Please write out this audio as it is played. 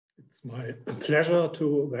It's my pleasure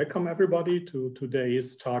to welcome everybody to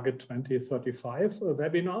today's Target 2035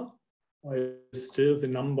 webinar. Still, the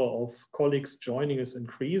number of colleagues joining is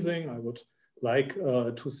increasing. I would like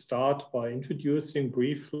to start by introducing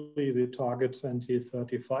briefly the Target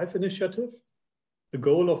 2035 initiative. The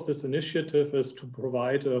goal of this initiative is to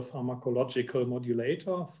provide a pharmacological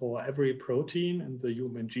modulator for every protein in the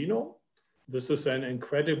human genome. This is an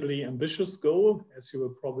incredibly ambitious goal, as you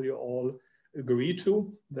will probably all agree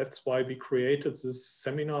to. That's why we created this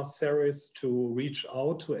seminar series to reach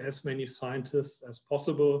out to as many scientists as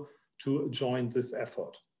possible to join this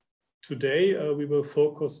effort. Today, we will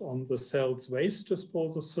focus on the cell's waste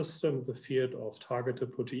disposal system, the field of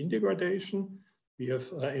targeted protein degradation. We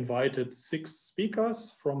have invited 6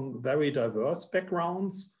 speakers from very diverse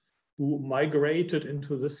backgrounds who migrated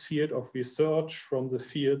into this field of research from the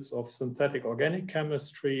fields of synthetic organic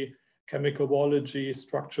chemistry, chemical biology,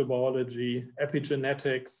 structural biology,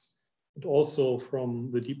 epigenetics, and also from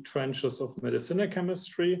the deep trenches of medicinal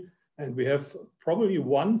chemistry. And we have probably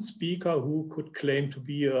one speaker who could claim to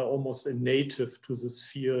be almost a native to this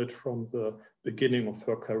field from the beginning of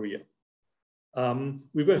her career.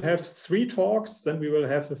 We will have 3 talks, then we will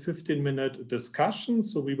have a 15-minute discussion.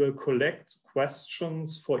 So we will collect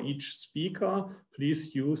questions for each speaker.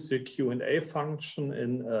 Please use the Q&A function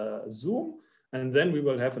in Zoom. And then we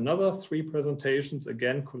will have another 3 presentations,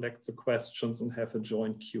 again, collect the questions and have a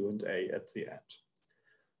joint Q&A at the end.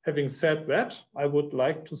 Having said that, I would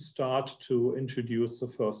like to start to introduce the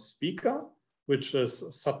first speaker, which is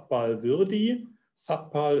Satpal Virdi.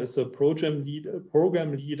 Satpal is a program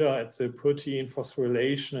leader at the Protein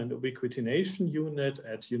Phosphorylation and Ubiquitination Unit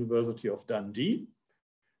at University of Dundee.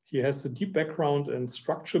 He has a deep background in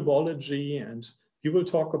structural biology, and he will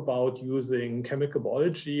talk about using chemical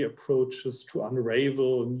biology approaches to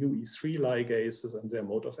unravel new E3 ligases and their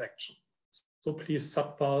mode of action. So please,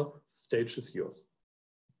 Satpal, the stage is yours.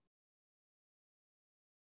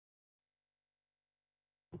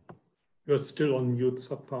 You're still on mute,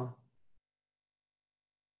 Satpal.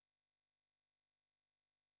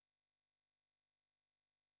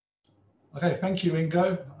 Okay, thank you,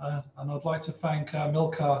 Ingo. And I'd like to thank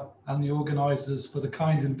Milka and the organizers for the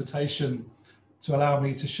kind invitation to allow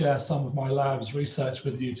me to share some of my lab's research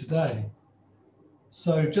with you today.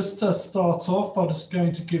 So just to start off, I'm just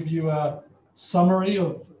going to give you a summary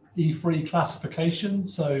of E3 classification.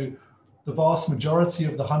 So the vast majority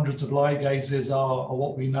of the hundreds of ligases are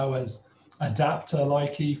what we know as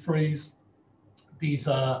adapter-like E3s. These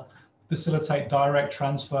facilitate direct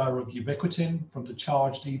transfer of ubiquitin from the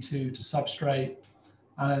charged E2 to substrate.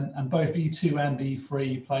 And both E2 and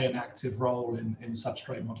E3 play an active role in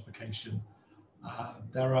substrate modification.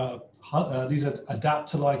 These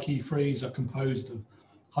adapter-like E3s are composed of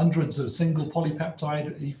hundreds of single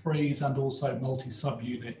polypeptide E3s and also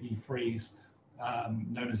multi-subunit E3s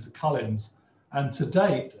known as the Cullins. And to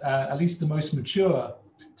date, at least the most mature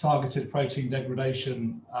targeted protein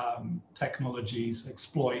degradation technologies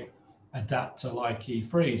exploit adapter-like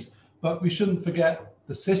E3s. But we shouldn't forget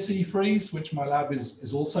the cis E3s, which my lab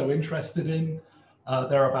is also interested in.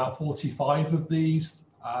 There are about 45 of these.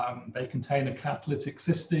 They contain a catalytic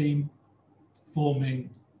cysteine, forming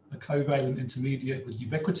a covalent intermediate with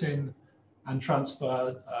ubiquitin, and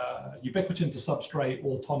transfer ubiquitin to substrate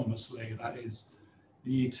autonomously. That is,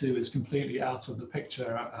 the E2 is completely out of the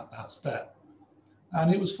picture at that step.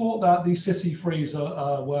 And it was thought that these cis E3s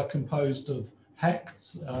were composed of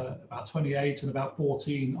hects, about 28, and about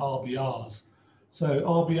 14 RBRs. So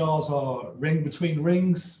RBRs are ring between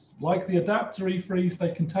rings. Like the adapter E3s,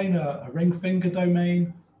 they contain a ring finger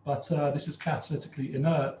domain, but this is catalytically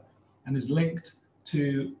inert and is linked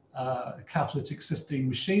to catalytic cysteine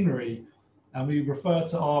machinery. And we refer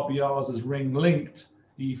to RBRs as ring-linked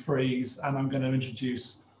E3s, and I'm going to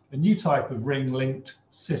introduce a new type of ring-linked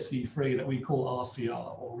cis E3 that we call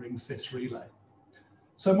RCR, or ring-cis relay.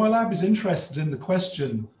 So my lab is interested in the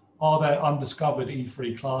question, are there undiscovered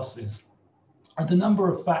E3 classes? And a number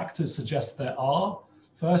of factors suggest there are.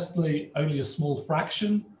 Firstly, only a small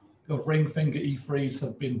fraction of ring finger E3s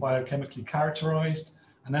have been biochemically characterized.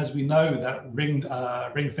 And as we know that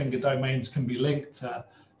ring finger domains can be linked to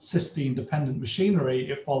cysteine-dependent machinery,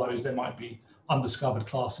 it follows there might be undiscovered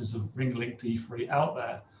classes of ring-linked E3 out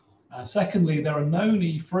there. Secondly, there are known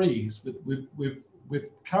E3s with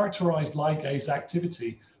characterized ligase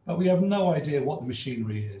activity, but we have no idea what the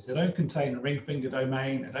machinery is. They don't contain a ring finger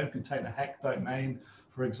domain, they don't contain a HEC domain,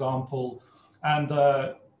 for example. And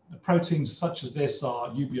proteins such as this are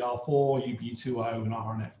UBR4, UB20, and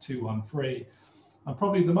RNF213. And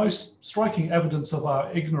probably the most striking evidence of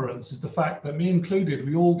our ignorance is the fact that, me included,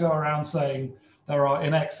 we all go around saying there are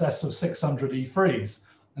in excess of 600 E3s.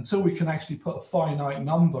 until we can actually put a finite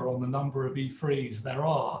number on the number of E3s there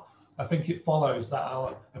are, I think it follows that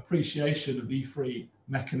our appreciation of E3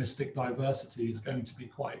 mechanistic diversity is going to be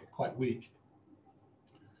quite weak.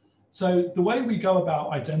 So the way we go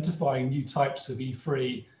about identifying new types of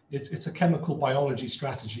E3, it's a chemical biology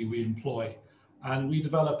strategy we employ. And we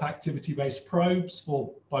develop activity-based probes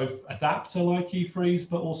for both adapter-like E3s,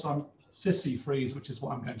 but also cis E3s, which is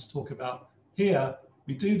what I'm going to talk about here.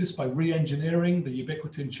 We do this by re-engineering the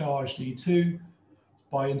ubiquitin-charged E2,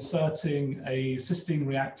 by inserting a cysteine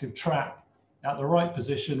reactive trap at the right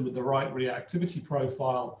position with the right reactivity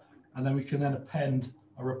profile, and then we can then append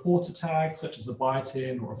a reporter tag, such as a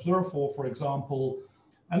biotin or a fluorophore, for example.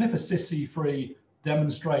 And if a cis E3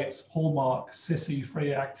 demonstrates hallmark cis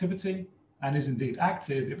E3 activity and is indeed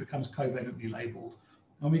active, it becomes covalently labeled.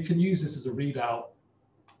 And we can use this as a readout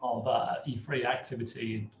of E3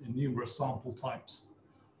 activity in numerous sample types.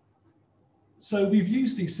 So we've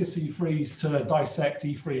used these cis E3s to dissect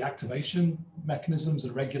E3 activation mechanisms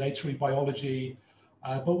and regulatory biology,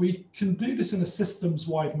 but we can do this in a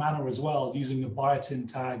systems-wide manner as well, using a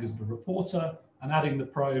biotin tag as the reporter and adding the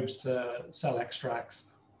probes to cell extracts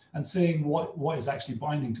and seeing what is actually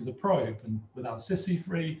binding to the probe. And without cis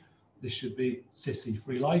E3, this should be cis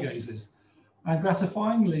E3 ligases. And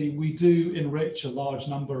gratifyingly, we do enrich a large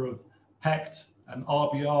number of PECT and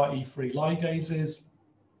RBR E3 ligases.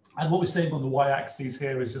 And what we're seeing on the y-axis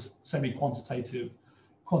here is just semi-quantitative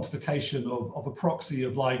quantification of a proxy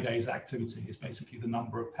of ligase activity. It's basically the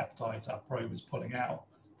number of peptides our probe is pulling out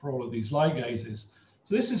for all of these ligases.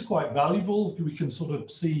 So this is quite valuable. We can sort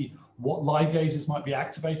of see what ligases might be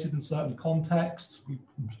activated in certain contexts. We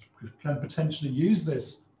can potentially use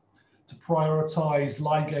this to prioritize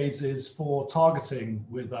ligases for targeting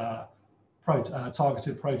with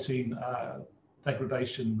targeted protein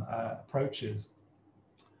degradation approaches.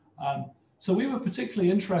 So we were particularly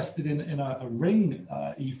interested in a ring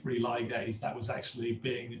E3 ligase that was actually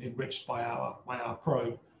being enriched by our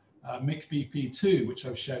probe, MICBP2, which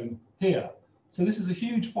I've shown here. So this is a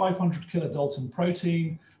huge 500 kilodalton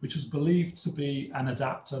protein, which was believed to be an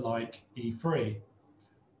adapter-like E3.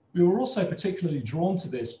 We were also particularly drawn to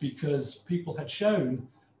this because people had shown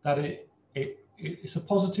that it's a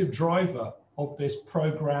positive driver of this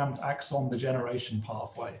programmed axon degeneration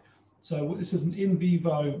pathway. So this is an in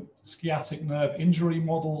vivo sciatic nerve injury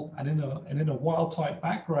model, and in a wild type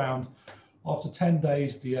background, after 10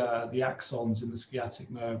 days, the axons in the sciatic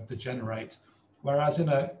nerve degenerate. Whereas in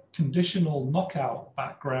a conditional knockout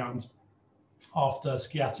background, after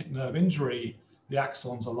sciatic nerve injury, the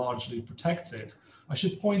axons are largely protected. I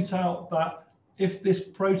should point out that if this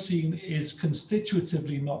protein is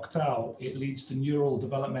constitutively knocked out, it leads to neural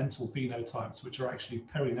developmental phenotypes, which are actually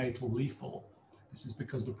perinatal lethal. This is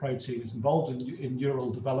because the protein is involved in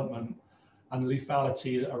neural development, and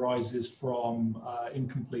lethality arises from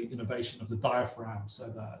incomplete innervation of the diaphragm, so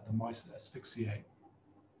the mice asphyxiate.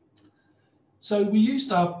 So we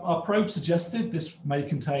used our probe suggested this may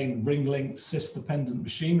contain ring-linked cis-dependent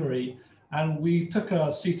machinery, and we took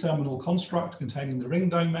a C-terminal construct containing the ring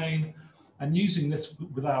domain, and using this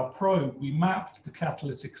with our probe, we mapped the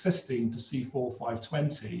catalytic cysteine to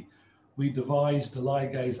C4-520. We devised a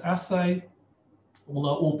ligase assay,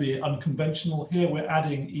 although albeit unconventional. Here we're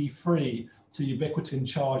adding E3 to ubiquitin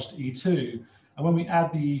charged E2. And when we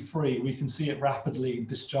add the E3, we can see it rapidly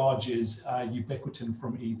discharges ubiquitin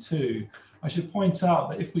from E2. I should point out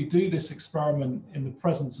that if we do this experiment in the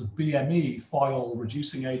presence of BME, thiol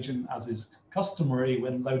reducing agent, as is customary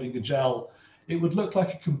when loading a gel, it would look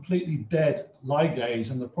like a completely dead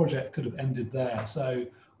ligase, and the project could have ended there. So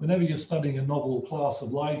whenever you're studying a novel class of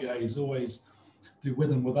ligase, always do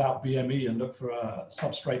with and without BME and look for a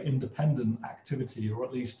substrate independent activity, or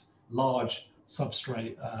at least large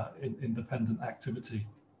substrate independent activity.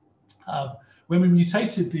 When we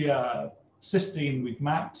mutated the cysteine we'd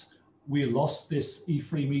mapped, we lost this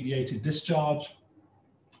E3 mediated discharge.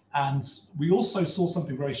 And we also saw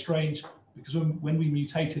something very strange, because when we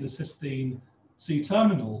mutated a cysteine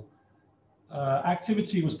C-terminal,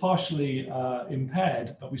 activity was partially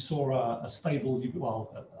impaired, but we saw a stable,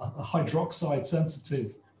 a hydroxide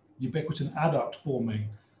sensitive ubiquitin adduct forming.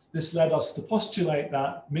 This led us to postulate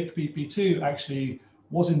that MICBP2 actually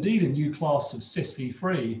was indeed a new class of cis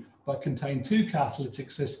E3, but contained two catalytic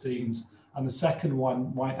cysteines, and the second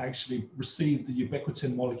one might actually receive the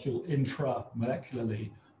ubiquitin molecule intramolecularly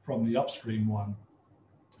from the upstream one.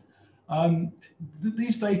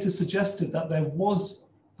 These data suggested that there was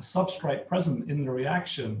a substrate present in the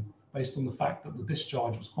reaction based on the fact that the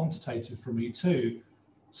discharge was quantitative from E2.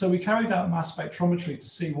 So we carried out mass spectrometry to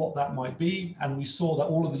see what that might be, and we saw that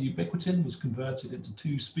all of the ubiquitin was converted into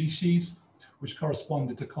two species. which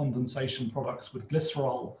corresponded to condensation products with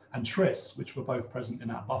glycerol and tris, which were both present in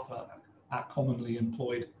our buffer at commonly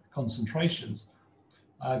employed concentrations.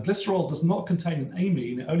 Glycerol does not contain an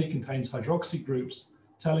amine, it only contains hydroxy groups,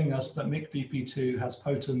 telling us that MIC-BP2 has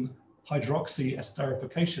potent hydroxy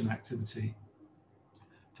esterification activity.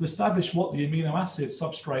 To establish what the amino acid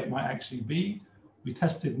substrate might actually be, we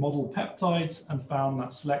tested model peptides and found that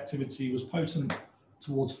selectivity was potent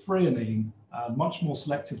towards threonine, much more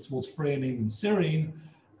selective towards threonine than serine,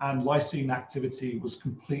 and lysine activity was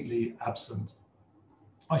completely absent.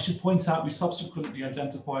 I should point out we subsequently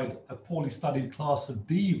identified a poorly studied class of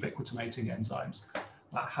deubiquitinating enzymes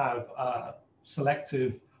that have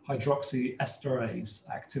selective hydroxy esterase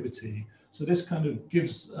activity. So this kind of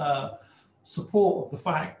gives support of the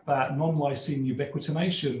fact that non-lysine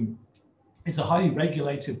ubiquitination is a highly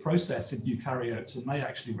regulated process in eukaryotes and may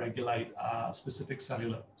actually regulate specific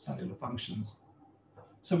cellular functions.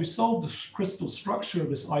 So we solved the crystal structure of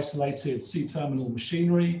this isolated C-terminal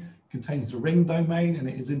machinery. Contains the ring domain, and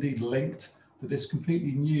it is indeed linked to this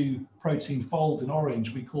completely new protein fold in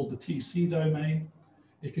orange we call the TC domain.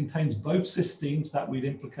 It contains both cysteines that we'd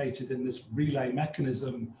implicated in this relay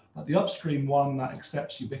mechanism, but the upstream one that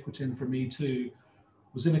accepts ubiquitin from E2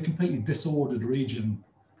 was in a completely disordered region.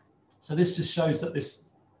 So this just shows that this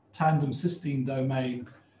tandem cysteine domain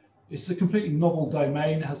is a completely novel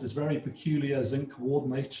domain. It has this very peculiar zinc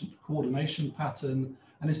coordination pattern,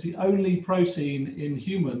 and it's the only protein in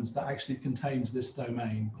humans that actually contains this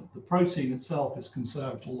domain. But the protein itself is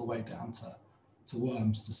conserved all the way down to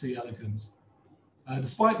worms, to C. elegans.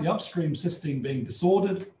 Despite the upstream cysteine being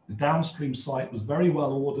disordered, the downstream site was very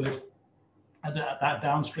well ordered. And that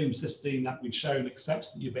downstream cysteine that we'd shown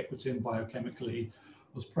accepts the ubiquitin biochemically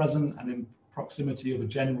was present and in proximity of a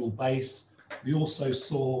general base. We also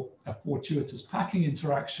saw a fortuitous packing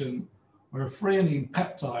interaction where a threonine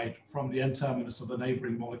peptide from the N-terminus of a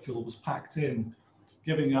neighboring molecule was packed in,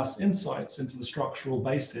 giving us insights into the structural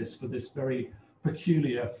basis for this very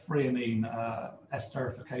peculiar threonine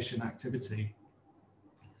esterification activity.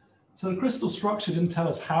 So the crystal structure didn't tell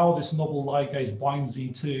us how this novel ligase binds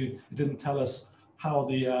E2. It didn't tell us how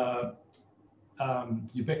the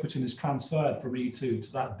ubiquitin is transferred from E2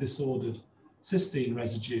 to that disordered cysteine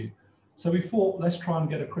residue. So we thought, let's try and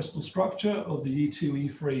get a crystal structure of the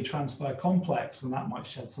E2-E3 transfer complex, and that might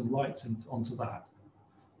shed some light onto that.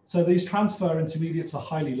 So these transfer intermediates are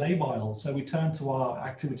highly labile. So we turned to our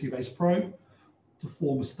activity-based probe to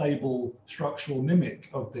form a stable structural mimic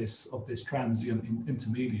of this transient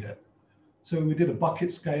intermediate. So we did a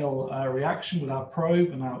bucket scale reaction with our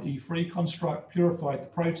probe and our E3 construct, purified the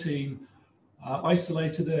protein,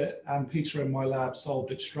 isolated it, and Peter in my lab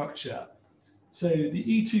solved its structure. So the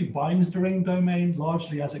E2 binds the ring domain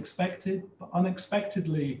largely as expected, but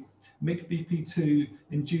unexpectedly, MIC-BP2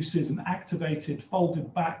 induces an activated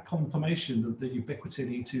folded back conformation of the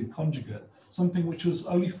ubiquitin E2 conjugate, something which was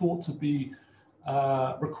only thought to be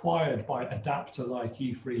required by adapter-like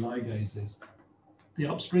E3 ligases. The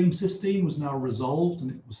upstream cysteine was now resolved,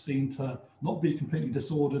 and it was seen to not be completely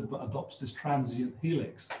disordered, but adopts this transient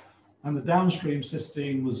helix. And the downstream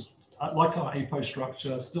cysteine was, like our APO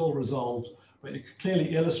structure, still resolved, but it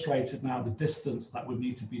clearly illustrated now the distance that would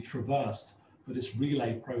need to be traversed for this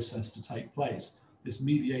relay process to take place. This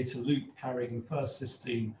mediator loop carrying the first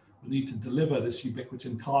cysteine will need to deliver this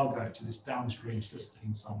ubiquitin cargo to this downstream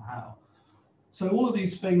cysteine somehow. So all of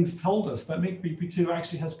these things told us that MIC-BP2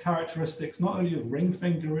 actually has characteristics not only of ring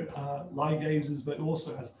finger ligases, but it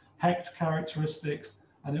also has HECT characteristics,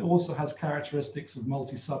 and it also has characteristics of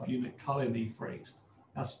multi-subunit cullin E3s.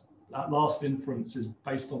 That last inference is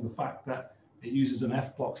based on the fact that it uses an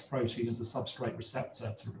F-box protein as a substrate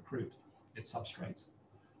receptor to recruit its substrates.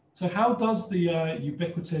 So how does the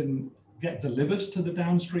ubiquitin get delivered to the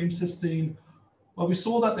downstream cysteine? Well, we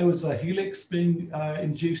saw that there was a helix being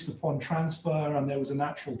induced upon transfer, and there was a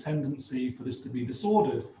natural tendency for this to be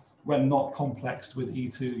disordered when not complexed with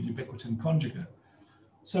E2 ubiquitin conjugate.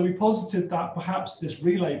 So we posited that perhaps this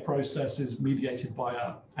relay process is mediated by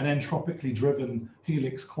an entropically driven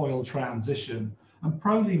helix coil transition, and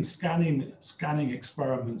proline scanning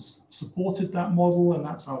experiments supported that model, and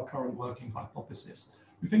that's our current working hypothesis.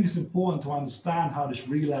 We think it's important to understand how this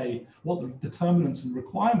relay, what the determinants and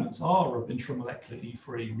requirements are of intramolecular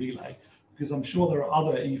E3 relay, because I'm sure there are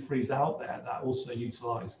other E3s out there that also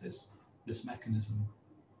utilize this mechanism.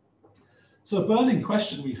 So a burning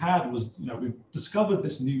question we had was, we've discovered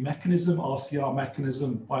this new mechanism, RCR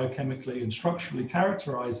mechanism, biochemically and structurally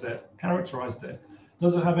characterized it.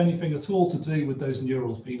 Does it have anything at all to do with those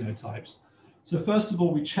neural phenotypes? So first of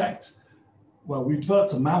all, we checked, we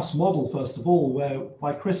developed a mouse model, first of all, where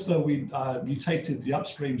by CRISPR, we mutated the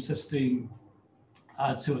upstream cysteine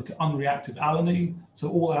to an unreactive alanine. So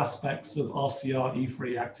all aspects of RCR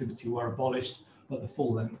E3 activity were abolished, but the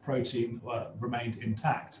full-length protein remained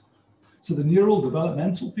intact. So the neural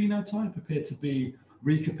developmental phenotype appeared to be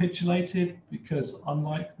recapitulated because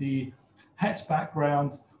unlike the Het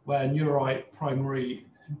background, where primary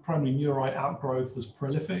neurite outgrowth was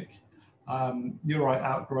prolific, neurite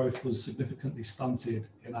outgrowth was significantly stunted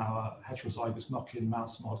in our heterozygous knock-in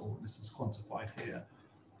mouse model. This is quantified here.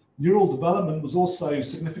 Neural development was also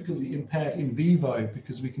significantly impaired in vivo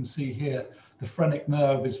because we can see here the phrenic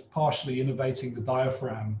nerve is partially innervating the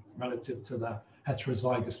diaphragm relative to the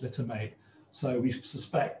heterozygous littermate. So we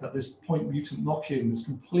suspect that this point mutant knock-in is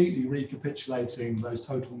completely recapitulating those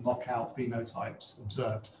total knockout phenotypes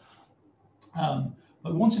observed.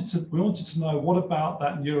 But we wanted to know, what about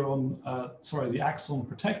that the axon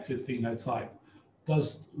protective phenotype?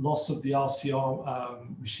 Does loss of the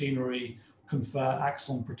RCR machinery confer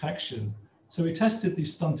axon protection? So we tested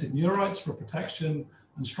these stunted neurites for protection,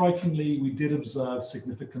 and strikingly, we did observe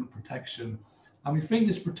significant protection. And we think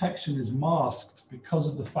this protection is masked because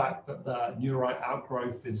of the fact that the neurite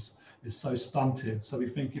outgrowth is so stunted. So we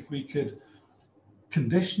think if we could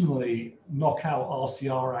conditionally knock out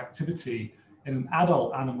RCR activity in an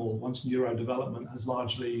adult animal once neurodevelopment has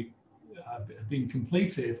largely been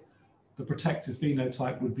completed, the protective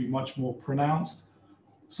phenotype would be much more pronounced,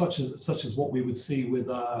 such as what we would see with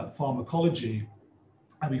pharmacology.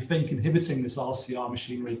 And we think inhibiting this RCR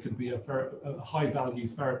machinery could be a high-value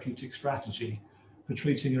therapeutic strategy for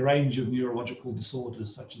treating a range of neurological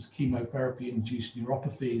disorders, such as chemotherapy-induced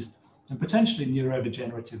neuropathies and potentially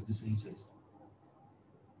neurodegenerative diseases.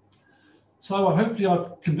 So hopefully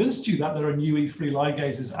I've convinced you that there are new E3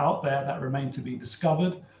 ligases out there that remain to be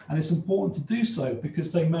discovered. And it's important to do so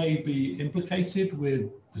because they may be implicated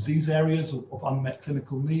with disease areas of unmet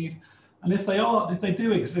clinical need. And if they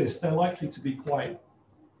do exist, they're likely to be quite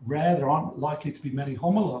rare. There aren't likely to be many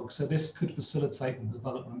homologs. So this could facilitate the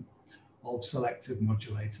development of selective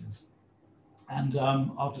modulators. And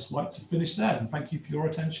I'll just like to finish there and thank you for your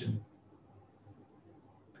attention.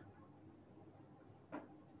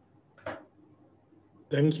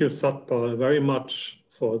 Thank you, Satpal, very much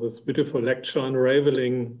for this beautiful lecture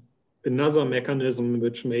unraveling another mechanism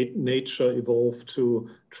which made nature evolve to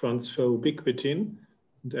transfer ubiquitin.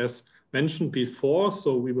 And as mentioned before,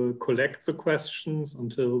 so we will collect the questions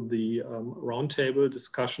until the roundtable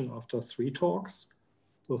discussion after 3 talks.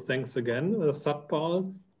 So thanks again,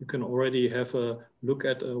 Satpal. You can already have a look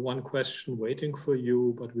at one question waiting for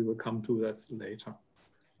you, but we will come to that later.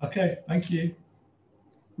 Okay, thank you.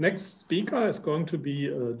 Next speaker is going to be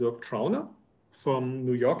Dirk Trauner from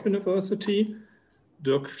New York University.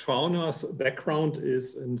 Dirk Trauner's background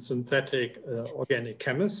is in synthetic organic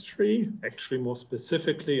chemistry, actually more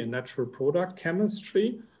specifically in natural product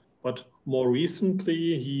chemistry. But more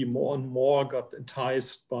recently, he more and more got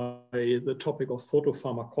enticed by the topic of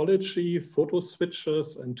photopharmacology,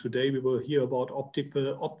 photoswitches, and today we will hear about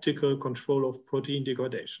optical control of protein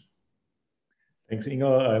degradation. Thanks,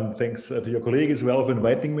 Ingo, and thanks to your colleague as well for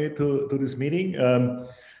inviting me to this meeting.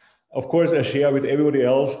 Of course, I share with everybody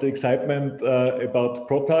else the excitement about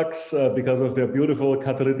PROTACs because of their beautiful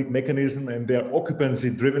catalytic mechanism and their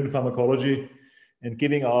occupancy-driven pharmacology. And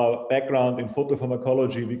given our background in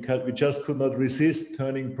photopharmacology, we just could not resist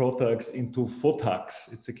turning PROTACs into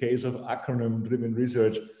PHOTACs. It's a case of acronym-driven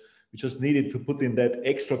research. We just needed to put in that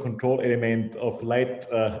extra control element of light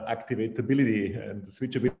activatability and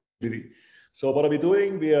switchability. So what are we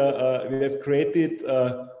doing? We have created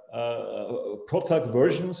PROTAC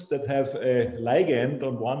versions that have a ligand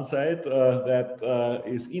on one side that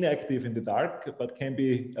is inactive in the dark, but can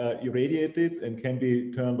be irradiated and can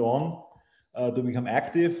be turned on to become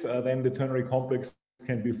active. Then the ternary complex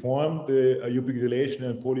can be formed, the ubiquitination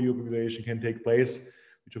and polyubiquitination can take place,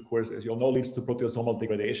 which of course, as you all know, leads to proteasomal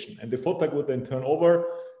degradation. And the PHOTAC would then turn over.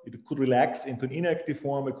 It could relax into an inactive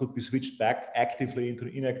form. It could be switched back actively into an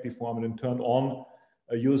inactive form and then turned on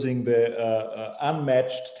using the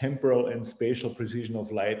unmatched temporal and spatial precision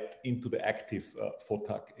of light into the active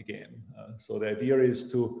PHOTAC again. So the idea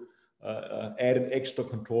is to add an extra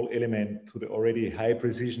control element to the already high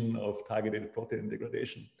precision of targeted protein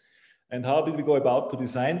degradation. And how did we go about to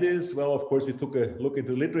design this? Well, of course, we took a look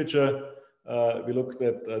into literature. We looked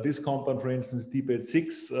at this compound, for instance,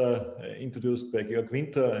 DPET6, introduced by Georg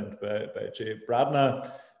Winter and by Jay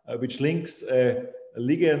Bradner, which links a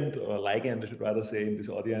ligand, or ligand, I should rather say, in this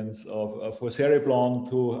audience, of for cereblon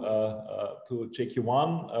to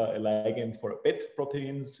JQ1, a ligand for PET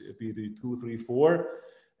proteins, BD2, 3, 4.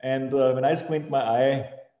 And when I squint my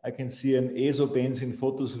eye, I can see an azobenzene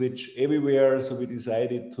photoswitch everywhere. So we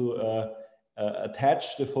decided to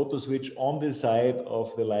attach the photoswitch on the side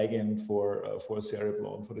of the ligand for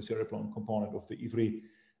cereblon, for the cereblon component of the E3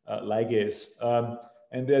 ligase.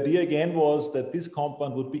 And the idea again was that this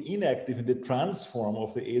compound would be inactive in the transform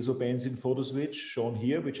of the azobenzene photoswitch shown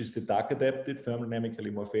here, which is the dark adapted,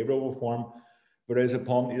 thermodynamically more favorable form. Whereas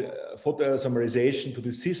upon photoisomerization to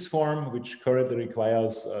the cis form, which currently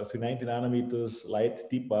requires 390 nanometers light,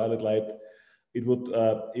 deep violet light, it would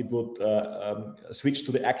switch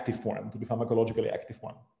to the active form, to the pharmacologically active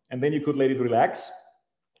form. And then you could let it relax,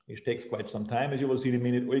 which takes quite some time, as you will see in a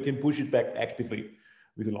minute, or you can push it back actively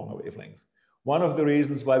with a longer wavelength. One of the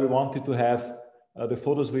reasons why we wanted to have the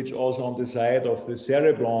photoswitch also on the side of the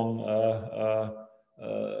cereblon,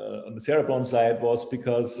 on the cereblon side, was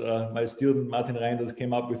because my student Martin Reinders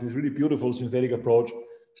came up with this really beautiful synthetic approach,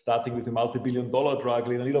 starting with a multi-billion-dollar drug,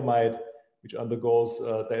 lenalidomide, which undergoes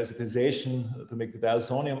diazotization to make the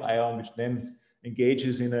diazonium ion, which then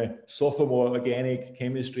engages in a sophomore organic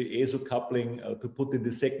chemistry azocoupling to put in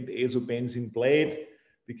the second azobenzene blade.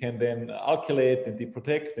 We can then alkylate and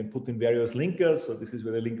deprotect and put in various linkers. So this is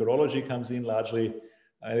where the linkerology comes in largely.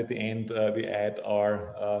 And at the end, we add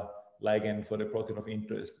our ligand for the protein of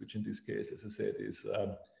interest, which in this case, as I said, is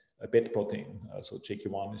a BET protein. So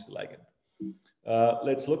JQ1 is the ligand.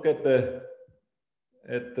 Let's look at the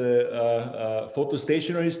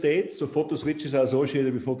photostationary states. So photoswitches are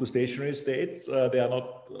associated with photostationary states. They are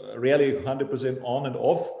not rarely 100% on and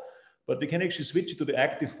off, but we can actually switch it to the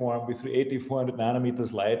active form with 380, 400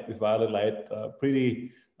 nanometers light with violet light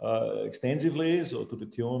pretty extensively, so to the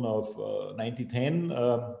tune of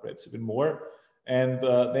 90-10, perhaps even more. And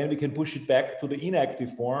then we can push it back to the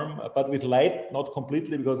inactive form, but with light, not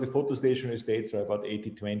completely, because the photostationary states are about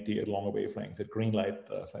 80-20 at longer wavelength, at green light,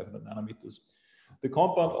 500 nanometers. The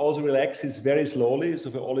compound also relaxes very slowly.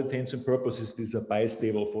 So for all intents and purposes, these are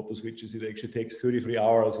bistable photoswitches. It actually takes 33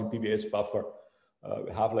 hours in PBS buffer,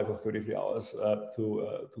 half-life of 33 hours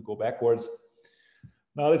to go backwards.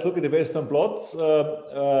 Now let's look at the Western blots.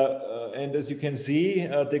 And as you can see,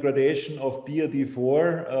 degradation of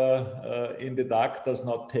BRD4 in the dark does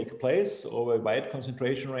not take place over a wide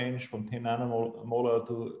concentration range from 10 nanomolar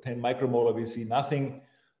to 10 micromolar. We see nothing.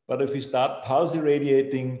 But if we start pulse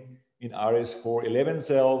irradiating in RS411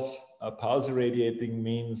 cells, pulse irradiating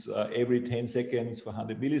means every 10 seconds for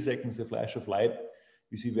 100 milliseconds, a flash of light.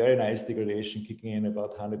 You see very nice degradation kicking in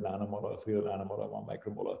about 100 nanomolar, 300 nanomolar, 1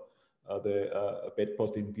 micromolar. The BET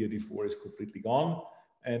protein BRD4 is completely gone.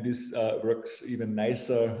 And this works even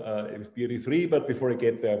nicer with BRD3. But before I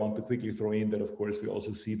get there, I want to quickly throw in that, of course, we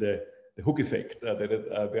also see the hook effect, that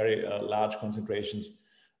at very large concentrations,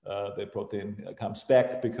 the protein comes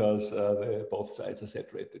back because both sides are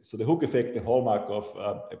saturated. So the hook effect, the hallmark of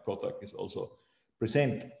a product, is also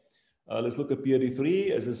present. Let's look at BRD3.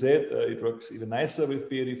 As I said, it works even nicer with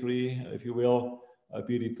BRD3, if you will.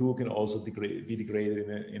 BRD2 can also be degraded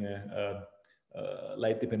in a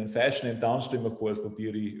light-dependent fashion. And downstream, of course, for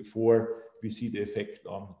BRD4, we see the effect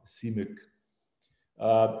on CMYC.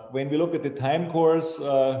 When we look at the time course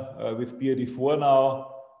with BRD4 now,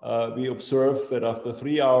 we observe that after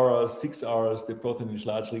 3 hours, 6 hours, the protein is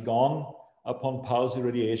largely gone upon pulse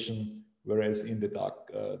irradiation, whereas in the dark,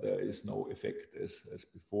 there is no effect as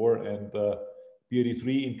before. And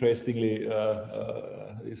BRD3, interestingly,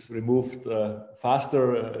 is removed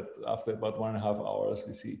faster. After about 1.5 hours,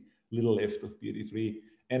 we see little left of BRD3.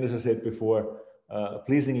 And as I said before,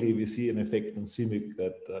 pleasingly, we see an effect on CMYC,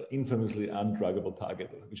 that infamously undruggable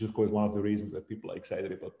target, which is, of course, one of the reasons that people are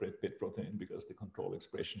excited about BET protein, because they control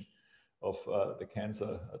expression of the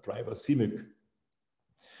cancer driver CMYC.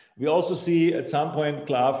 We also see at some point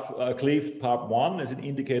cleaved PARP1 as an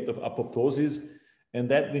indicator of apoptosis. And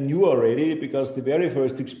that we knew already, because the very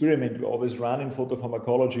first experiment we always run in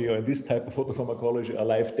photopharmacology, or in this type of photopharmacology, are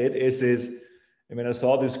live dead assays. And when I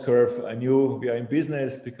saw this curve, I knew we are in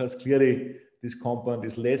business, because clearly this compound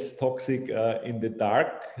is less toxic in the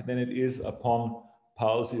dark than it is upon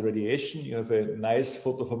pulse irradiation. You have a nice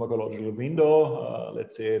photopharmacological window,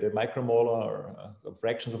 let's say the micromolar or some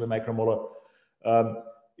fractions of a micromolar.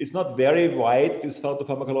 It's not very wide, this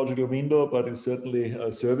photopharmacological window, but it's certainly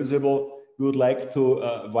serviceable. We would like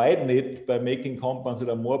to widen it by making compounds that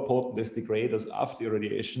are more potent as degraders after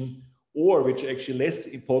irradiation, or which are actually less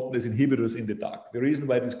important as inhibitors in the dark. The reason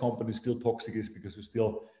why this compound is still toxic is because we're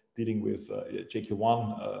still dealing with a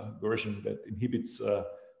JQ1 version that inhibits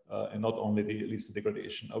and not only leads to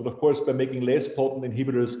degradation. But of course, by making less potent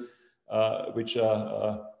inhibitors, which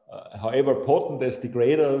are however potent as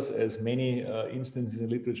degraders, as many instances in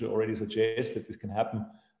literature already suggest that this can happen,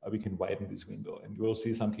 we can widen this window. And we'll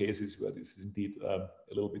see some cases where this is indeed a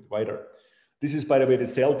little bit wider. This is, by the way, the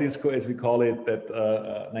cell disco, as we call it, that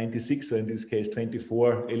 96, or in this case,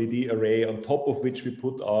 24 LED array, on top of which we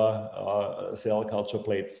put our cell culture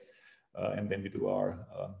plates. And then we do our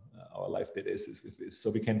live dead assays with this.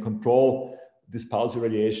 So we can control this pulse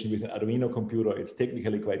irradiation with an Arduino computer. It's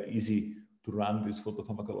technically quite easy to run these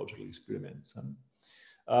photopharmacological experiments.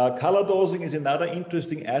 Color dosing is another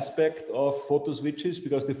interesting aspect of photo switches,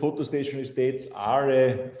 because the photostationary states are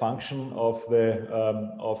a function of the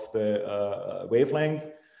wavelength.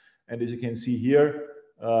 And as you can see here,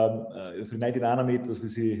 through 90 nanometers, we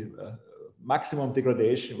see maximum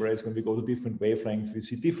degradation, whereas when we go to different wavelengths, we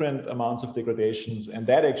see different amounts of degradations, and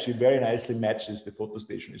that actually very nicely matches the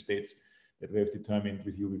photostationary states that we have determined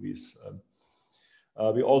with UVVs.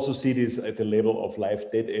 We also see this at the level of live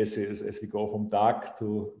dead assays. As we go from dark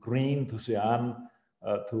to green to cyan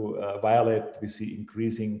to violet, we see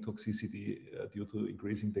increasing toxicity due to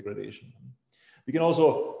increasing degradation. We can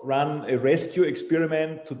also run a rescue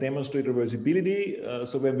experiment to demonstrate reversibility.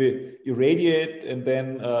 So when we irradiate and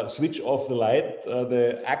then switch off the light,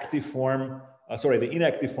 the active form, the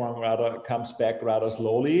inactive form rather, comes back rather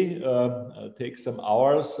slowly. Takes some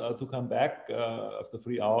hours to come back. After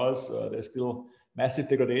 3 hours, there's still massive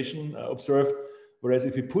degradation observed. Whereas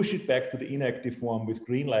if we push it back to the inactive form with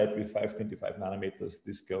green light with 525 nanometers,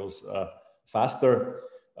 this goes faster.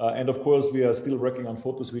 And of course, we are still working on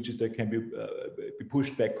photo switches that can be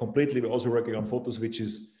pushed back completely. We're also working on photo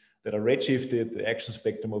switches that are redshifted, the action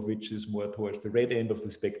spectrum of which is more towards the red end of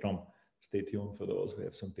the spectrum. Stay tuned for those. We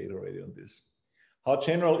have some data already on this. How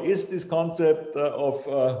general is this concept of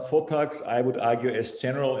photax? I would argue as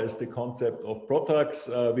general as the concept of protax.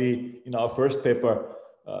 We, in our first paper,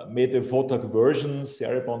 made the photac versions,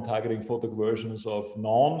 cerebron targeting photac versions of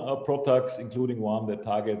non-protax, including one that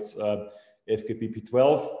targets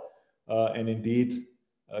FKBP12. And indeed,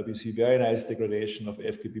 we see very nice degradation of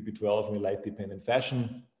FKBP12 in a light-dependent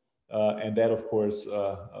fashion. And that, of course,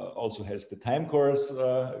 also has the time course.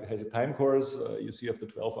 It has a time course. You see after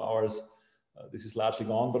 12 hours, this is largely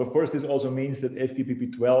gone. But of course, this also means that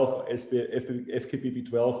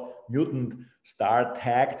FKBP12 mutant star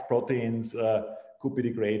tagged proteins could be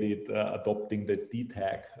degraded, adopting the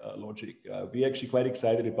D-tag logic. We're actually quite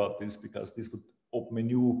excited about this, because this would open a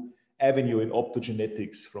new avenue in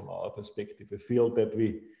optogenetics from our perspective, a field that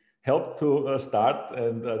we helped to start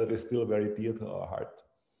and that is still very dear to our heart.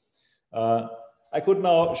 I could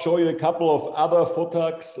now show you a couple of other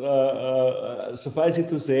photacs. Suffice it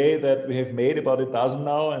to say that we have made about a dozen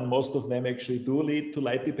now, and most of them actually do lead to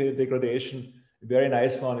light-dependent degradation. A very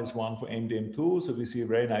nice one is one for MDM2. So we see a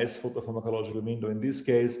very nice photopharmacological window in this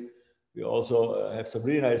case. We also have some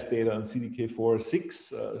really nice data on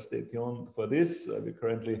CDK4/6. Stay tuned for this. We're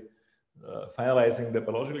currently finalizing the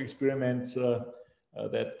biological experiments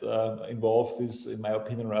that involve this, in my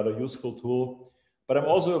opinion, rather useful tool. But I'm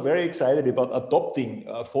also very excited about adopting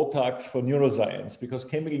photacs for neuroscience, because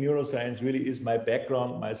chemical neuroscience really is my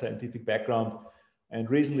background, my scientific background. And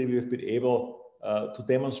recently we have been able to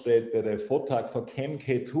demonstrate that a photac for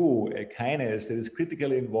ChemK2, a kinase that is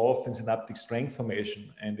critically involved in synaptic strength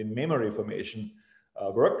formation and in memory formation,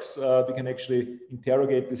 works. We can actually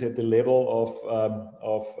interrogate this at the level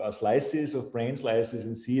of slices, of brain slices,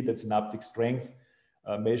 and see that synaptic strength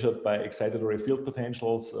measured by excitatory field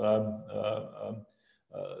potentials,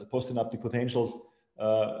 postsynaptic potentials,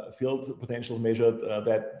 field potentials measured,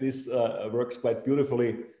 that this works quite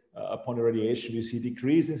beautifully. Upon irradiation, we see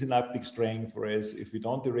decrease in synaptic strength, whereas if we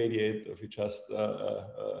don't irradiate, if we just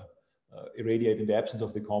irradiate in the absence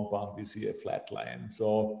of the compound, we see a flat line.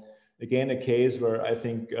 So again, a case where I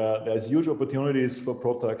think there's huge opportunities for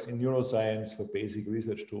protacs in neuroscience for basic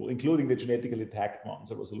research tools, including the genetically tagged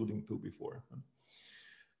ones I was alluding to before.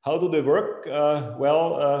 How do they work?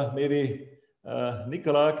 Maybe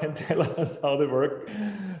Nicola can tell us how they work.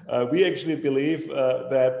 We actually believe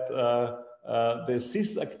that the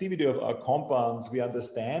cis activity of our compounds we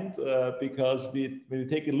understand because when we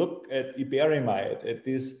take a look at iberimide, at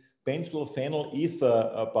this benzyl phenyl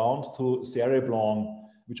ether bound to cereblon,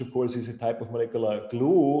 which of course is a type of molecular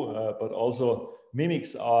glue, but also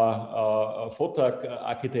mimics our photac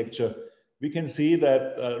architecture, we can see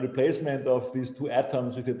that replacement of these two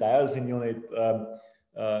atoms with a tyrosine unit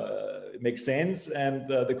makes sense, and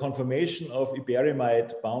the conformation of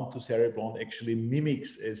iberimide bound to cereblon actually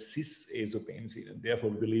mimics a cis-azobenzene, and therefore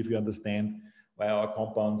we believe we understand why our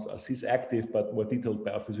compounds are cis-active, but more detailed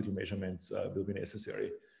biophysical measurements will be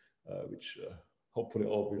necessary, which hopefully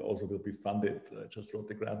also will be funded. I just wrote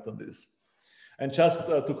the grant on this. And just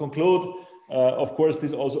to conclude, of course,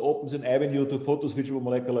 this also opens an avenue to photoswitchable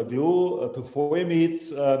molecular glue, to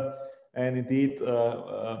foamides, and indeed,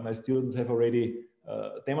 my students have already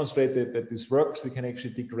demonstrated that this works. We can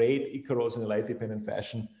actually degrade Icaros in a light-dependent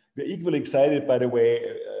fashion. We're equally excited, by the way,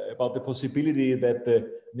 about the possibility that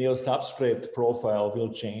the neo-substrate profile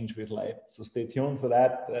will change with light. So stay tuned for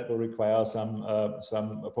that. That will require some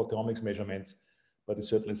proteomics measurements, but it's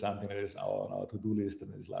certainly something that is on our to-do list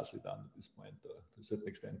and is largely done at this point, to a certain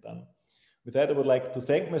extent done. With that, I would like to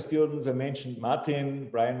thank my students. I mentioned Martin,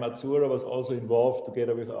 Brian Matsura was also involved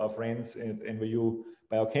together with our friends at NYU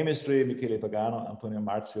Biochemistry, Michele Pagano, Antonio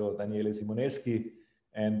Marzio, Daniele Simoneschi,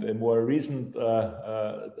 and a more recent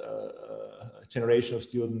generation of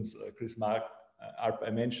students, Chris Mark, I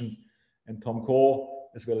mentioned, and Tom Koh,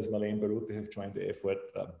 as well as Marlene Baruti have joined the effort,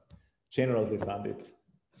 generously funded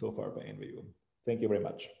so far by NYU. Thank you very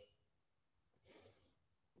much.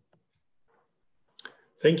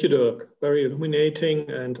 Thank you, Dirk. Very illuminating,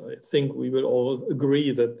 and I think we will all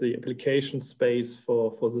agree that the application space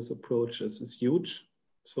for this approach is huge.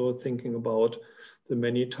 So thinking about the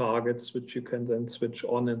many targets which you can then switch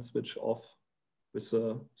on and switch off with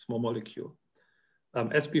a small molecule.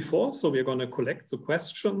 As before, so we're going to collect the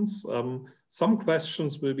questions. Some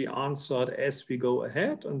questions will be answered as we go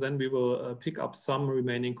ahead, and then we will pick up some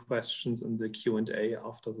remaining questions in the Q&A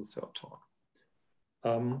after the third talk.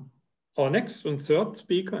 Our next and third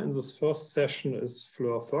speaker in this first session is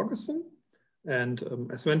Fleur Ferguson. And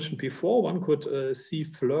as mentioned before, one could see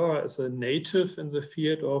Fleur as a native in the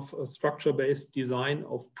field of structure-based design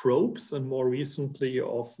of probes and more recently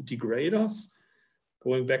of degraders,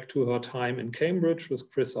 going back to her time in Cambridge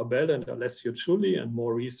with Chris Abel and Alessio Ciulli, and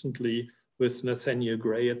more recently with Nathaniel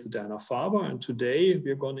Gray at the Dana-Farber. And today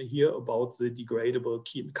we're going to hear about the degradable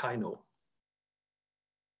kino.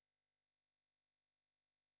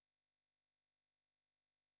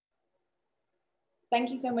 Thank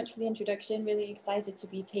you so much for the introduction. Really excited to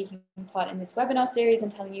be taking part in this webinar series and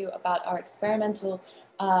telling you about our experimental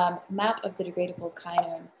map of the degradable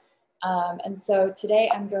kinome. And so today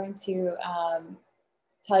I'm going to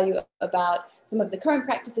tell you about some of the current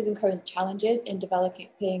practices and current challenges in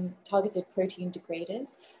developing targeted protein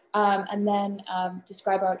degraders, and then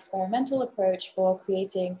describe our experimental approach for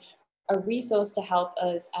creating a resource to help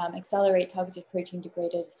us accelerate targeted protein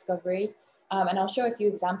degrader discovery. And I'll show a few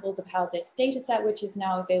examples of how this data set, which is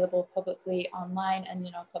now available publicly online and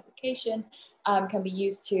in our publication, can be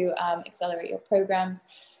used to accelerate your programs.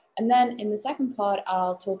 And then in the second part,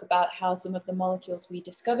 I'll talk about how some of the molecules we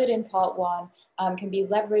discovered in part one can be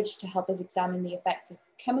leveraged to help us examine the effects of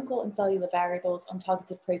chemical and cellular variables on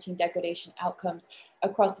targeted protein degradation outcomes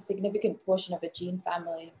across a significant portion of a gene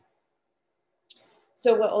family.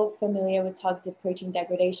 So we're all familiar with targeted protein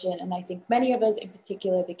degradation, and I think many of us, in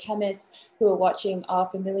particular the chemists who are watching, are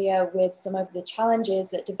familiar with some of the challenges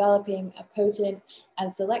that developing a potent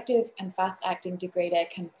and selective and fast-acting degrader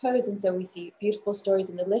can pose. And so we see beautiful stories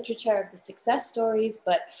in the literature of the success stories,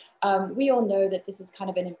 but we all know that this is kind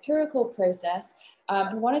of an empirical process.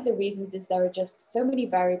 And one of the reasons is there are just so many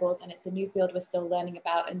variables, and it's a new field we're still learning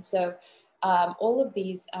about. And so all of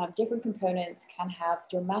these different components can have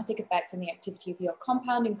dramatic effects on the activity of your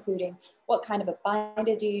compound, including what kind of a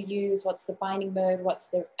binder do you use, what's the binding mode, what's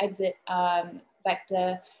the exit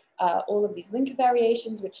vector, all of these linker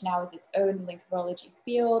variations, which now is its own linkerology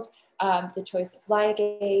field, the choice of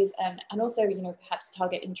ligase, and also, perhaps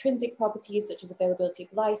target intrinsic properties such as availability of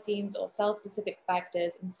lysines or cell-specific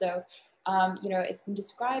factors. And so, it's been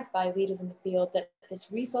described by leaders in the field that this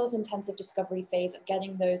resource-intensive discovery phase of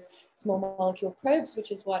getting those small molecule probes, which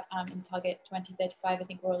is what in Target 2035 I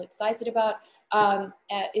think we're all excited about,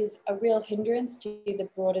 is a real hindrance to the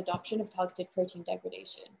broad adoption of targeted protein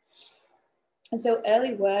degradation. And so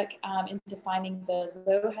early work into finding the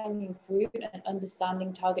low-hanging fruit and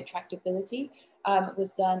understanding target tractability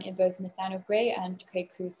was done in both Nathaniel Gray and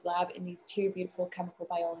Craig Cruz's lab in these two beautiful chemical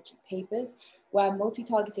biology papers, where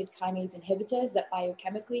multi-targeted kinase inhibitors that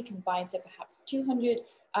biochemically can bind to perhaps 200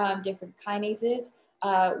 different kinases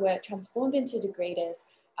were transformed into degraders.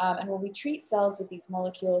 And when we treat cells with these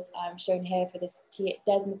molecules, shown here for this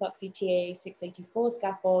desmethoxy TAA684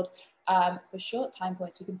 scaffold, for short time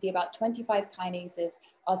points, we can see about 25 kinases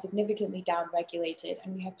are significantly downregulated.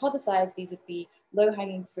 And we hypothesized these would be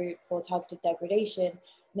low-hanging fruit for targeted degradation.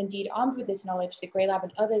 And indeed, armed with this knowledge, the Gray Lab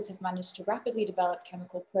and others have managed to rapidly develop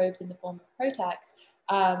chemical probes in the form of PROTACs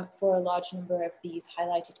for a large number of these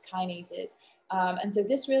highlighted kinases. And so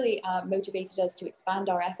this really motivated us to expand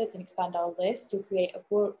our efforts and expand our list to create a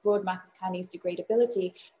broad map of kinase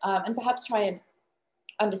degradability, and perhaps try and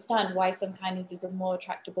understand why some kinases are more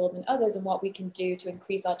tractable than others and what we can do to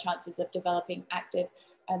increase our chances of developing active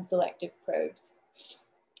and selective probes.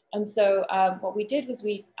 And so what we did was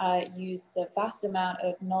we used the vast amount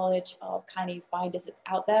of knowledge of kinase binders that's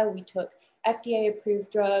out there. We took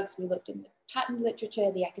FDA-approved drugs, we looked in the patent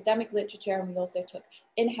literature, the academic literature, and we also took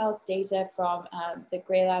in-house data from the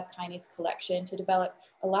Gray Lab kinase collection to develop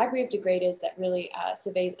a library of degraders that really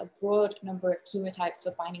surveys a broad number of chemotypes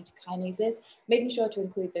for binding to kinases, making sure to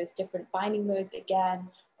include those different binding modes, again,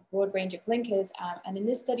 a broad range of linkers. And in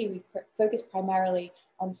this study, we focused primarily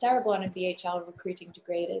on cereblon and VHL recruiting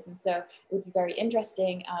degraders. And so it would be very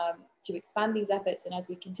interesting to expand these efforts. And as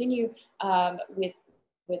we continue with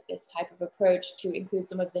this type of approach, to include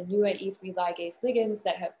some of the newer E3 ligase ligands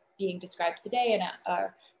that are being described today and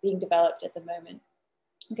are being developed at the moment.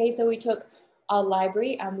 Okay, so we took our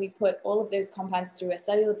library and we put all of those compounds through a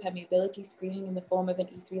cellular permeability screening in the form of an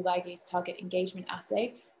E3 ligase target engagement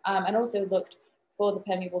assay, and also looked for the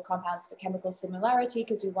permeable compounds for chemical similarity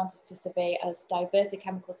because we wanted to survey as diverse a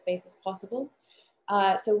chemical space as possible.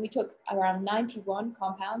 So we took around 91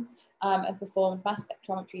 compounds and performed mass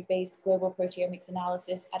spectrometry-based global proteomics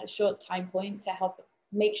analysis at a short time point to help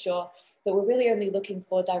make sure that we're really only looking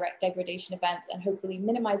for direct degradation events and hopefully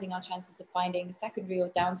minimizing our chances of finding secondary or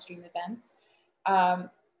downstream events.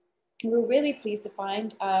 We were really pleased to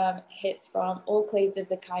find hits from all clades of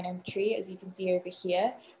the kinome tree, as you can see over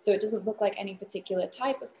here. So it doesn't look like any particular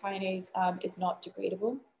type of kinase is not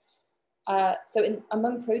degradable.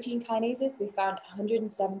 Among protein kinases, we found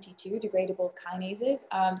 172 degradable kinases,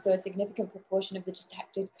 so a significant proportion of the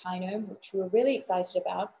detected kinome, which we were really excited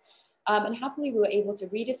about. And happily, we were able to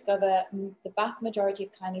rediscover the vast majority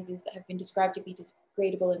of kinases that have been described to be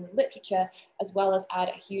degradable in the literature, as well as add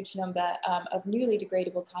a huge number of newly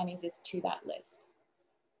degradable kinases to that list.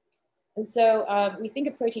 And so we think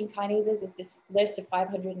of protein kinases as this list of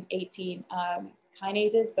 518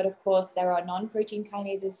 kinases, but of course there are non-protein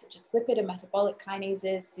kinases such as lipid and metabolic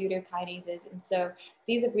kinases, pseudokinases, and so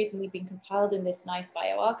these have recently been compiled in this nice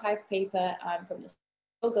bioarchive paper from the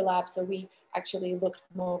Gray Lab. So we actually looked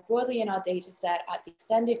more broadly in our data set at the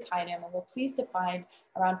extended kinome, and we're pleased to find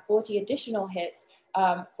around 40 additional hits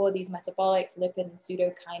for these metabolic, lipid, and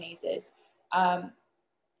pseudokinases.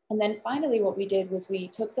 And then finally, what we did was we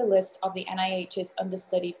took the list of the NIH's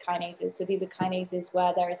understudied kinases. So these are kinases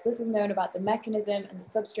where there is little known about the mechanism and the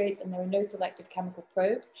substrates, and there are no selective chemical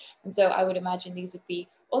probes. And so I would imagine these would be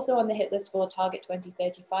also on the hit list for Target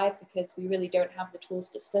 2035 because we really don't have the tools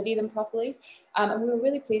to study them properly. And we were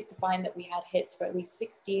really pleased to find that we had hits for at least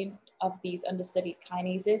 16 of these understudied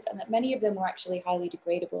kinases, and that many of them were actually highly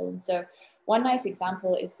degradable. And so one nice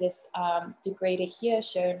example is this degrader here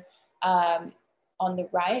shown on the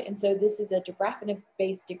right. And so this is a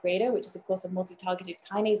dabrafenib-based degrader, which is of course a multi-targeted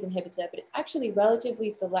kinase inhibitor, but it's actually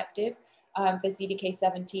relatively selective for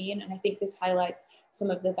CDK17. And I think this highlights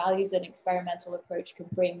some of the values an experimental approach can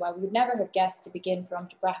bring, where we would never have guessed to begin from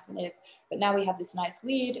dabrafenib, but now we have this nice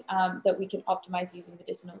lead that we can optimize using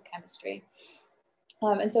medicinal chemistry.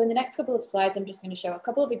 And so in the next couple of slides, I'm just going to show a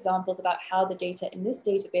couple of examples about how the data in this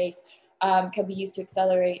database can be used to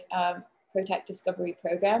accelerate PROTECT discovery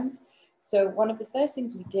programs. So one of the first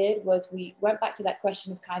things we did was we went back to that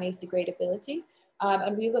question of kinase degradability,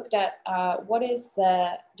 and we looked at what is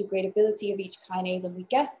the degradability of each kinase, and we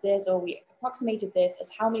guessed this, or we approximated this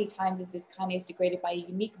as how many times is this kinase degraded by a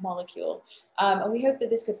unique molecule. And we hope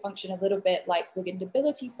that this could function a little bit like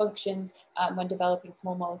ligandability functions when developing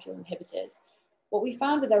small molecule inhibitors. What we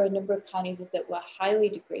found was there were a number of kinases that were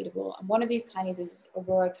highly degradable, and one of these kinases is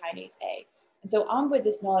Aurora kinase A. And so armed with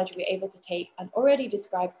this knowledge, we're able to take an already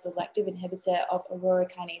described selective inhibitor of Aurora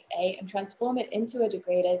kinase A and transform it into a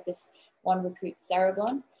degrader. This one recruits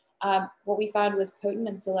cereblon. What we found was potent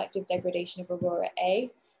and selective degradation of Aurora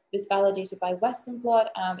A. This validated by Western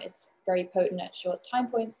blot. It's very potent at short time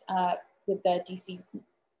points with the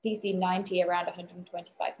DC90 around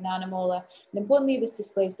 125 nanomolar. And importantly, this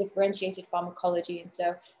displays differentiated pharmacology. And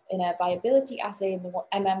so in a viability assay in the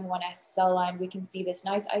MM1S cell line, we can see this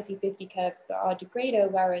nice IC50 curve for our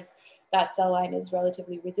degrader, whereas that cell line is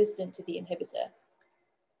relatively resistant to the inhibitor.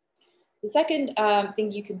 The second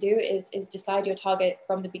thing you can do is decide your target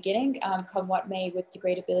from the beginning, come what may, with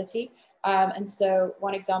degradability. And so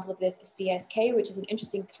one example of this is CSK, which is an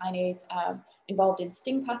interesting kinase involved in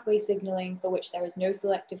STING pathway signaling, for which there is no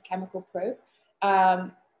selective chemical probe.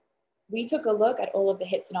 We took a look at all of the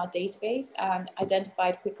hits in our database and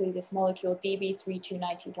identified quickly this molecule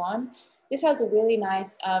DB3291. This has a really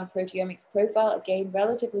nice proteomics profile, again,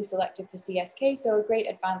 relatively selective for CSK, so a great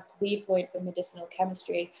advanced lead point for medicinal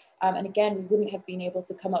chemistry. And again, we wouldn't have been able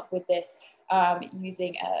to come up with this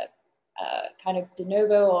using a kind of de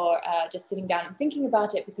novo or just sitting down and thinking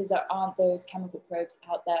about it, because there aren't those chemical probes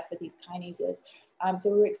out there for these kinases.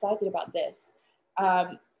 So we were excited about this.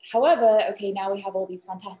 However, okay, now we have all these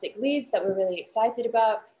fantastic leads that we're really excited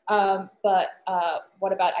about, but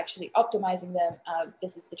what about actually optimizing them?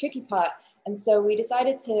 This is the tricky part. And so we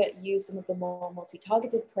decided to use some of the more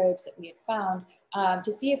multi-targeted probes that we had found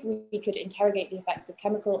to see if we could interrogate the effects of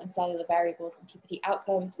chemical and cellular variables on TPD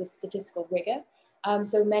outcomes with statistical rigor.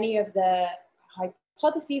 So many of the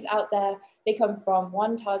hypotheses out there, they come from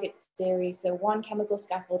one target series, so one chemical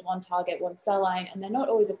scaffold, one target, one cell line, and they're not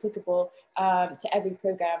always applicable to every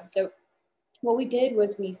program. So what we did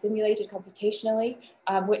was we simulated computationally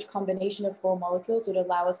which combination of 4 molecules would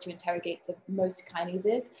allow us to interrogate the most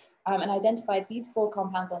kinases, and identified these 4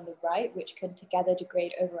 compounds on the right, which can together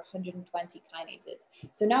degrade over 120 kinases.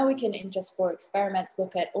 So now we can, in just 4 experiments,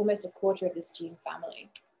 look at almost a quarter of this gene family.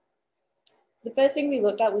 So the first thing we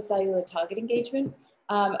looked at was cellular target engagement.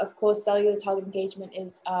 Of course, cellular target engagement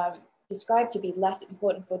is described to be less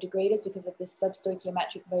important for degraders because of this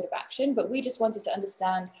substoichiometric mode of action, but we just wanted to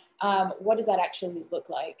understand what does that actually look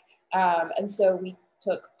like. And so we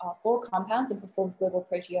took our 4 compounds and performed global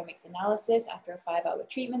proteomics analysis after a 5-hour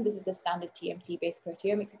treatment. This is a standard TMT-based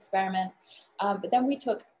proteomics experiment. But then we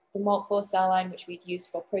took the MALT4 cell line, which we'd used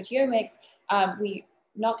for proteomics. We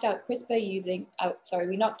knocked out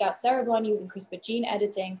we knocked out cereblon using CRISPR gene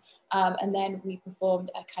editing, and then we performed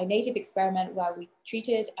a kinative experiment where we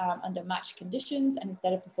treated under matched conditions, and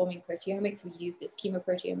instead of performing proteomics, we used this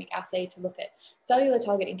chemoproteomic assay to look at cellular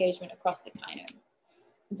target engagement across the kinome.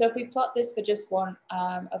 And so if we plot this for just one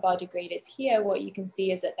of our degraders here, what you can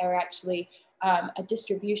see is that there are actually a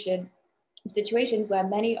distribution of situations where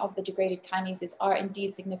many of the degraded kinases are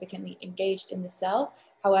indeed significantly engaged in the cell.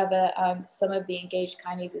 However, some of the engaged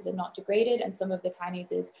kinases are not degraded, and some of the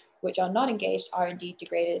kinases which are not engaged are indeed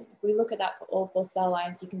degraded. If we look at that for all 4 cell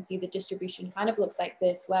lines, you can see the distribution kind of looks like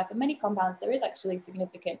this, where for many compounds, there is actually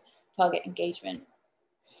significant target engagement.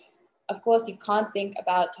 Of course, you can't think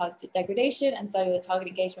about targeted degradation and cellular target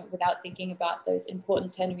engagement without thinking about those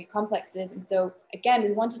important ternary complexes. And so again,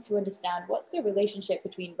 we wanted to understand what's the relationship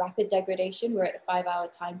between rapid degradation, we're at a 5-hour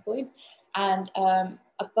time point, and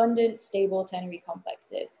abundant, stable ternary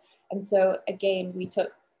complexes. And so again, we took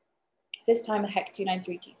this time a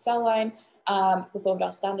HEC293T cell line, performed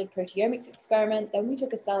our standard proteomics experiment. Then we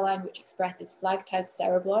took a cell line which expresses flag-tagged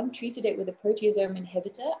cereblon, treated it with a proteasome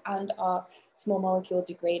inhibitor and our small molecule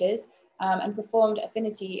degraders, and performed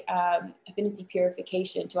affinity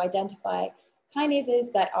purification to identify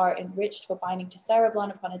kinases that are enriched for binding to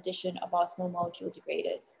cereblon upon addition of our small molecule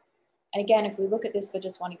degraders. And again, if we look at this for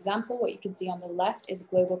just one example, what you can see on the left is a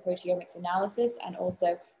global proteomics analysis and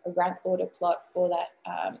also a rank order plot for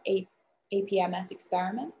that APMS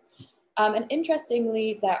experiment. And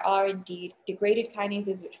interestingly, there are indeed degraded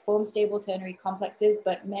kinases which form stable ternary complexes,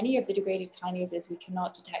 but many of the degraded kinases we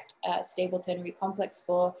cannot detect a stable ternary complex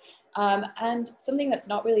for. And something that's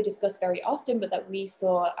not really discussed very often, but that we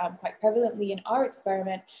saw quite prevalently in our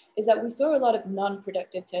experiment, is that we saw a lot of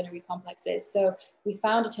non-productive ternary complexes. So we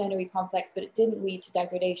found a ternary complex, but it didn't lead to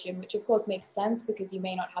degradation, which of course makes sense because you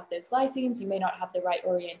may not have those lysines, you may not have the right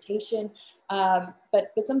orientation,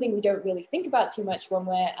 but something we don't really think about too much when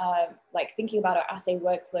we're like thinking about our assay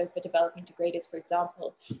workflow for developing degraders, for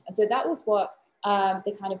example. And so that was what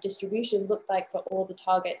the kind of distribution looked like for all the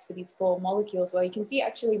targets for these 4 molecules, where you can see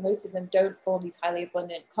actually most of them don't form these highly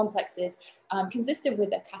abundant complexes, consistent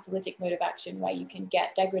with a catalytic mode of action where you can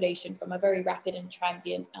get degradation from a very rapid and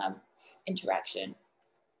transient interaction.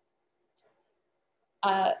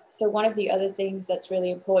 So one of the other things that's really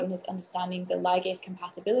important is understanding the ligase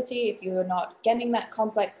compatibility. If you're not getting that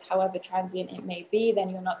complex, however transient it may be, then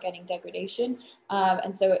you're not getting degradation.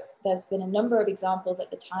 And so there's been a number of examples at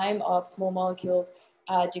the time of small molecules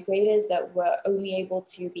degraders that were only able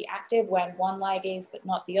to be active when one ligase but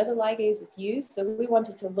not the other ligase was used. So we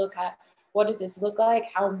wanted to look at what does this look like?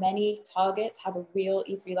 How many targets have a real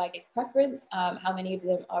E3 ligase preference? How many of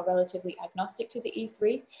them are relatively agnostic to the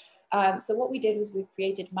E3? So what we did was we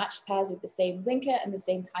created matched pairs with the same linker and the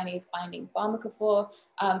same kinase binding pharmacophore,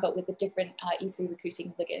 but with the different E3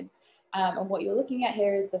 recruiting ligands. And what you're looking at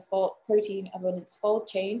here is the protein abundance fold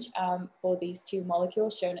change for these 2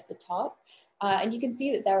 molecules shown at the top. And you can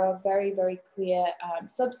see that there are very, very clear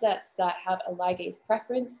subsets that have a ligase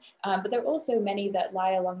preference, but there are also many that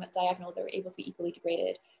lie along that diagonal that are able to be equally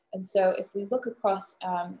degraded. And so if we look across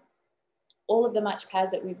all of the matched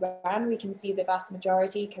pairs that we ran, we can see the vast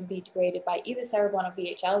majority can be degraded by either cereblon or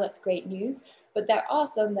VHL. That's great news, but there are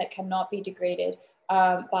some that cannot be degraded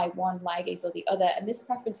by one ligase or the other. And this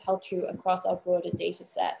preference held true across our broader data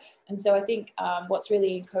set. And so I think what's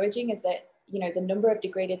really encouraging is that, you know, the number of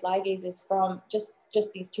degraded ligases from just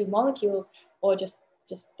these 2 molecules, or just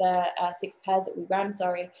just the 6 pairs that we ran,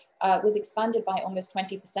 sorry, was expanded by almost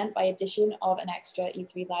 20% by addition of an extra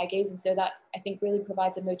E3 ligase. And so that, I think, really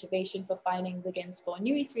provides a motivation for finding ligands for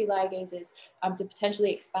new E3 ligases to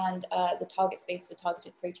potentially expand the target space for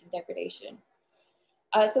targeted protein degradation.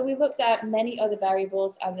 So we looked at many other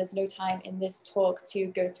variables, and there's no time in this talk to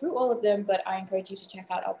go through all of them, but I encourage you to check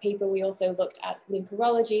out our paper. We also looked at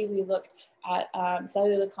linkerology, we looked at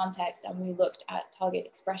cellular context, and we looked at target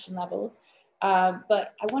expression levels.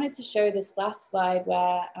 But I wanted to show this last slide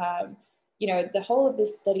where, you know, the whole of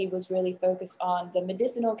this study was really focused on the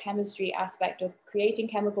medicinal chemistry aspect of creating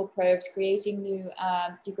chemical probes, creating new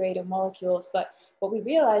degrader molecules. But what we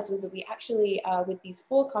realized was that we actually, with these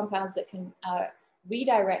 4 compounds that can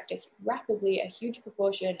redirect rapidly a huge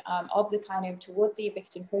proportion of the kinome towards the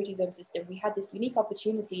ubiquitin proteasome system, we had this unique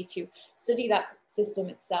opportunity to study that system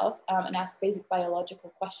itself and ask basic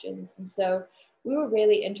biological questions. And so we were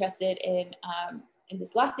really interested in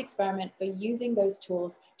this last experiment for using those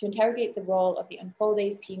tools to interrogate the role of the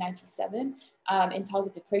unfoldase P97 in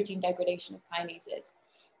targeted protein degradation of kinases.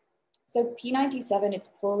 So P97, it's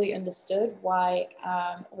poorly understood why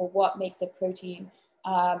or what makes a protein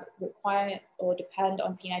require or depend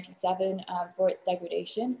on P97 for its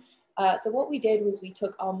degradation. So what we did was we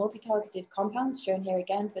took our multi-targeted compounds, shown here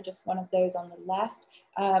again for just one of those on the left,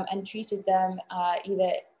 and treated them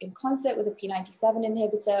either in concert with a P97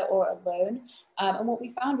 inhibitor or alone. And what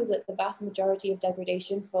we found was that the vast majority of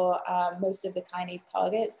degradation for most of the kinase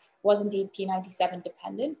targets was indeed P97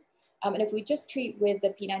 dependent. And if we just treat with the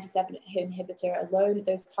P97 inhibitor alone,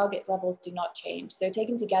 those target levels do not change. So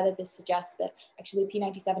taken together, this suggests that actually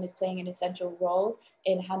P97 is playing an essential role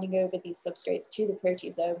in handing over these substrates to the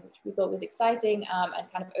proteasome, which we thought was exciting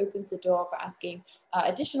and kind of opens the door for asking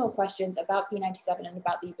additional questions about P97 and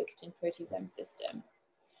about the ubiquitin proteasome system.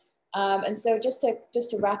 And so just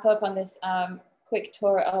to wrap up on this quick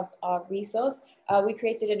tour of our resource, we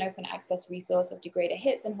created an open access resource of degrader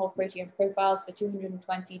hits and whole proteome profiles for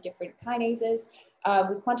 220 different kinases.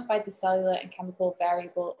 We quantified the cellular and chemical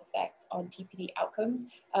variable effects on TPD outcomes,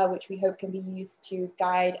 which we hope can be used to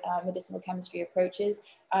guide medicinal chemistry approaches.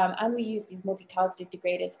 And we use these multi-targeted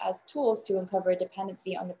degraders as tools to uncover a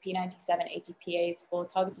dependency on the P97 ATPase for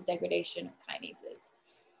targeted degradation of kinases.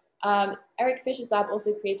 Eric Fisher's lab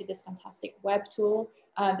also created this fantastic web tool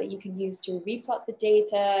that you can use to replot the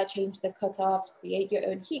data, change the cutoffs, create your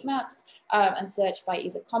own heat maps, and search by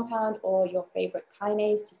either compound or your favorite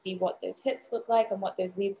kinase to see what those hits look like and what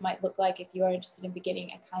those leads might look like if you are interested in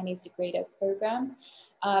beginning a kinase degrader program.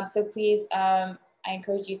 So please, I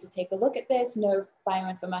encourage you to take a look at this. No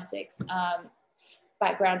bioinformatics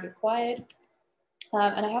background required.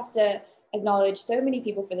 And I have to acknowledge so many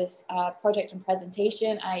people for this project and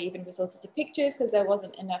presentation. I even resorted to pictures because there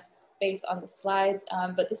wasn't enough space on the slides,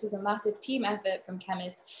 but this was a massive team effort from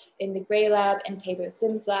chemists in the Gray lab and Tabo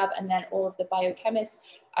Sims lab, and then all of the biochemists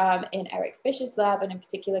in Eric Fisher's lab, and in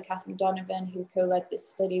particular Catherine Donovan, who co-led this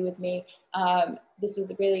study with me. This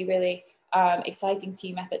was a really, really exciting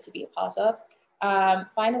team effort to be a part of.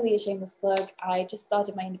 Finally, a shameless plug, I just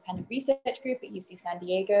started my independent research group at UC San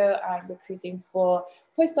Diego. I'm recruiting for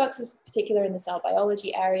postdocs, in particular in the cell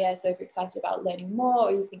biology area. So if you're excited about learning more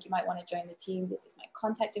or you think you might want to join the team, this is my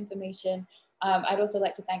contact information. I'd also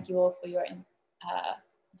like to thank you all for your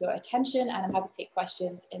attention, and I'm happy to take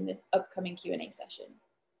questions in the upcoming Q&A session.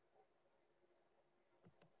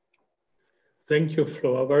 Thank you,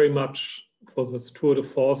 Flora, very much for this tour de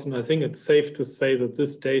force. And I think it's safe to say that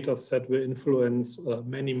this data set will influence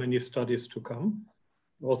many, many studies to come.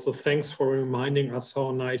 Also, thanks for reminding us how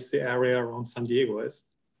nice the area around San Diego is.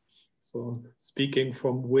 So speaking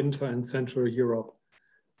from winter in Central Europe.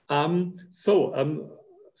 Satpal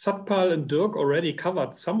and Dirk already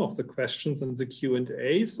covered some of the questions in the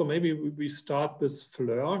Q&A. So maybe we start with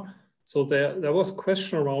Fleur. So there was a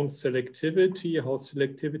question around selectivity, how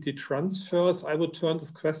selectivity transfers. I would turn this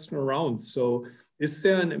question around. So is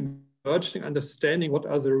there an emerging understanding what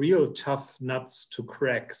are the real tough nuts to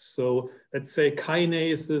crack? So let's say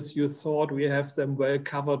kinases, you thought we have them well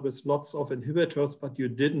covered with lots of inhibitors, but you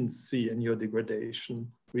didn't see in your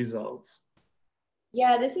degradation results.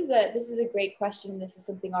 Yeah, this is a great question. This is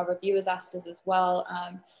something our reviewers asked us as well.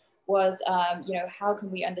 You know, how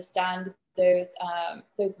can we understand those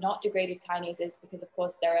not degraded kinases, because of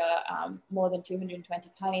course there are more than 220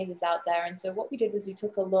 kinases out there. And so what we did was we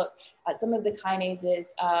took a look at some of the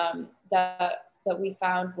kinases that we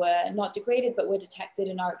found were not degraded but were detected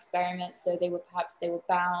in our experiments. So they were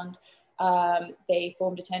bound, they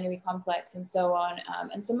formed a ternary complex and so on.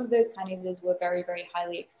 And some of those kinases were very, very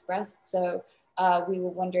highly expressed. So we were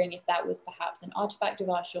wondering if that was perhaps an artifact of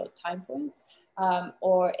our short time points.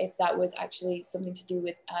 or if that was actually something to do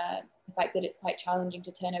with the fact that it's quite challenging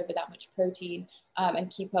to turn over that much protein and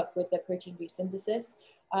keep up with the protein resynthesis.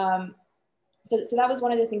 So that was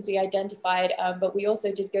one of the things we identified, but we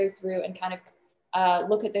also did go through and kind of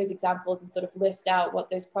look at those examples and sort of list out what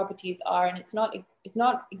those properties are. And it's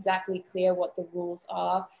not exactly clear what the rules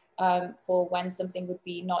are for when something would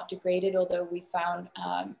be not degraded, although we found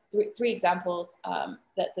three examples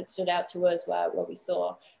that stood out to us where we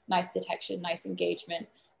saw nice detection, nice engagement.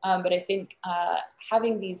 But I think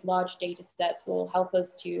having these large data sets will help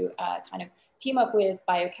us to kind of team up with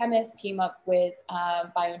biochemists, team up with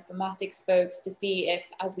bioinformatics folks to see if,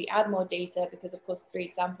 as we add more data, because of course 3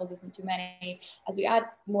 examples isn't too many, as we add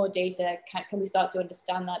more data, can we start to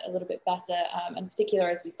understand that a little bit better, and in particular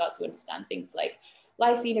as we start to understand things like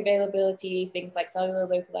lysine availability, things like cellular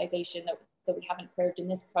localization that we haven't probed in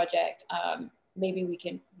this project, maybe we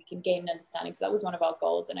can gain an understanding. So that was one of our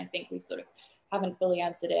goals, and I think we sort of haven't fully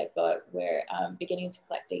answered it, but we're beginning to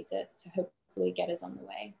collect data to hopefully get us on the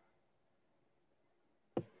way.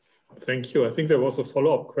 Thank you. I think there was a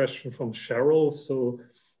follow-up question from Cheryl. So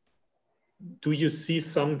do you see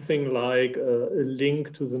something like a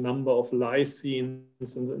link to the number of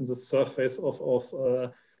lysines in the surface of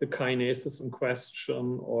the kinases in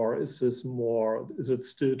question, or is it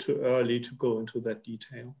still too early to go into that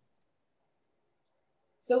detail?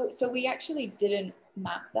 So we actually didn't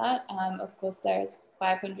map that. Of course, there's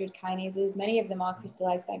 500 kinases. Many of them are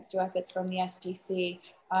crystallized thanks to efforts from the SGC,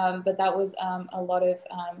 but that was a lot of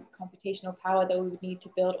computational power that we would need to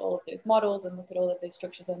build all of those models and look at all of those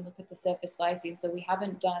structures and look at the surface lysine. So we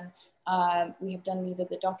haven't done, we have done neither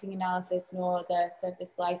the docking analysis nor the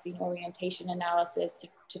surface lysine orientation analysis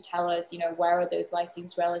to tell us, where are those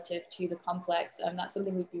lysines relative to the complex. That's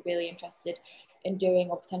something we'd be really interested in doing,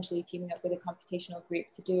 or potentially teaming up with a computational group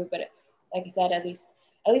to do. But like I said, at least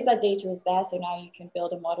that data is there. So now you can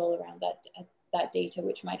build a model around that data,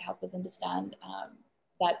 which might help us understand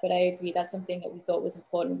that. But I agree, that's something that we thought was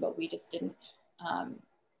important, but we just didn't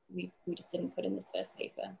we just didn't put in this first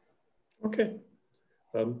paper. Okay.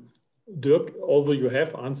 Dirk, although you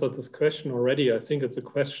have answered this question already, I think it's a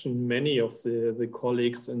question many of the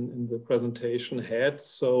colleagues in the presentation had.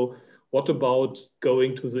 So what about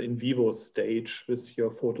going to the in vivo stage with your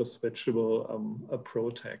photo-switchable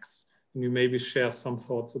PROTACs? Can you maybe share some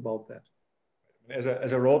thoughts about that? As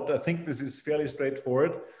I wrote, I think this is fairly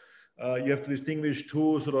straightforward. You have to distinguish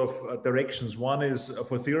 2 sort of directions. One is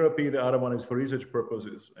for therapy, the other one is for research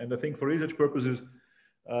purposes. And I think for research purposes,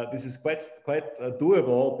 this is quite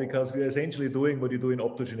doable, because we are essentially doing what you do in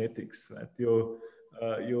optogenetics, right?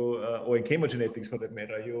 Or in chemogenetics for that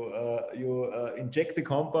matter. You inject the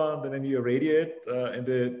compound and then you irradiate, and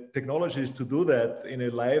the technologies to do that in a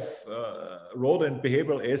live rodent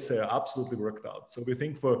behavioral assay are absolutely worked out. So we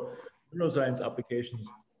think for neuroscience applications,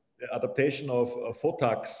 the adaptation of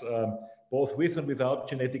PHOTACs, both with and without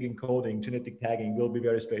genetic encoding, genetic tagging, will be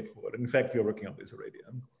very straightforward. In fact, we are working on this already.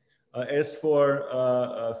 As for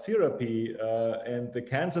therapy and the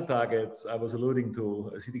cancer targets I was alluding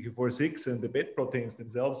to, CDK4/6 and the BET proteins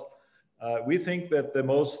themselves, we think that the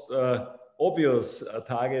most obvious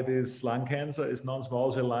target is lung cancer, is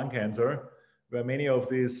non-small cell lung cancer, where many of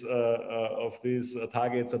these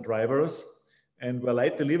targets are drivers, and where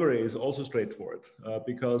light delivery is also straightforward,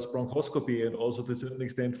 because bronchoscopy and also to a certain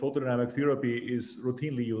extent photodynamic therapy is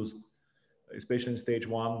routinely used, especially in stage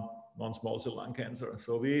 1 non-small cell lung cancer.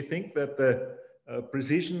 So we think that the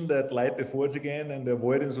precision that light affords again and the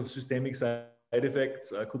avoidance of systemic side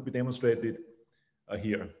effects could be demonstrated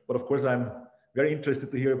here. But of course, I'm very interested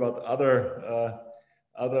to hear about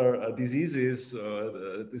other diseases,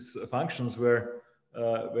 these functions where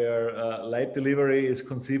light delivery is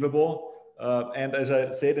conceivable. And as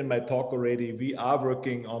I said in my talk already, we are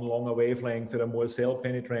working on longer wavelengths that are more cell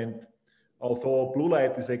penetrant. Although blue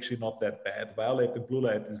light is actually not that bad. Violet and blue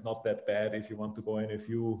light is not that bad if you want to go in a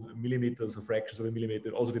few millimeters or fractions of a millimeter.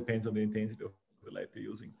 It also depends on the intensity of the light you're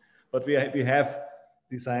using. But we have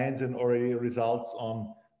designs and already results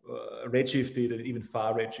on redshifted and even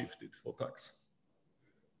far redshifted PHOTACs.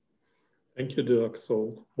 Thank you, Dirk.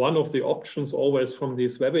 So one of the options always from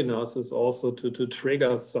these webinars is also to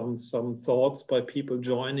trigger some thoughts by people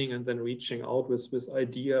joining and then reaching out with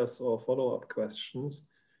ideas or follow-up questions.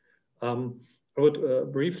 I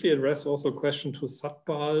would briefly address also a question to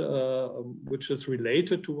Satpal, which is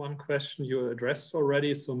related to one question you addressed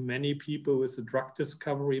already. So many people with a drug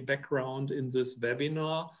discovery background in this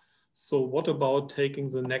webinar. So what about taking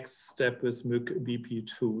the next step with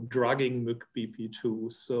MUC-BP2, drugging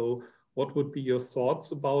MUC-BP2? So what would be your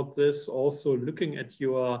thoughts about this? Also looking at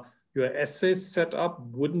your your assays set up,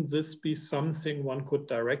 wouldn't this be something one could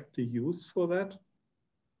directly use for that?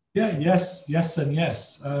 Yeah, yes, and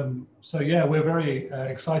yes. So yeah, we're very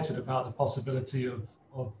excited about the possibility of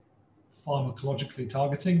pharmacologically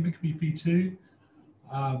targeting MICBP2.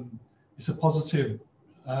 It's a positive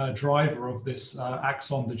driver of this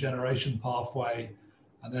axon degeneration pathway.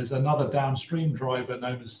 And there's another downstream driver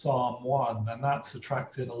known as SARM1, and that's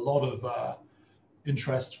attracted a lot of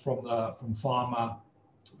interest from pharma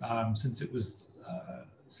since it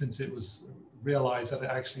was realized that it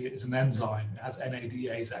actually is an enzyme. It has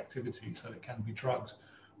NADase activity, so it can be drugged.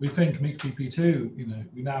 We think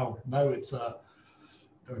MICBP2, we now know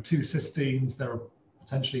there are two cysteines. There are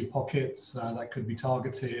potentially pockets that could be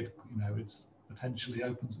targeted. It's potentially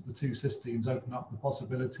the two cysteines open up the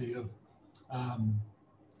possibility of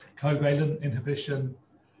covalent inhibition.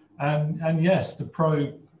 And yes, the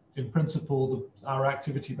probe, in principle, our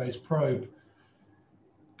activity-based probe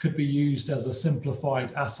could be used as a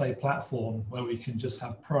simplified assay platform where we can just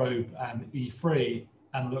have probe and E3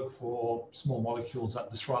 and look for small molecules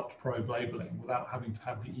that disrupt probe labeling without having to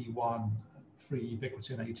have the E1, free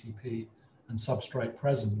ubiquitin ATP and substrate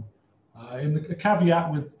present. The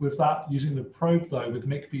caveat with that, using the probe though, with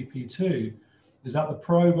MICBP2, is that the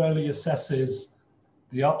probe only assesses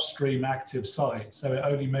the upstream active site. So it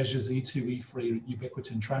only measures E2, E3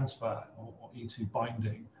 ubiquitin transfer or E2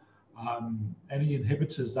 binding. Any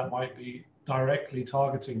inhibitors that might be directly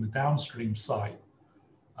targeting the downstream site,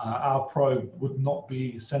 our probe would not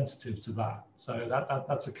be sensitive to that. So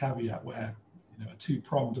that's a caveat where a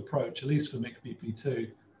two-pronged approach, at least for MICBP2,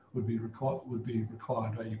 would be required,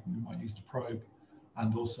 where you might use the probe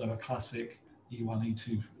and also a classic E1,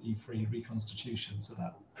 E2, E3 reconstitution, so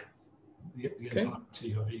that the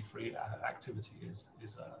entirety of E3 activity is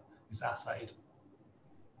assayed.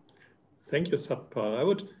 Thank you, Satpal. I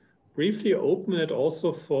would briefly open it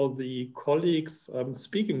also for the colleagues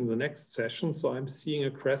speaking in the next session. So I'm seeing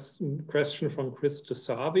a question from Chris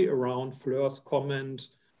DeSavi around Fleur's comment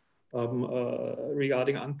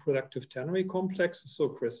regarding unproductive ternary complexes. So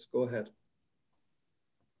Chris, go ahead.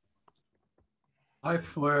 Hi,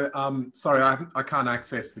 Fleur. Sorry, I can't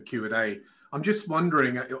access the Q&A. I'm just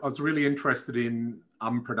wondering, I was really interested in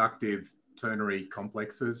unproductive ternary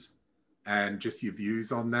complexes and just your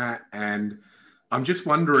views on that. And I'm just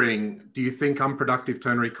wondering, do you think unproductive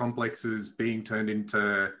ternary complexes being turned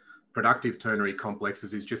into productive ternary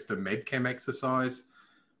complexes is just a medchem exercise,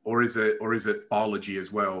 or is it biology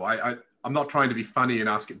as well? I'm not trying to be funny and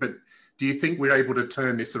ask it, but do you think we're able to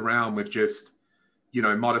turn this around with just,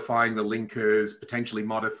 modifying the linkers, potentially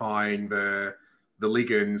modifying the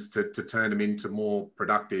ligands to turn them into more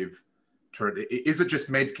productive? Is it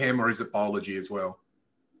just medchem or is it biology as well?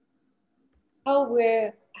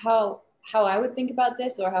 How I would think about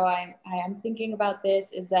this, or how I am thinking about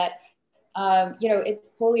this, is that it's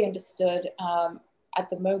poorly understood at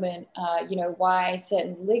the moment, why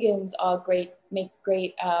certain ligands are make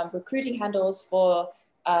great recruiting handles for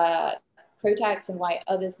PROTACs and why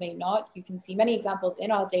others may not. You can see many examples in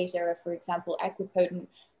our data, for example, equipotent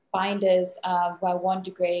binders where one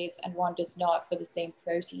degrades and one does not for the same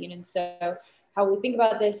protein. And so how we think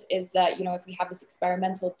about this is that, if we have this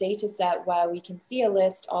experimental data set where we can see a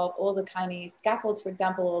list of all the kinase scaffolds, for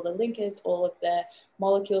example, all the linkers, all of the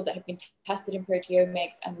molecules that have been tested in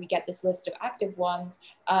proteomics, and we get this list of active ones,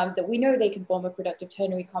 that we know they can form a productive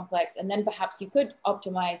ternary complex. And then perhaps you could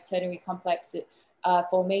optimize ternary complex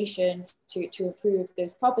formation to improve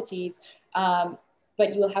those properties.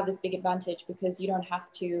 But you will have this big advantage because you don't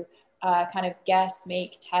have to kind of guess,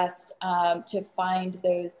 make, test to find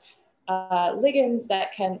those ligands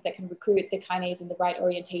that can recruit the kinase in the right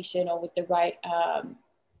orientation or with the right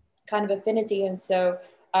kind of affinity. And so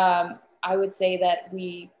I would say that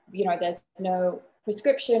there's no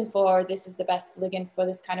prescription for this is the best ligand for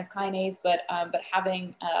this kind of kinase, but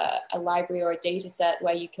having a library or a data set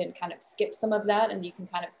where you can kind of skip some of that, and you can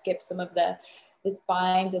kind of skip some of this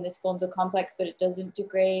binds and this forms a complex, but it doesn't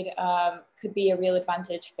degrade, could be a real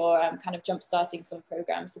advantage for kind of jump-starting some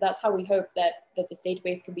programs. So that's how we hope that this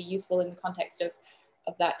database can be useful in the context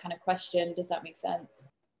of that kind of question. Does that make sense?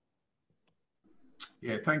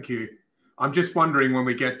 Yeah, thank you. I'm just wondering, when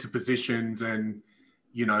we get to positions and,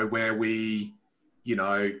 where we,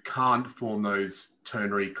 can't form those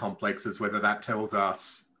ternary complexes, whether that tells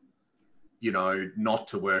us, not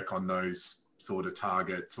to work on those sort of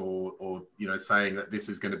targets, or saying that this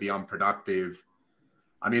is going to be unproductive.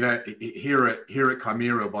 I mean, here at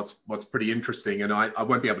Chimera, what's pretty interesting, and I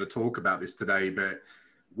won't be able to talk about this today, but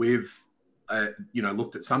we've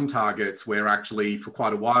looked at some targets where actually for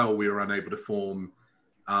quite a while we were unable to form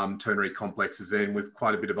ternary complexes, and with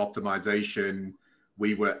quite a bit of optimization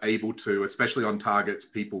we were able to, especially on targets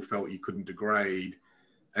people felt you couldn't degrade.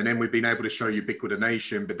 And then we've been able to show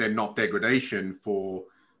ubiquitination, but then not degradation for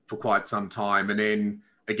quite some time. And then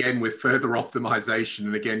again, with further optimization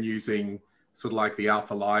and again, using sort of like the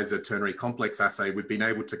alpha lysa ternary complex assay, we've been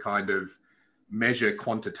able to kind of measure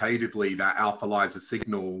quantitatively that alpha lysa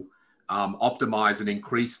signal, optimize and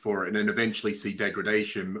increase for it, and then eventually see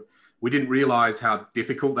degradation. We didn't realize how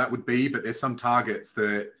difficult that would be, but there's some targets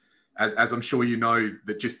that, as I'm sure you know,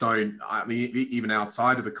 that just don't, I mean, even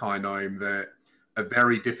outside of the kinome, that are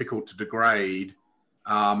very difficult to degrade.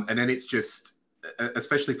 And then it's just,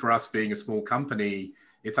 especially for us being a small company,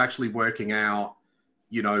 it's actually working out,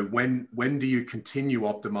 you know, when do you continue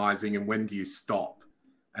optimizing and when do you stop?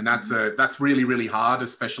 And that's really, really hard,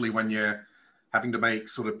 especially when you're having to make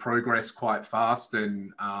sort of progress quite fast,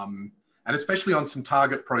 and especially on some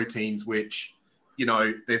target proteins, which, you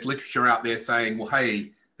know, there's literature out there saying, well,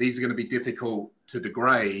 hey, these are going to be difficult to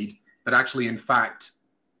degrade, but actually, in fact,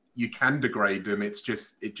 you can degrade them. It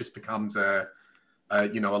just becomes a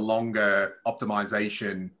longer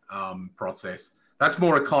optimization process. That's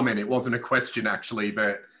more a comment. It wasn't a question actually,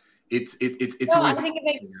 but it's no, always I think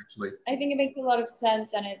it makes a lot of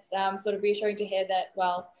sense, and it's sort of reassuring to hear that.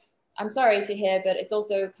 Well, I'm sorry to hear, but it's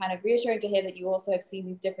also kind of reassuring to hear that you also have seen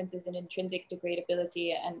these differences in intrinsic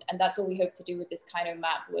degradability, and that's what we hope to do with this kinome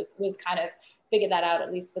map was kind of figure that out,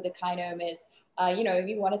 at least for the kinome. Is you know, if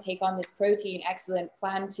you want to take on this protein, excellent,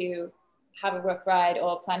 plan to have a rough ride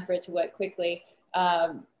or plan for it to work quickly.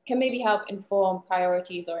 Can maybe help inform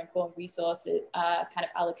priorities or inform resources kind of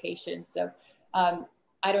allocation. So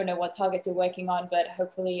I don't know what targets you're working on, but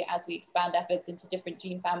hopefully as we expand efforts into different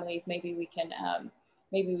gene families, maybe we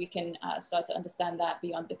can start to understand that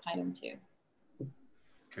beyond the kinome too.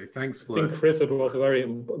 Okay, thanks, Flo. I think, Chris, it was a very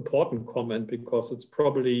important comment, because it's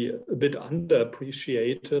probably a bit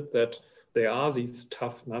underappreciated that there are these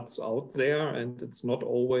tough nuts out there, and it's not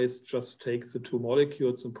always just take the two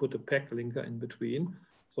molecules and put a PEG linker in between.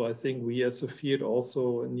 So I think we as a field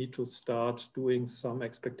also need to start doing some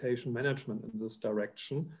expectation management in this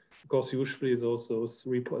direction, because usually those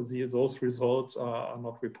results are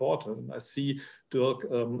not reported. And I see Dirk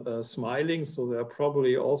smiling, so there are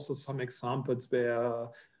probably also some examples where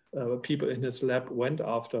people in his lab went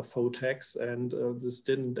after photex, and this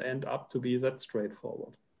didn't end up to be that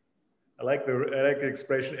straightforward. I like the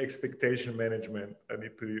expression expectation management. I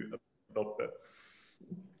need to adopt that.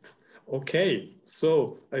 Okay,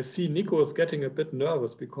 so I see Nico is getting a bit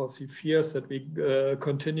nervous because he fears that we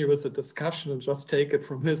continue with the discussion and just take it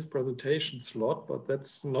from his presentation slot, but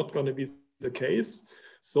that's not going to be the case.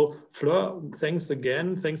 So Fleur, thanks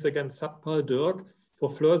again, Satpal, Dirk. For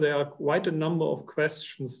Fleur, there are quite a number of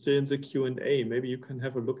questions still in the Q&A. Maybe you can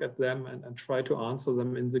have a look at them and try to answer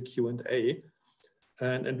them in the Q&A.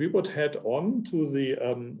 And we would head on to the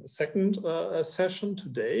second session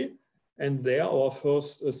today. And there our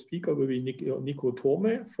first speaker will be Nico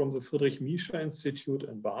Thome from the Friedrich Miescher Institute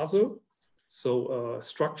in Basel. So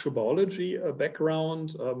structural biology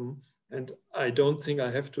background. And I don't think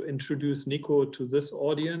I have to introduce Nico to this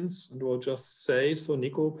audience, and we'll just say, so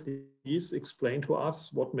Nico, please explain to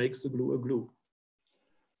us what makes a glue a glue.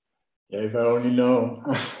 Yeah, if I only know.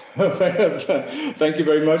 Thank you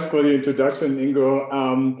very much for the introduction,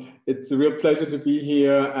 Ingo. It's a real pleasure to be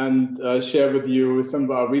here and share with you some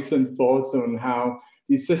of our recent thoughts on how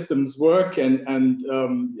these systems work. And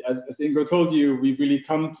as Ingo told you, we really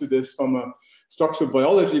come to this from a structural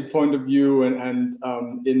biology point of view. And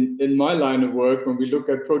in my line of work, when we look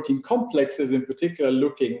at protein complexes, in particular,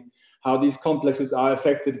 looking how these complexes are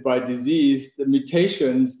affected by disease, the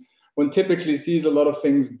mutations, one typically sees a lot of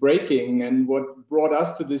things breaking. And what brought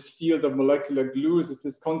us to this field of molecular glues is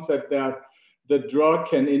this concept that the drug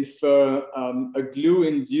can infer a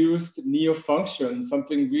glue-induced neofunction,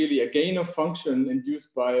 something really, a gain of function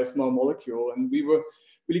induced by a small molecule. And we were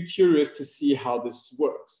really curious to see how this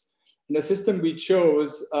works. And the system we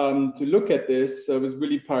chose to look at this was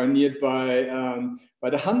really pioneered by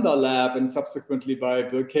the Handa lab and subsequently by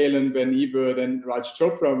Bill Kalin, Ben Ebert, and Raj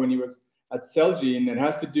Chopra when he was at Celgene. It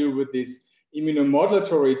has to do with these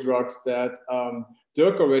immunomodulatory drugs that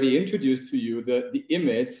Dirk already introduced to you, the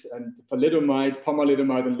IMiDs, and thalidomide,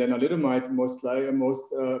 pomalidomide, and lenalidomide,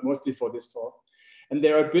 mostly for this talk. And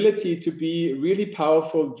their ability to be really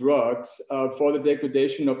powerful drugs for the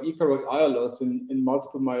degradation of Ikaros Aiolos in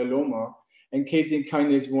multiple myeloma and casein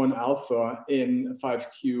kinase 1 alpha in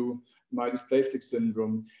 5q myelodysplastic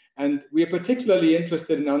syndrome. And we are particularly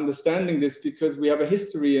interested in understanding this because we have a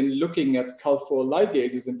history in looking at Cal4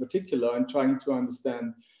 ligases in particular and trying to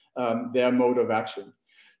understand their mode of action.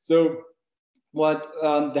 So what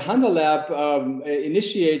the Hunter lab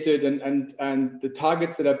initiated and the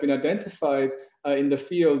targets that have been identified in the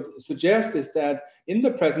field suggest is that in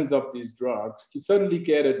the presence of these drugs, you suddenly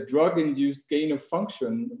get a drug-induced gain of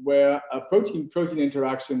function where a protein-protein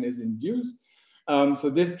interaction is induced. So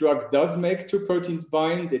this drug does make two proteins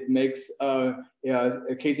bind. It makes a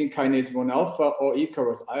casein kinase 1 alpha or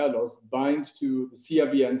Icarus Aiolos bind to the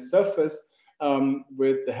CRBN surface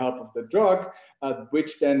with the help of the drug,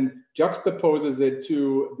 which then juxtaposes it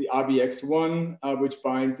to the RBX1, which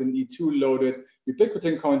binds an E2-loaded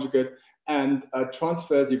ubiquitin conjugate and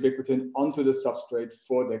transfers ubiquitin onto the substrate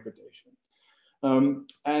for degradation.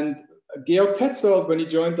 And Georg Petzold, when he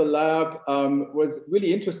joined the lab, was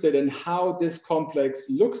really interested in how this complex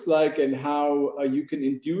looks like and how you can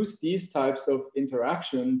induce these types of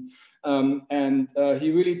interaction.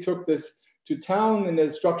 He really took this to town in a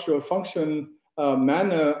structural function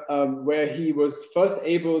manner where he was first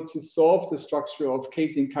able to solve the structure of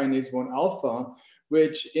casein kinase 1 alpha,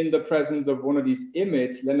 which in the presence of one of these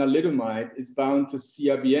IMiDs, lenalidomide, is bound to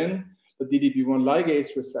CRBN, the DDP1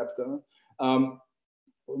 ligase receptor,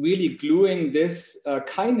 really gluing this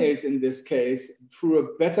kinase in this case through a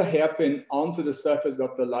beta hairpin onto the surface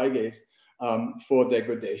of the ligase for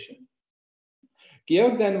degradation.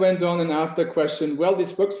 Georg then went on and asked the question, well,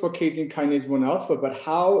 this works for casein kinase 1 alpha, but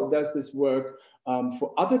how does this work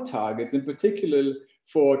for other targets, in particular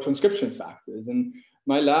for transcription factors? And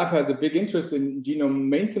my lab has a big interest in genome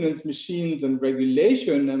maintenance machines and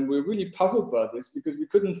regulation, and we're really puzzled by this because we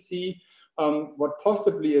couldn't see what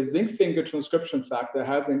possibly a zinc finger transcription factor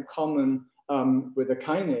has in common with a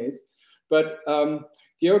kinase. But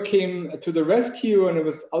Georg came to the rescue, and it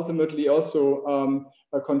was ultimately also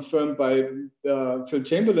confirmed by Phil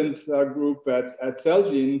Chamberlain's group at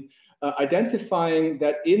Celgene, identifying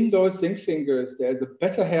that in those zinc fingers, there's a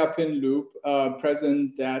beta hairpin loop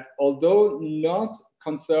present that, although not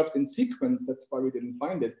conserved in sequence, that's why we didn't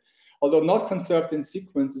find it, although not conserved in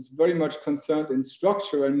sequence, is very much concerned in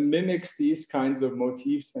structure and mimics these kinds of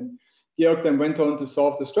motifs. And Georg then went on to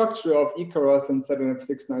solve the structure of Icarus and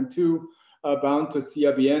 7F692 bound to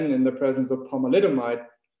CRBN in the presence of pomalidomide,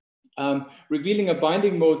 revealing a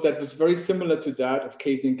binding mode that was very similar to that of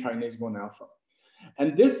casein kinase 1 alpha.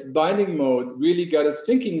 And this binding mode really got us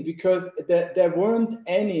thinking because there weren't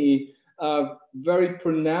any very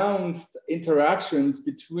pronounced interactions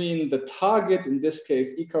between the target, in this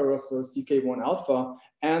case, Icarus or CK1 alpha,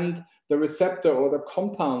 and the receptor or the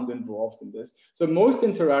compound involved in this. So most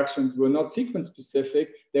interactions were not sequence specific,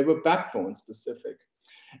 they were backbone specific.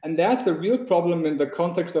 And that's a real problem in the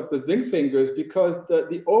context of the zinc fingers because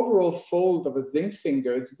the overall fold of a zinc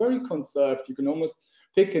finger is very conserved. You can almost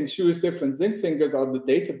pick and choose different zinc fingers out of the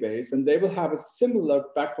database, and they will have a similar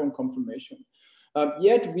backbone conformation.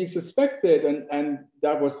 Yet we suspected, and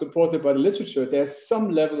that was supported by the literature, there's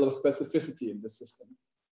some level of specificity in the system.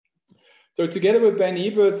 So together with Ben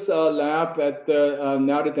Ebert's lab at the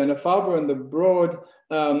now the Dana-Farber and the Broad,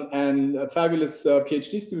 and a fabulous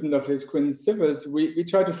PhD student of his, Quinn Sivers, we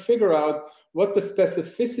tried to figure out what the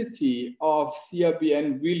specificity of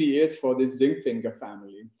CRBN really is for this zinc finger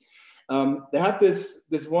family. They had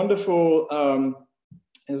this wonderful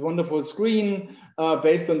screen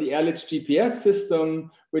based on the LH GPS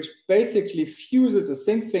system, which basically fuses a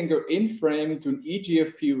zinc finger in frame to an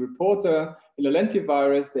eGFP reporter. In a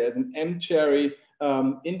lentivirus, there's an M-cherry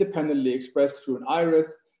independently expressed through an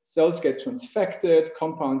iris. Cells get transfected,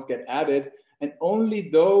 compounds get added, and only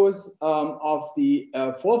those of the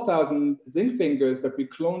 4,000 zinc fingers that we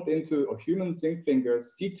cloned into, or human zinc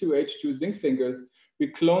fingers, C2H2 zinc fingers,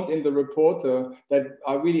 we cloned in the reporter that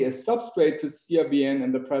are really a substrate to CRBN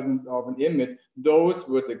in the presence of an IMiD, those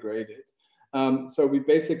were degraded. So we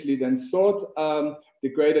basically then sort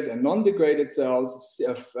degraded and non-degraded cells,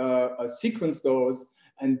 sequence those,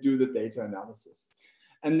 and do the data analysis.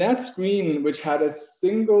 And that screen, which had a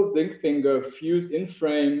single zinc finger fused in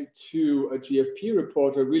frame to a GFP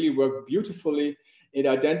reporter, really worked beautifully. It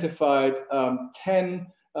identified 10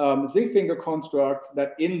 zinc finger constructs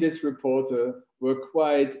that in this reporter were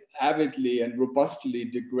quite avidly and robustly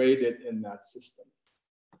degraded in that system.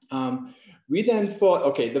 We then thought,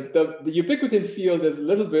 okay, the ubiquitin field is a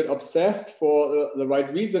little bit obsessed for the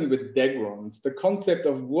right reason with degrons, the concept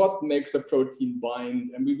of what makes a protein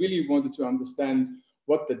bind. And we really wanted to understand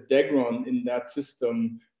what the degron in that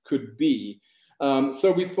system could be.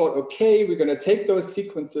 So we thought, okay, we're going to take those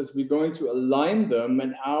sequences, we're going to align them,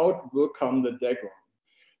 and out will come the degron.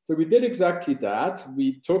 So we did exactly that.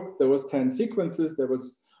 We took those 10 sequences. There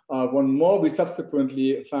was one more we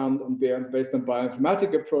subsequently found based on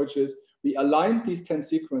bioinformatic approaches. We aligned these 10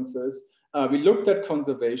 sequences. We looked at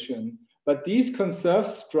conservation. But these conserved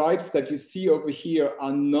stripes that you see over here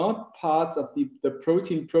are not parts of the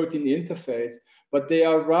protein-protein interface, but they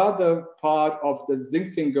are rather part of the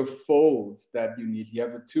zinc finger fold that you need. You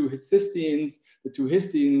have the two cysteines,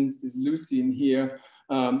 this leucine here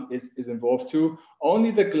is involved too.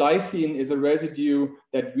 Only the glycine is a residue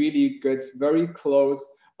that really gets very close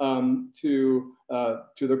to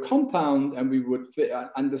the compound, and we would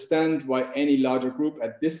understand why any larger group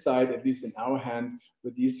at this site, at least in our hand,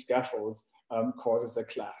 with these scaffolds, causes a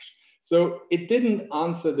clash. So it didn't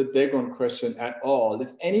answer the Degron question at all. If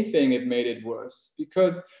anything, it made it worse,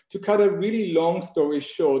 because to cut a really long story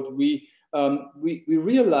short, we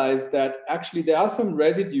realized that actually there are some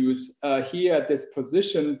residues here at this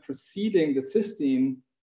position preceding the cysteine,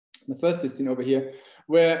 the first cysteine over here,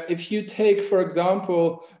 where if you take, for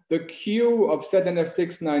example, the Q of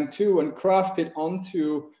ZNF692 and craft it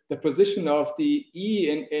onto the position of the E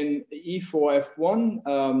in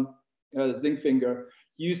E4F1 zinc finger,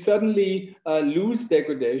 you suddenly lose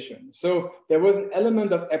degradation. So there was an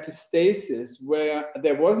element of epistasis where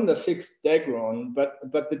there wasn't a fixed degron, but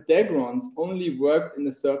the degrons only worked in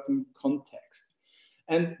a certain context.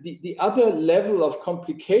 And the other level of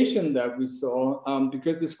complication that we saw,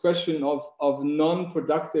 because this question of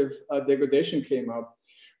non-productive degradation came up,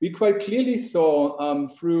 we quite clearly saw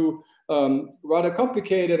through rather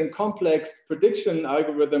complicated and complex prediction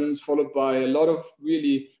algorithms, followed by a lot of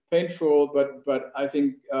really painful, but I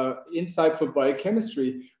think insightful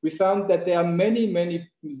biochemistry, we found that there are many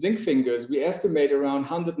zinc fingers, we estimate around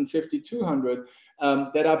 150, 200,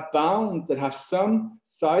 that are bound, that have some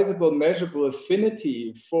sizable measurable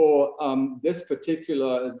affinity for this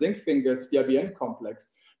particular zinc finger CRBN complex,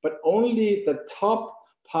 but only the top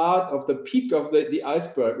part of the peak of the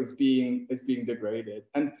iceberg is being degraded.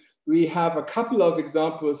 And we have a couple of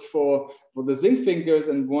examples for the zinc fingers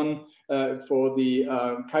and one for the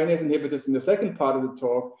kinase inhibitors in the second part of the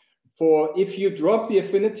talk. For if you drop the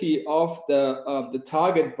affinity of the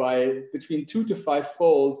target by between 2 to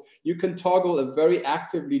 5-fold, you can toggle a very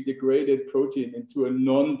actively degraded protein into a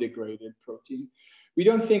non-degraded protein. We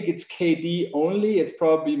don't think it's KD only, it's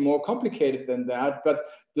probably more complicated than that, but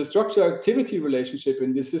the structure-activity relationship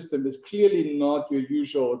in this system is clearly not your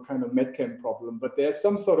usual kind of medchem problem, but there's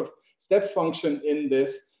some sort of step function in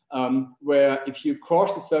this where if you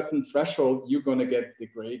cross a certain threshold, you're going to get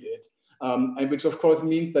degraded. And which of course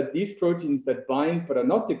means that these proteins that bind but are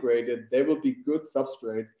not degraded, they will be good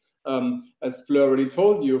substrates, as Fleur already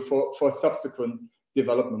told you, for subsequent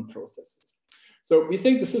development processes. So we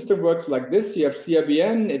think the system works like this. You have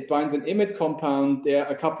CRBN, it binds an IMiD compound. There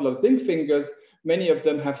are a couple of zinc fingers. Many of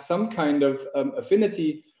them have some kind of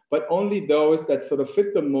affinity, but only those that sort of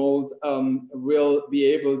fit the mold will be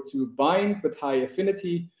able to bind with high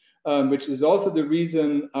affinity, which is also the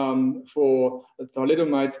reason for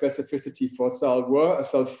thalidomide specificity for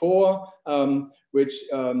SAL4, which,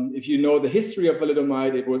 if you know the history of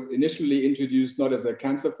thalidomide, it was initially introduced not as a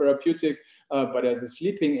cancer therapeutic, but as a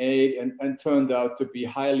sleeping aid, and turned out to be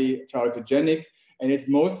highly teratogenic. And it's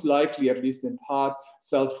most likely, at least in part,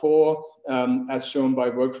 SAL4, as shown by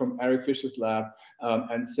work from Eric Fisher's lab,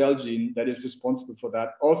 and Celgene, that is responsible for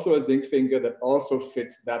that. Also a zinc finger that also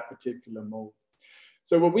fits that particular mold.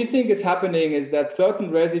 So what we think is happening is that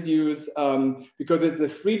certain residues, because it's a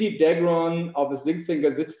 3D degron of a zinc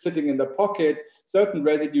finger sitting in the pocket, certain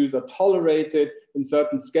residues are tolerated in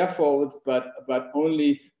certain scaffolds, but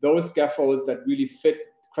only those scaffolds that really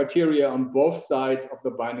fit criteria on both sides of the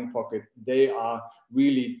binding pocket, they are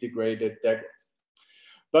really degraded degrons.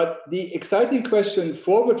 But the exciting question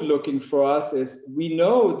forward-looking for us is, we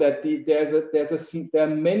know that there are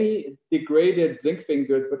many degraded zinc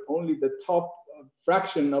fingers, but only the top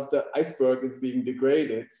fraction of the iceberg is being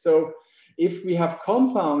degraded. So if we have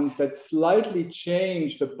compounds that slightly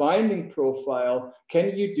change the binding profile,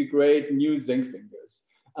 can you degrade new zinc fingers?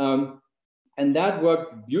 And that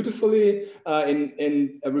worked beautifully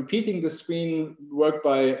in repeating the screen work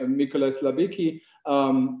by Mikołaj Slabicki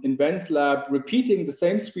in Ben's lab, repeating the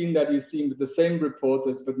same screen that you've seen with the same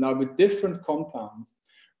reporters, but now with different compounds.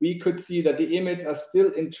 We could see that the IMiDs are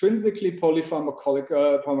still intrinsically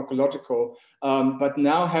polypharmacological, but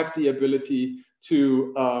now have the ability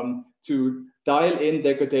to dial in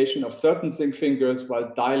degradation of certain zinc fingers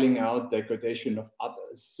while dialing out degradation of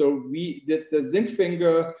others. So the zinc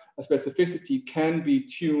finger specificity can be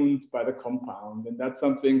tuned by the compound, and that's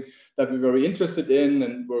something that we're very interested in,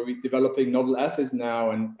 and where we're developing novel assays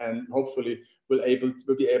now, and hopefully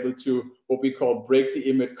we'll be able to, what we call, break the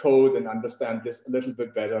IMiD code and understand this a little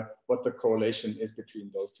bit better, what the correlation is between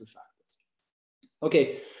those two factors.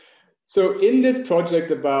 Okay, So in this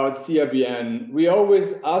project about CRBN, we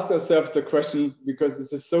always asked ourselves the question, because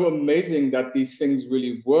this is so amazing that these things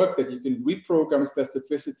really work, that you can reprogram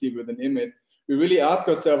specificity with an IMiD. We really ask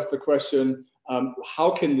ourselves the question,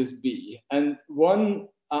 how can this be? And one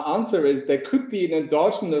answer is there could be an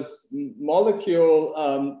endogenous molecule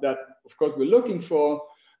that, of course, we're looking for,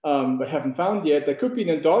 but haven't found yet. There could be an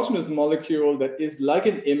endogenous molecule that is like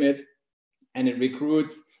an IMiD, and it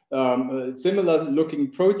recruits similar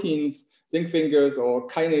looking proteins, zinc fingers or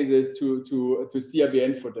kinases to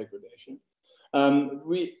CRBN for degradation.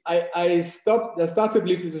 I start to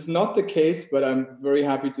believe this is not the case, but I'm very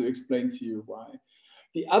happy to explain to you why.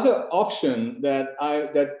 The other option that I'm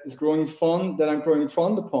growing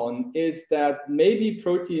fond upon is that maybe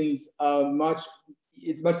proteins are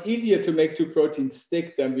it's much easier to make two proteins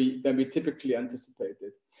stick than we typically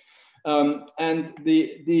anticipated. And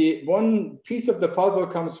the one piece of the puzzle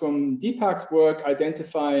comes from Deepak's work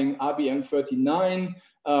identifying RBM39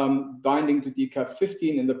 binding to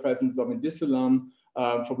DCAP15 in the presence of indisulam,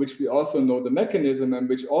 for which we also know the mechanism, and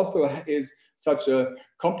which also is such a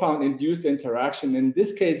compound-induced interaction. In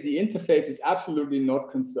this case, the interface is absolutely not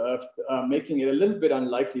conserved, making it a little bit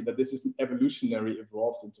unlikely that this is an evolutionary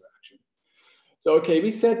evolved interaction. So, okay, we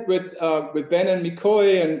said with Ben and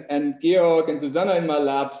Mikoy and Georg and Susanna in my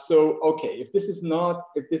lab. So, okay, if this is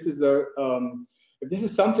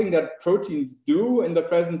something that proteins do in the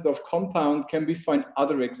presence of compound, can we find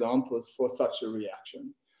other examples for such a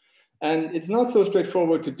reaction? And it's not so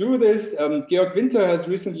straightforward to do this. Georg Winter has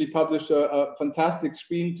recently published a fantastic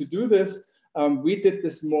screen to do this. We did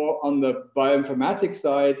this more on the bioinformatics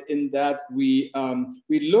side, in that we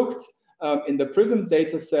looked in the PRISM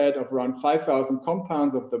data set of around 5,000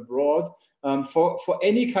 compounds of the broad for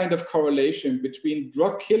any kind of correlation between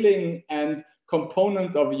drug killing and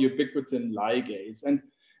components of a ubiquitin ligase. And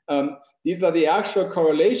these are the actual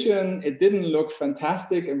correlation. It didn't look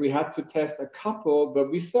fantastic, and we had to test a couple,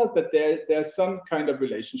 but we felt that there's some kind of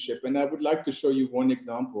relationship. And I would like to show you one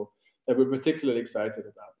example that we're particularly excited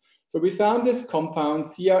about. So we found this compound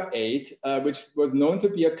CR8, which was known to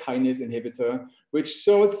be a kinase inhibitor, which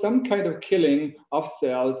showed some kind of killing of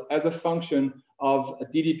cells as a function of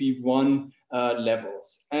DDB1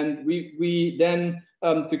 levels. And we then,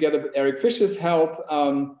 together with Eric Fisher's help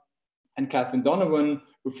and Catherine Donovan,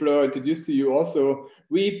 who Fleur introduced to you also,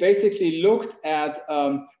 we basically looked at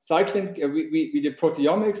cyclin, we did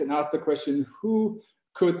proteomics and asked the question, who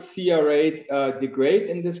could CR8 degrade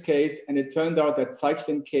in this case? And it turned out that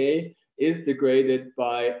cyclin K is degraded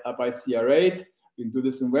by CR8. We can do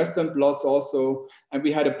this in Western blots also. And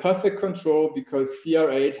we had a perfect control because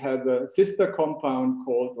CR8 has a sister compound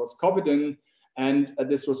called roscovidin. And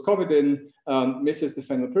this roscovidin misses the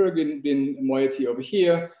phenylpyridine moiety over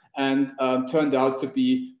here, and turned out to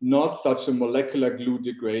be not such a molecular glue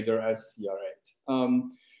degrader as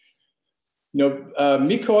CR8.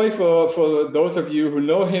 Mikoy, for those of you who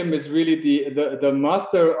know him, is really the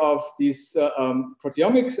master of these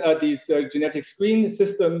proteomics, these genetic screen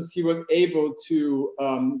systems. He was able to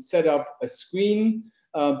set up a screen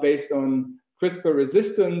based on CRISPR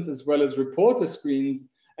resistance, as well as reporter screens,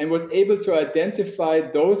 and was able to identify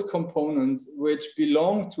those components which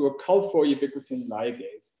belong to a Cul4 ubiquitin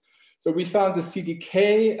ligase. So we found the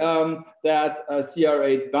CDK that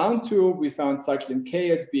CR8 bound to. We found cyclin K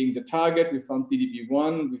as being the target. We found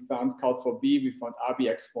DDB1. We found Cul4B. We found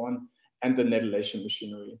RBX1 and the netylation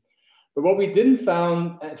machinery. But what we didn't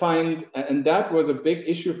find, and that was a big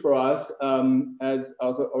issue for us, as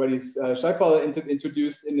also already Shaipal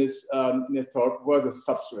introduced in his talk, was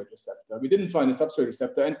a substrate receptor. We didn't find a substrate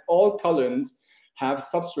receptor, and all colons have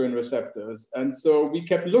substrate receptors. And so we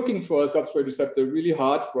kept looking for a substrate receptor really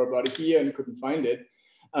hard for about a year and couldn't find it.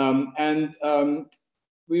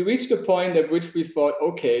 We reached a point at which we thought,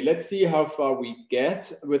 okay, let's see how far we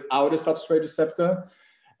get without a substrate receptor.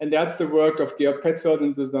 And that's the work of Georg Petzold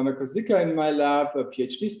and Susanna Kosicka in my lab, a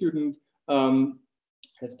PhD student,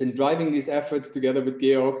 has been driving these efforts together with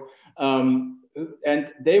Georg.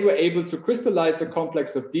 And they were able to crystallize the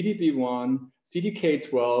complex of DDB1,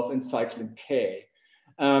 CDK12, and cyclin K.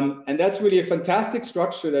 And that's really a fantastic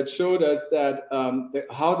structure that showed us that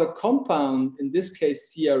how the compound, in this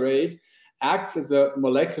case CR8, acts as a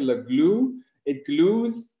molecular glue. It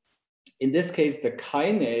glues, in this case, the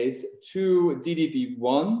kinase to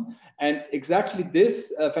DDB1. And exactly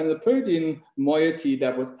this phenylpyridine moiety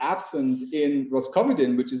that was absent in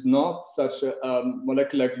roscovidin, which is not such a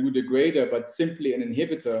molecular glue degrader, but simply an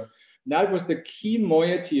inhibitor, that was the key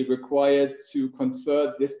moiety required to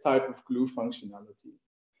confer this type of glue functionality.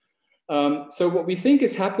 So what we think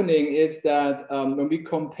is happening is that when we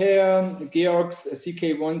compare Georg's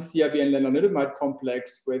CK1 CRBN lenalidomide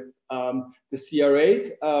complex with the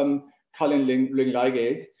CR8 choline ring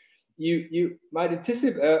ligase, you might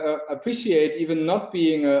appreciate, even not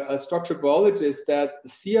being a structural biologist, that the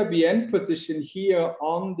CRBN position here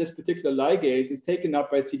on this particular ligase is taken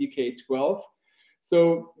up by CDK12.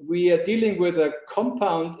 So we are dealing with a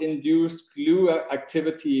compound-induced glue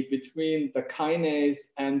activity between the kinase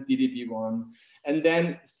and DDB1. And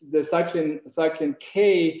then the cyclin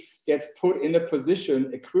K gets put in a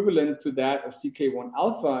position equivalent to that of CK1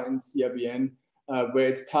 alpha in CRBN, where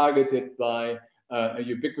it's targeted by a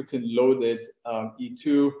ubiquitin-loaded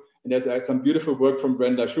E2. And there's some beautiful work from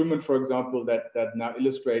Brenda Schumann, for example, that now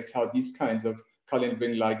illustrates how these kinds of choline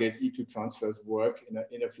ring ligase E2 transfers work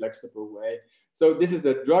in a flexible way. So this is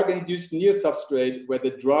a drug-induced neo-substrate where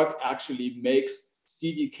the drug actually makes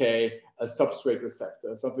CDK a substrate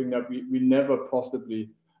receptor, something that we never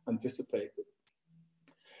possibly anticipated.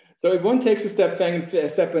 So if one takes a step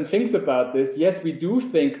and thinks about this, yes, we do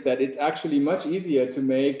think that it's actually much easier to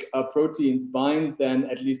make proteins bind than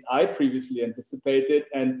at least I previously anticipated.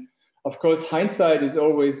 And of course, hindsight is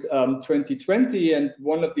always 2020, and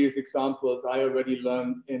one of these examples I already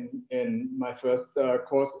learned in my first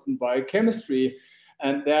course in biochemistry,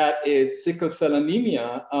 and that is sickle cell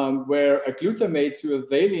anemia, where a glutamate to a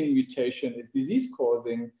valine mutation is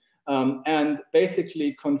disease-causing and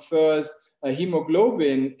basically confers a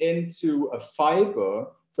hemoglobin into a fiber.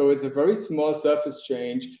 So it's a very small surface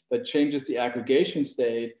change that changes the aggregation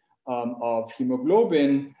state of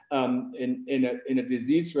hemoglobin in a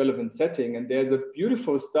disease-relevant setting. And there's a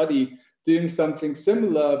beautiful study doing something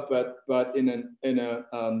similar, but in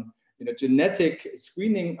a genetic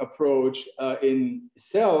screening approach in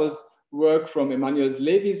cells, work from Emmanuel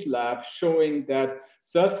Levy's lab showing that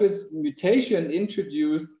surface mutation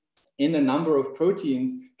introduced in a number of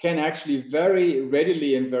proteins can actually very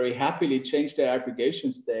readily and very happily change their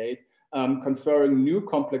aggregation state, conferring new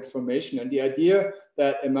complex formation. And the idea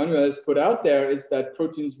that Emmanuel has put out there is that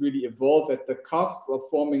proteins really evolve at the cusp of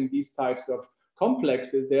forming these types of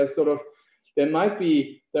complexes. They might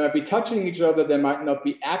be touching each other, they might not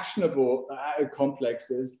be actionable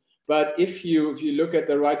complexes. But if you look at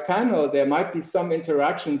the right panel, there might be some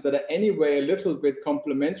interactions that are anyway a little bit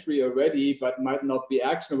complementary already, but might not be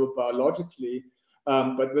actionable biologically.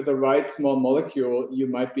 But with the right small molecule, you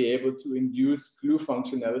might be able to induce glue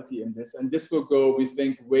functionality in this. And this will go, we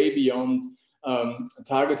think, way beyond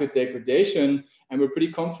targeted degradation. And we're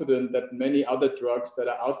pretty confident that many other drugs that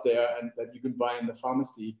are out there and that you can buy in the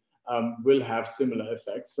pharmacy will have similar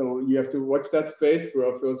effects. So you have to watch that space. We're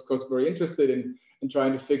of course very interested in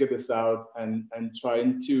trying to figure this out and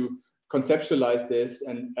trying to conceptualize this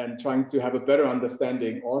and trying to have a better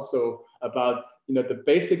understanding also about the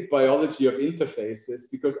basic biology of interfaces,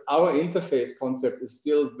 because our interface concept is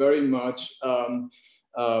still very much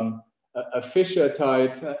a Fisher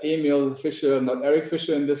type, Emil Fisher, not Eric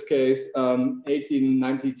Fisher in this case,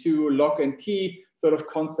 1892 lock and key sort of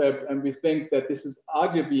concept. And we think that this is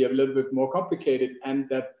arguably a little bit more complicated, and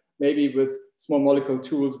that maybe with small molecule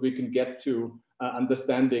tools, we can get to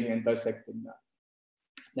understanding and dissecting that.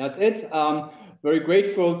 That's it. Very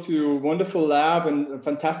grateful to wonderful lab and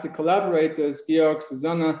fantastic collaborators. Georg,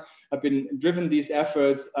 Susanna have been driven these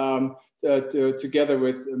efforts together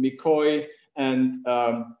with McCoy and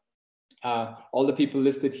all the people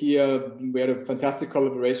listed here. We had a fantastic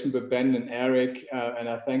collaboration with Ben and Eric, and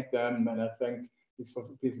I thank them, and I thank these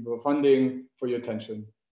people for funding, for your attention.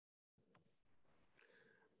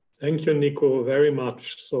 Thank you, Nico, very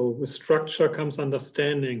much. So with structure comes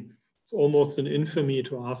understanding. It's almost an infamy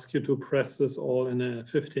to ask you to press this all in a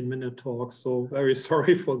 15-minute talk. So very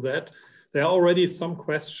sorry for that. There are already some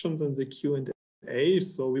questions in the Q&A,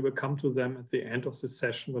 so we will come to them at the end of the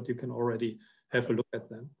session, but you can already have a look at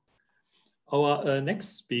them. Our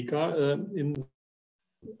next speaker in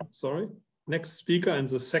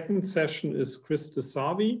the second session is Chris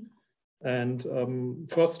DeSavi. And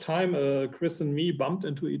first time Chris and me bumped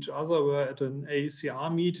into each other were at an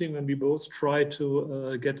AACR meeting when we both tried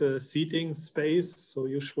to get a seating space. So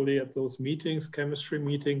usually at those meetings, chemistry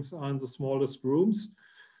meetings are in the smallest rooms.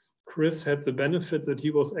 Chris had the benefit that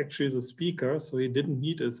he was actually the speaker, so he didn't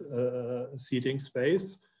need a seating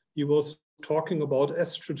space. He was talking about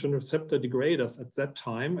estrogen receptor degraders at that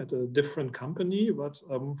time at a different company, but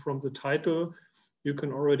from the title, you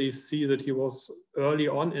can already see that he was early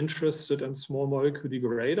on interested in small molecule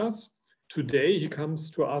degraders. Today, he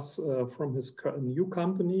comes to us from his new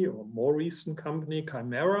company or more recent company,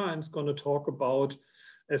 Chimera, and is going to talk about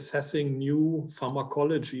assessing new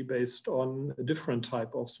pharmacology based on a different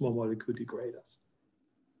type of small molecule degraders.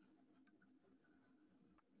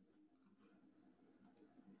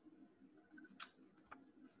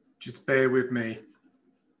 Just bear with me.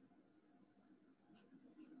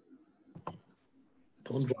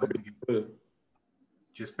 Don't worry.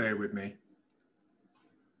 Just bear with me.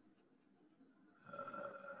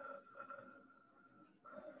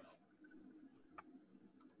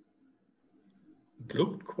 It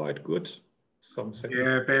looked quite good. Something.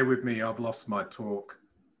 Yeah, bear with me. I've lost my talk.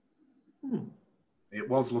 Hmm. It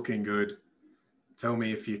was looking good. Tell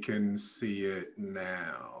me if you can see it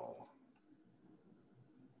now.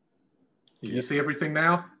 Can you see everything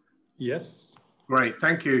now? Yes. Great,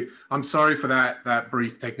 thank you. I'm sorry for that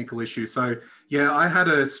brief technical issue. So yeah, I had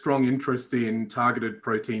a strong interest in targeted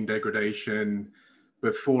protein degradation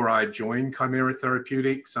before I joined Chimera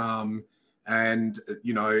Therapeutics. And,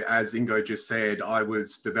 you know, as Ingo just said, I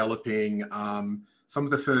was developing some of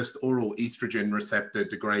the first oral estrogen receptor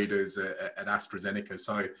degraders at AstraZeneca.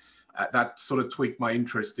 So that sort of tweaked my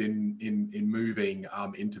interest in moving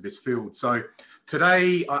into this field. So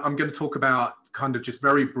today I'm going to talk about kind of just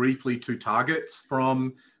very briefly two targets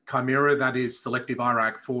from Chimera, that is selective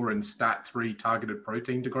IRAK4 and STAT3 targeted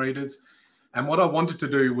protein degraders. And what I wanted to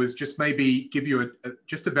do was just maybe give you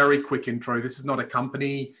just a very quick intro. This is not a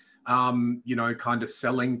company, you know, kind of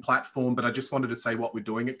selling platform, but I just wanted to say what we're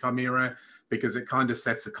doing at Chimera because it kind of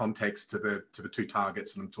sets a context to the two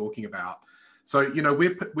targets that I'm talking about. So, you know,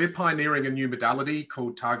 we're pioneering a new modality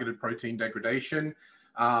called targeted protein degradation.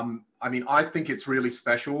 I mean, I think it's really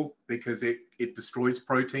special because it destroys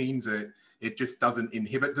proteins. It just doesn't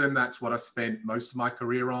inhibit them. That's what I spent most of my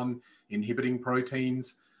career on, inhibiting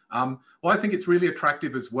proteins. Well, I think it's really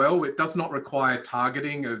attractive as well. It does not require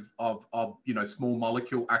targeting of you know, small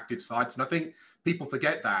molecule active sites. And I think people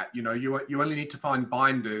forget that, you know, you only need to find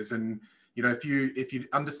binders. And, you know, if you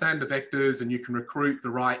understand the vectors and you can recruit the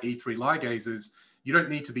right E3 ligases, you don't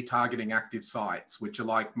need to be targeting active sites, which are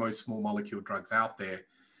like most small molecule drugs out there.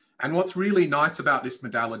 And what's really nice about this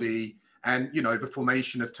modality and, you know, the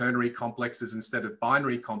formation of ternary complexes instead of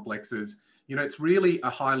binary complexes, you know, it's really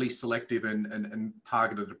a highly selective and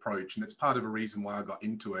targeted approach. And it's part of a reason why I got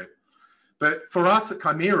into it. But for us at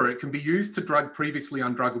Chimera, it can be used to drug previously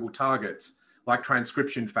undruggable targets like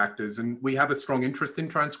transcription factors. And we have a strong interest in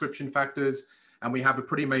transcription factors. And we have a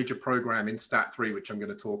pretty major program in STAT3, which I'm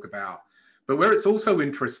going to talk about. But where it's also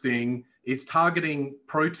interesting is targeting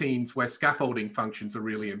proteins where scaffolding functions are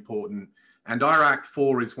really important. And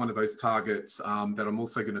IRAK4 is one of those targets that I'm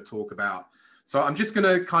also going to talk about. So I'm just going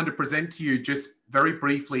to kind of present to you just very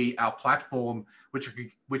briefly our platform,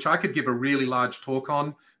 which I could give a really large talk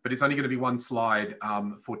on, but it's only going to be one slide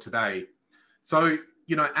for today. So,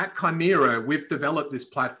 you know, at Chimera, we've developed this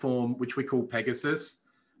platform, which we call Pegasus.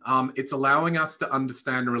 It's allowing us to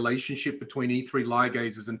understand the relationship between E3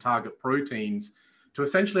 ligases and target proteins to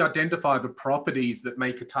essentially identify the properties that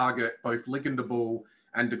make a target both ligandable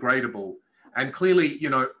and degradable. And clearly, you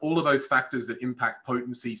know, all of those factors that impact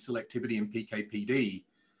potency, selectivity, and PK/PD.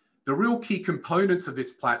 The real key components of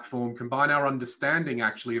this platform combine our understanding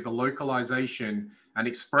actually of the localization and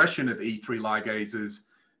expression of E3 ligases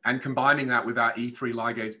and combining that with our E3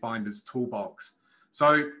 ligase binders toolbox.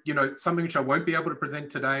 So, you know, something which I won't be able to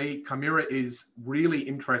present today, Chimera is really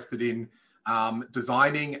interested in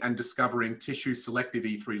designing and discovering tissue selective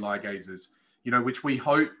E3 ligases, you know, which we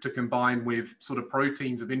hope to combine with sort of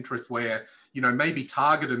proteins of interest where, you know, maybe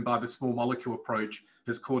targeted by the small molecule approach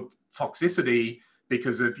has caused toxicity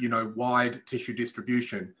because of, you know, wide tissue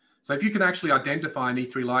distribution. So if you can actually identify an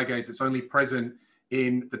E3 ligase that's only present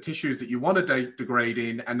in the tissues that you want to degrade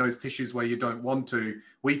in and those tissues where you don't want to,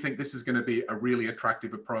 we think this is going to be a really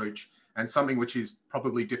attractive approach and something which is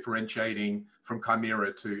probably differentiating from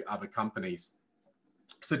Chimera to other companies.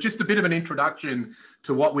 So just a bit of an introduction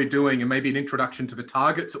to what we're doing and maybe an introduction to the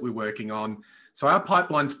targets that we're working on. So our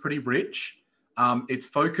pipeline's pretty rich. It's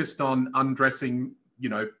focused on addressing, you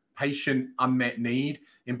know, patient unmet need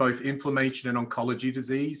in both inflammation and oncology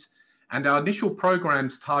disease. And our initial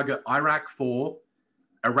programs target IRAK4,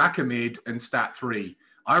 IRAKIMiD, and STAT3.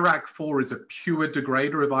 IRAK4 is a pure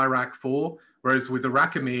degrader of IRAK4, whereas with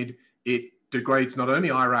IRAKIMiD, it degrades not only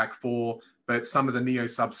IRAK4, but some of the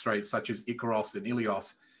neo-substrates such as Ikaros and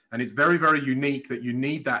Ilios. And it's very, very unique that you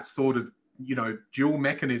need that sort of, you know, dual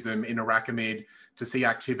mechanism in IRAKIMiD to see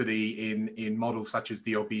activity in models such as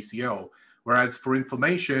DLBCL. Whereas for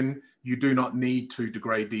inflammation, you do not need to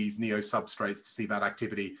degrade these neo-substrates to see that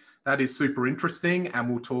activity. That is super interesting, and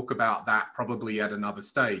we'll talk about that probably at another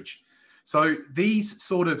stage. So these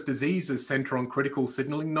sort of diseases center on critical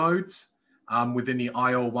signaling nodes within the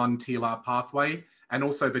IL-1 TLR pathway, and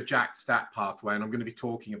also the JAK-STAT pathway, and I'm going to be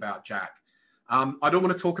talking about JAK. I don't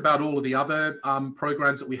want to talk about all of the other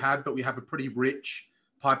programs that we have, but we have a pretty rich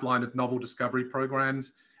pipeline of novel discovery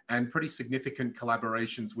programs. and pretty significant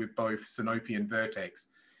collaborations with both Sanofi and Vertex.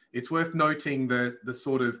 It's worth noting the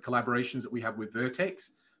sort of collaborations that we have with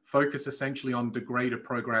Vertex focus essentially on degrader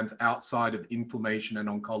programs outside of inflammation and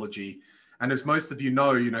oncology. And as most of you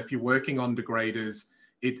know, if you're working on degraders,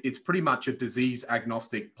 it's pretty much a disease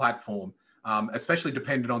agnostic platform, especially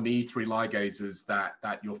dependent on the E3 ligases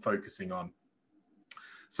that you're focusing on.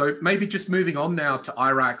 So maybe just moving on now to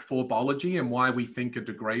IRAK4 biology and why we think a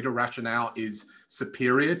degrader rationale is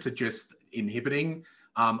superior to just inhibiting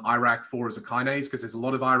IRAK4 as a kinase, because there's a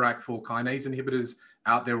lot of IRAK4 kinase inhibitors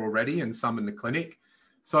out there already and some in the clinic.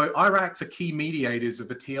 So IRAKs are key mediators of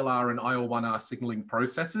the TLR and IL-1R signaling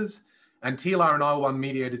processes, and TLR and IL-1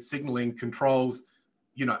 mediated signaling controls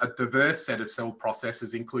a diverse set of cell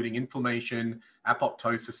processes, including inflammation,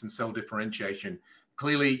 apoptosis, and cell differentiation.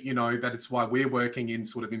 Clearly, that is why we're working in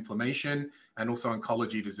sort of inflammation and also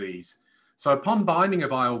oncology disease. So upon binding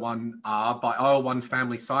of IL-1R by IL-1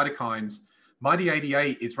 family cytokines,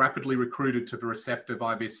 MIghty88 is rapidly recruited to the receptor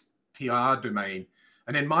via this TR domain.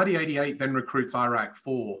 And then MIghty88 then recruits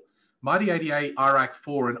IRAK4. MIghty88,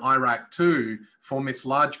 IRAK4, and IRAK2 form this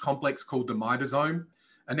large complex called the mitosome.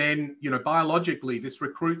 And then, biologically, this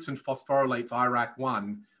recruits and phosphorylates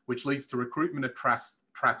IRAK1, which leads to recruitment of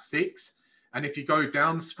TRAF6. And if you go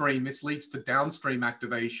downstream, this leads to downstream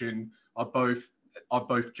activation of both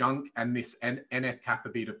JNK and this NF-kappa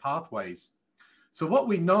beta pathways. So what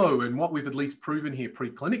we know, and what we've at least proven here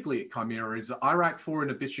preclinically at Chimera, is that IRAK4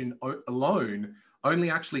 inhibition alone only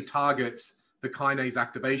actually targets the kinase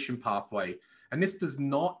activation pathway. And this does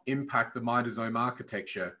not impact the mitosome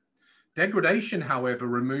architecture. Degradation, however,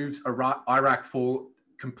 removes IRAK4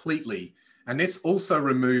 completely. And this also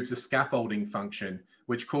removes the scaffolding function,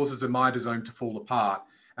 which causes the mitosome to fall apart.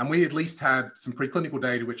 And we at least have some preclinical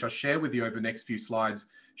data, which I'll share with you over the next few slides,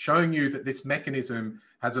 showing you that this mechanism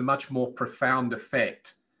has a much more profound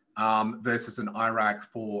effect versus an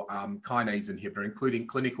IRAK4 kinase inhibitor, including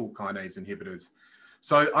clinical kinase inhibitors.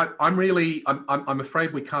 So I'm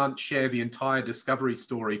afraid we can't share the entire discovery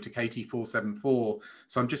story to KT-474.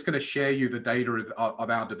 So I'm just going to share you the data of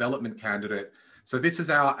our development candidate. So this is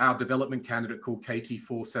our development candidate called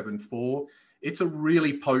KT-474. It's a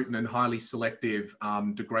really potent and highly selective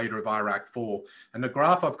degrader of IRAK4. And the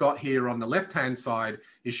graph I've got here on the left-hand side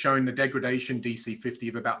is showing the degradation DC50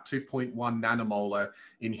 of about 2.1 nanomolar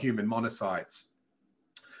in human monocytes.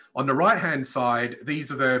 On the right-hand side,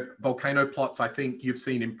 these are the volcano plots I think you've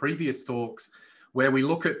seen in previous talks, where we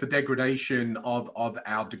look at the degradation of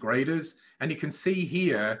our degraders. And you can see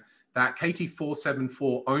here that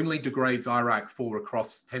KT-474 only degrades IRAK4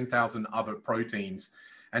 across 10,000 other proteins.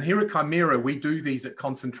 And here at Chimera, we do these at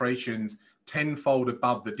concentrations 10-fold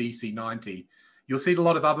above the DC90. You'll see a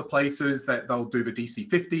lot of other places that they'll do the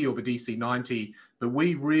DC50 or the DC90, but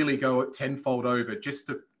we really go at 10-fold over just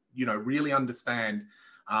to really understand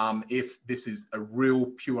if this is a real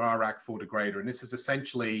pure IRAK4 degrader. And this is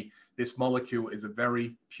essentially, this molecule is a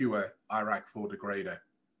very pure IRAK4 degrader.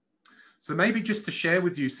 So maybe just to share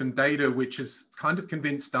with you some data which has kind of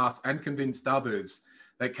convinced us and convinced others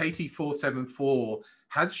that KT-474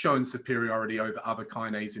 has shown superiority over other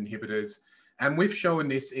kinase inhibitors. And we've shown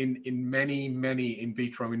this in many, many in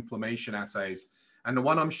vitro inflammation assays. And the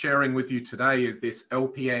one I'm sharing with you today is this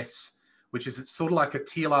LPS, which is sort of like a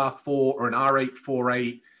TLR4 or an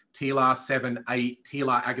R848, TLR7/8,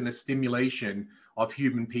 TLR agonist stimulation of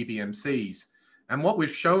human PBMCs. And what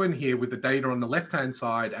we've shown here with the data on the left-hand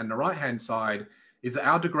side and the right-hand side is that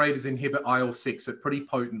our degraders inhibit IL-6 at pretty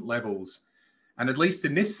potent levels. And at least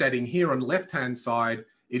in this setting here on the left-hand side,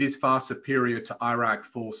 it is far superior to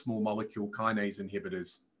IRAK4 small molecule kinase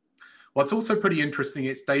inhibitors. What's also pretty interesting,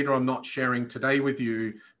 it's data I'm not sharing today with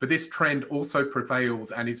you, but this trend also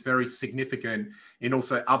prevails and is very significant in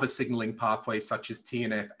also other signaling pathways such as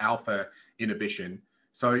TNF-alpha inhibition.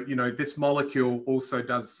 So, this molecule also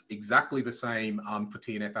does exactly the same for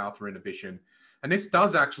TNF-alpha inhibition. And this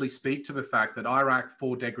does actually speak to the fact that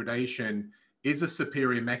IRAK4 degradation is a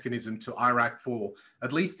superior mechanism to IRAK4,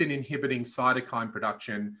 at least in inhibiting cytokine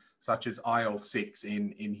production, such as IL-6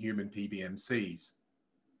 in human PBMCs.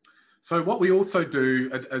 So what we also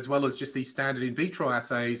do, as well as just these standard in vitro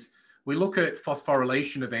assays, we look at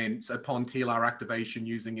phosphorylation events upon TLR activation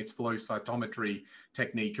using its flow cytometry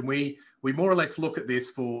technique. And we more or less look at this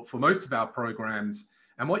for most of our programs.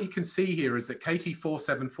 And what you can see here is that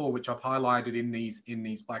KT-474, which I've highlighted in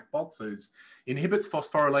these black boxes, inhibits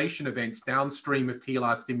phosphorylation events downstream of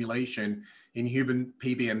TLR stimulation in human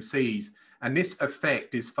PBMCs. And this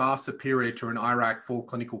effect is far superior to an IRAK4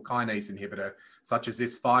 clinical kinase inhibitor, such as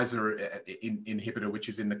this Pfizer inhibitor, which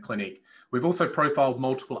is in the clinic. We've also profiled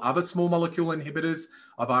multiple other small molecule inhibitors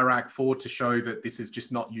of IRAK4 to show that this is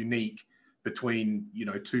just not unique between,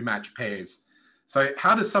 two matched pairs. So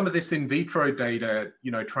how does some of this in vitro data,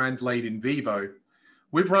 translate in vivo?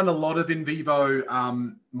 We've run a lot of in vivo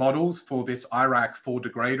models for this IRAK4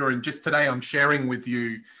 degrader. And just today, I'm sharing with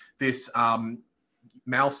you this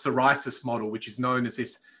mouse psoriasis model, which is known as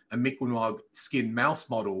this amikimog skin mouse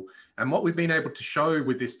model. And what we've been able to show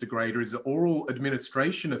with this degrader is the oral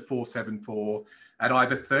administration of 474 at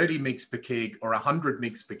either 30 mg per kg or 100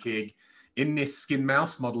 mg per kg in this skin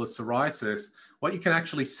mouse model of psoriasis. What you can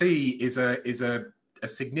actually see is a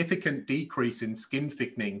significant decrease in skin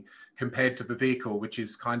thickening compared to the vehicle, which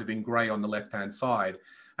is kind of in gray on the left-hand side.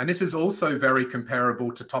 And this is also very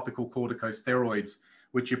comparable to topical corticosteroids,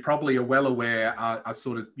 which you probably are well aware are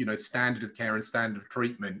sort of, standard of care and standard of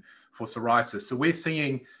treatment for psoriasis. So we're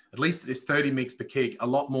seeing, at least at this 30 mg per kg, a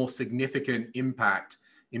lot more significant impact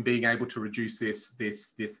in being able to reduce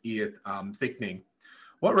this ear thickening.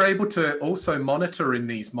 What we're able to also monitor in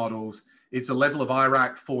these models is the level of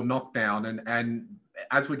IRAK4 knockdown. And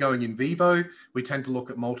as we're going in vivo, we tend to look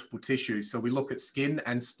at multiple tissues. So we look at skin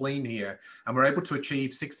and spleen here, and we're able to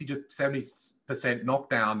achieve 60 to 70%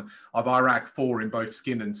 knockdown of IRAK4 in both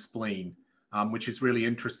skin and spleen, which is really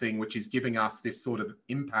interesting, which is giving us this sort of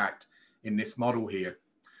impact in this model here.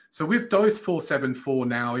 So we've dosed 474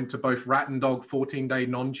 now into both rat and dog 14-day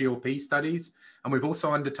non-GLP studies, and we've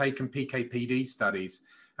also undertaken PK/PD studies.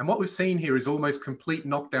 And what we've seen here is almost complete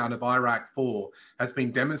knockdown of IRAK4 has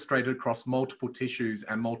been demonstrated across multiple tissues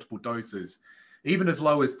and multiple doses, even as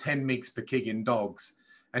low as 10 mg per kg in dogs.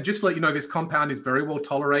 And just to let you know, this compound is very well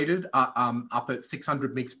tolerated, up at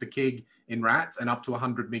 600 mg per kg in rats and up to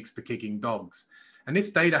 100 mg per kg in dogs. And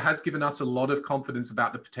this data has given us a lot of confidence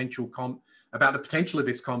about the potential of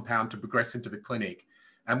this compound to progress into the clinic.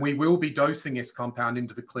 And we will be dosing this compound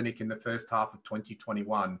into the clinic in the first half of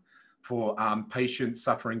 2021 for patients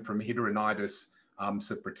suffering from hidradenitis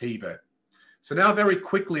suppurativa. So now very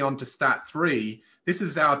quickly on to STAT3. This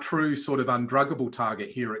is our true sort of undruggable target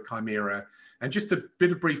here at Chimera. And just a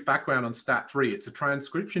bit of brief background on STAT3. It's a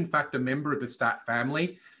transcription factor member of the STAT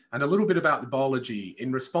family, and a little bit about the biology.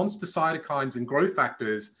 In response to cytokines and growth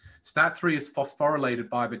factors, STAT3 is phosphorylated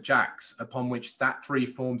by the JAKs, upon which STAT3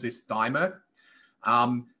 forms this dimer.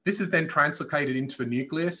 This is then translocated into the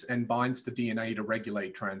nucleus and binds to DNA to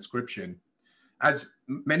regulate transcription. As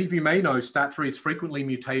many of you may know, STAT3 is frequently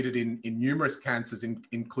mutated in numerous cancers,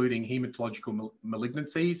 including hematological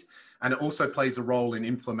malignancies, and it also plays a role in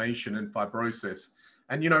inflammation and fibrosis.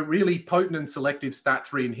 And, really potent and selective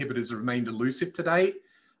STAT3 inhibitors have remained elusive to date,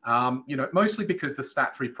 mostly because the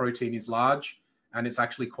STAT3 protein is large and it's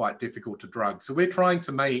actually quite difficult to drug. So we're trying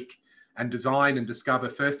to make and design and discover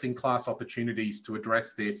first-in-class opportunities to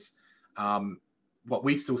address this, what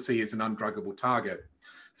we still see as an undruggable target.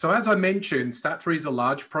 So as I mentioned, STAT3 is a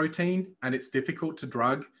large protein and it's difficult to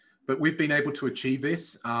drug, but we've been able to achieve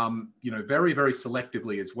this, very, very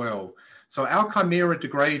selectively as well. So our Chimera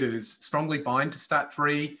degraders strongly bind to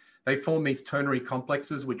STAT3. They form these ternary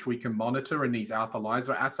complexes, which we can monitor in these alpha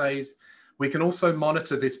LISA assays. We can also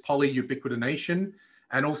monitor this polyubiquitination,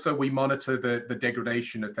 and also we monitor the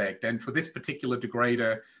degradation effect. And for this particular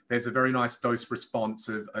degrader, there's a very nice dose response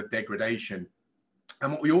of degradation.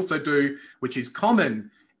 And what we also do, which is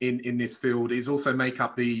common in this field, is also make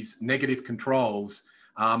up these negative controls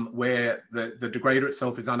where the degrader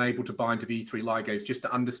itself is unable to bind to the E3 ligase, just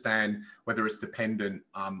to understand whether it's dependent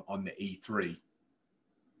on the E3.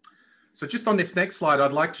 So just on this next slide,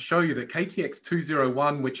 I'd like to show you that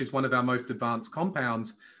KTX-201, which is one of our most advanced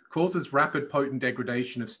compounds, causes rapid potent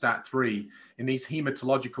degradation of STAT3 in these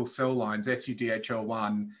hematological cell lines,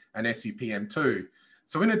 SUDHL1 and SUPM2.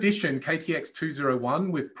 So in addition,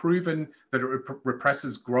 KTX-201, we've proven that it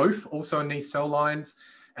represses growth also in these cell lines.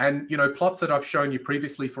 And, plots that I've shown you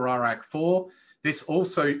previously for IRAK4, this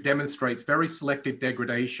also demonstrates very selective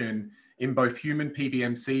degradation in both human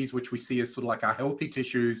PBMCs, which we see as sort of like our healthy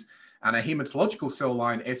tissues, and a hematological cell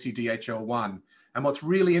line, SUDHL1. And what's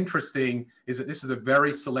really interesting is that this is a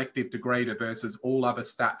very selective degrader versus all other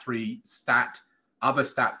other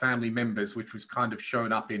STAT family members, which was kind of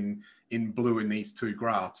shown up in blue in these two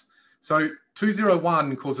graphs. So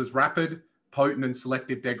 201 causes rapid, potent, and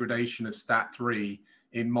selective degradation of STAT3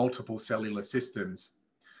 in multiple cellular systems.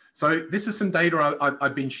 So this is some data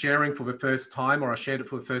I've been sharing for the first time, or I shared it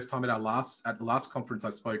for the first time at the last conference I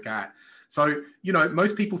spoke at. So,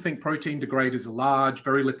 most people think protein degraders are large,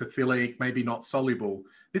 very lipophilic, maybe not soluble.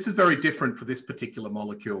 This is very different for this particular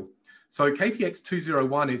molecule. So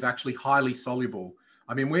KTX-201 is actually highly soluble.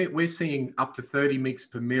 I mean, we're seeing up to 30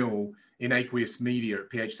 mg per mil in aqueous media at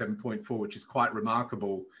pH 7.4, which is quite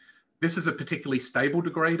remarkable. This is a particularly stable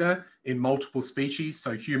degrader in multiple species,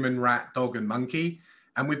 so human, rat, dog, and monkey.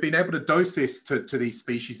 And we've been able to dose this to these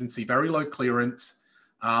species and see very low clearance,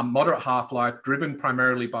 moderate half-life, driven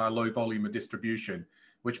primarily by a low volume of distribution,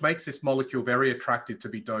 which makes this molecule very attractive to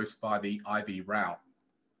be dosed by the IV route.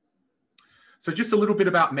 So just a little bit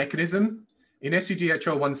about mechanism. In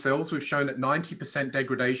SUDHL1 cells, we've shown that 90%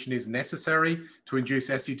 degradation is necessary to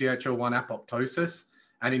induce SUDHL1 apoptosis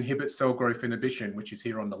and inhibit cell growth inhibition, which is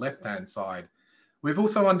here on the left-hand side. We've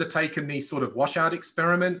also undertaken these sort of washout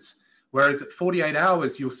experiments, whereas at 48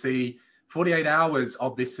 hours, you'll see 48 hours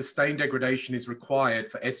of this sustained degradation is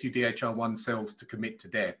required for SUDHL1 cells to commit to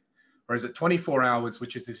death. Whereas at 24 hours,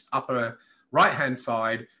 which is this upper right-hand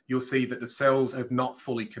side, you'll see that the cells have not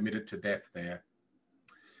fully committed to death there.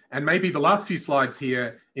 And maybe the last few slides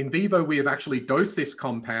here, in vivo, we have actually dosed this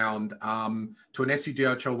compound to an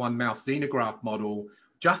SUDHL1 mouse xenograft model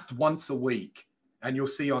just once a week. And you'll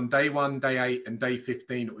see on day 1, day 8, and day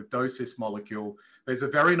 15 that we've dosed this molecule, there's a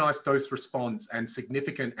very nice dose response and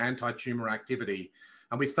significant anti-tumor activity.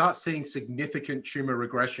 And we start seeing significant tumor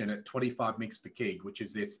regression at 25 mg per kg, which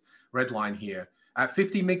is this red line here. At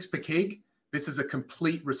 50 mg per kg, this is a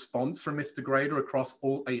complete response from this degrader across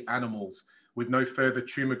all 8 animals, with no further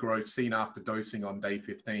tumor growth seen after dosing on day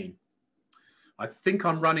 15. I think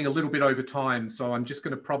I'm running a little bit over time, so I'm just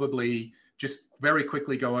going to probably just very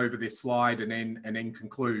quickly go over this slide and then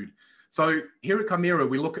conclude. So here at Chimera,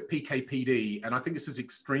 we look at PK/PD, and I think this is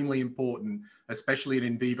extremely important, especially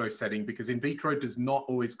in vivo setting, because in vitro does not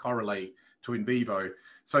always correlate to in vivo.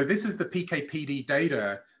 So this is the PK/PD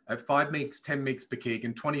data at 5 mg, 10 mg per kg,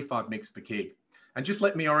 and 25 mg per kg. And just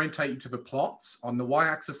let me orientate you to the plots. On the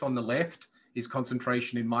y-axis on the left is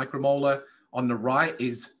concentration in micromolar. On the right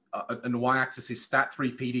is, and the y-axis is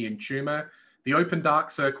STAT3 PD in tumor. The open dark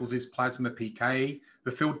circles is plasma PK.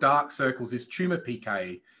 The filled dark circles is tumor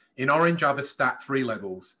PK. In orange are the STAT3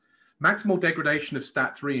 levels. Maximal degradation of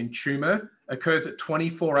STAT3 in tumor occurs at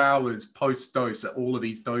 24 hours post-dose at all of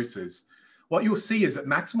these doses. What you'll see is that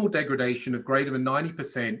maximal degradation of greater than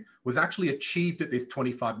 90% was actually achieved at this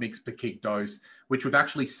 25 mg per kg dose, which we've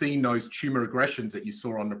actually seen those tumor regressions that you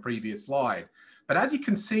saw on the previous slide. But as you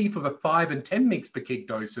can see for the 5 and 10 mg per kg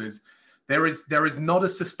doses, there is not a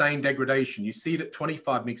sustained degradation. You see it at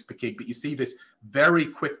 25 mg per kg, but you see this very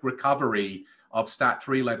quick recovery of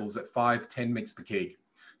STAT3 levels at 5, 10 mg per kg.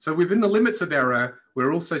 So within the limits of error,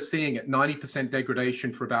 we're also seeing at 90%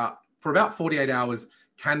 degradation for about 48 hours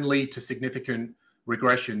can lead to significant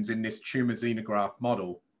regressions in this tumor xenograft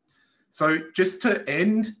model. So just to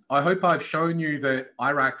end, I hope I've shown you that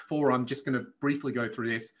IRAK4, I'm just going to briefly go through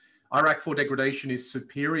this. IRAK4 degradation is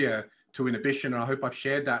superior to inhibition, and I hope I've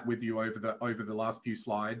shared that with you over the last few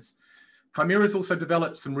slides. Chimera's also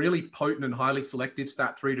developed some really potent and highly selective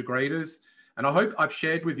STAT3 degraders, and I hope I've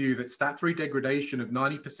shared with you that STAT3 degradation of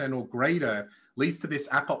 90% or greater leads to this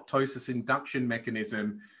apoptosis induction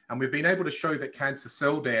mechanism, and we've been able to show that cancer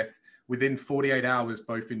cell death within 48 hours,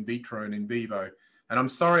 both in vitro and in vivo. And I'm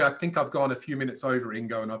sorry, I think I've gone a few minutes over,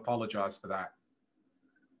 Ingo, and I apologize for that.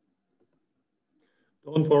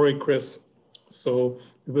 Don't worry, Chris. So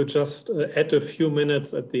we will just add a few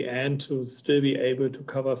minutes at the end to still be able to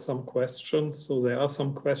cover some questions. So there are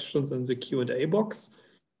some questions in the Q&A box,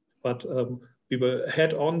 but we will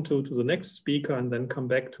head on to the next speaker and then come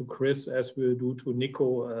back to Chris, as we'll do to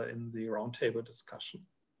Nico in the roundtable discussion.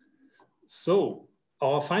 So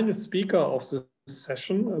our final speaker of this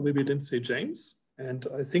session will be Lindsay James. And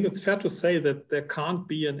I think it's fair to say that there can't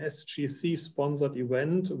be an SGC sponsored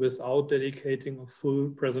event without dedicating a full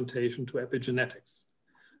presentation to epigenetics.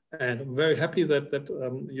 And I'm very happy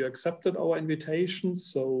that you accepted our invitation.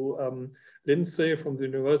 So Lindsay from the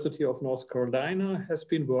University of North Carolina has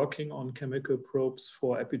been working on chemical probes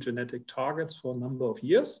for epigenetic targets for a number of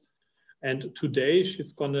years. And today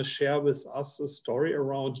she's going to share with us a story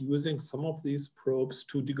around using some of these probes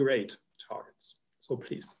to degrade targets. So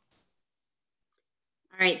please.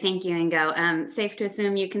 All right, thank you, Ingo. Safe to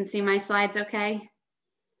assume you can see my slides okay?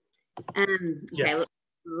 Yes. Okay,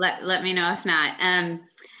 let me know if not.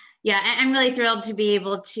 Yeah, I'm really thrilled to be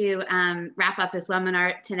able to wrap up this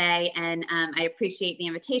webinar today, and I appreciate the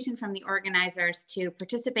invitation from the organizers to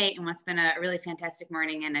participate in what's been a really fantastic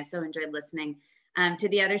morning, and I've so enjoyed listening to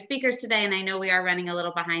the other speakers today, and I know we are running a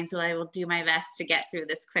little behind, so I will do my best to get through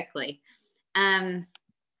this quickly.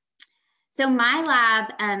 So my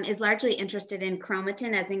lab is largely interested in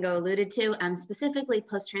chromatin, as Ingo alluded to, specifically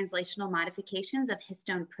post-translational modifications of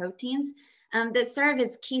histone proteins that serve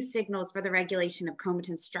as key signals for the regulation of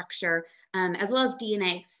chromatin structure, as well as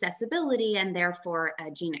DNA accessibility and therefore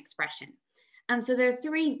gene expression. So there are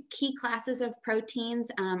three key classes of proteins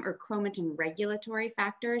or chromatin regulatory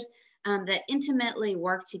factors that intimately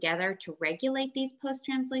work together to regulate these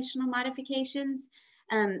post-translational modifications.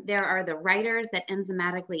 There are the writers that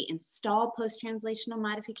enzymatically install post-translational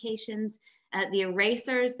modifications, the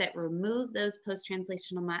erasers that remove those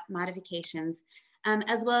post-translational modifications,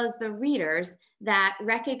 as well as the readers that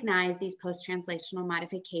recognize these post-translational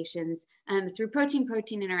modifications through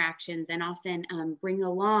protein-protein interactions and often bring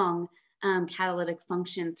along catalytic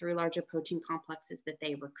function through larger protein complexes that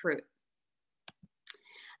they recruit.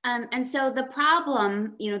 And so the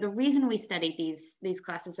problem, the reason we study these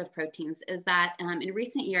classes of proteins is that in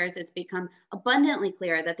recent years, it's become abundantly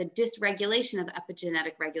clear that the dysregulation of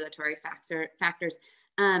epigenetic regulatory factors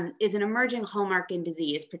is an emerging hallmark in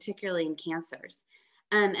disease, particularly in cancers.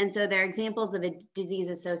 And so there are examples of a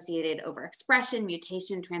disease-associated overexpression,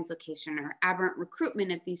 mutation, translocation, or aberrant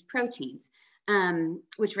recruitment of these proteins,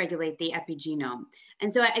 which regulate the epigenome.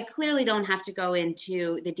 And so I clearly don't have to go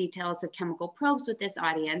into the details of chemical probes with this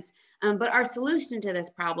audience, but our solution to this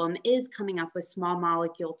problem is coming up with small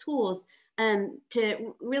molecule tools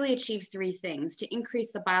to really achieve three things: to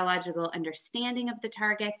increase the biological understanding of the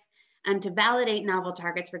targets, to validate novel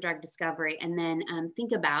targets for drug discovery, and then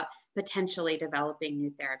think about potentially developing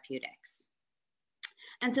new therapeutics.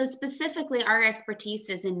 And so specifically, our expertise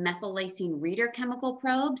is in methyl-lysine reader chemical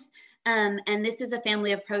probes. And this is a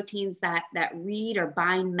family of proteins that read or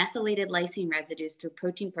bind methylated lysine residues through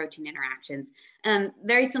protein-protein interactions,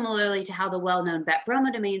 very similarly to how the well-known BET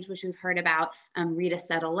bromodomains, which we've heard about, read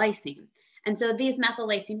acetyl-lysine. And so these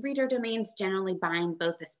methyl-lysine reader domains generally bind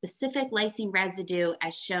both a specific lysine residue,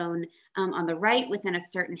 as shown on the right, within a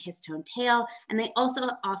certain histone tail, and they also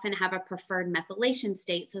often have a preferred methylation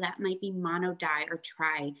state, so that might be mono-di or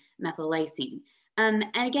tri-methyllysine. And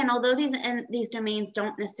again, although these domains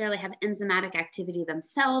don't necessarily have enzymatic activity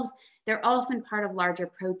themselves, they're often part of larger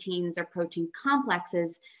proteins or protein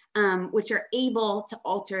complexes, which are able to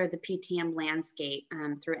alter the PTM landscape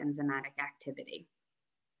through enzymatic activity.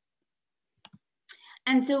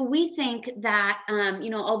 And so we think that,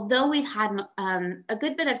 although we've had a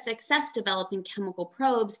good bit of success developing chemical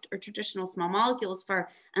probes or traditional small molecules for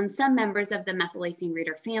some members of the methyl-lysine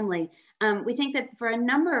reader family, we think that for a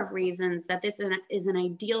number of reasons that this is an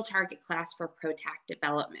ideal target class for PROTAC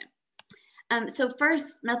development. So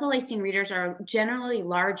first, methyl-lysine readers are generally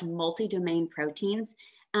large multi-domain proteins,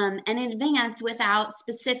 and in advance, without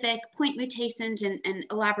specific point mutations and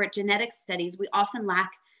elaborate genetic studies, we often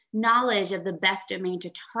lack knowledge of the best domain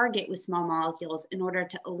to target with small molecules in order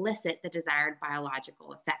to elicit the desired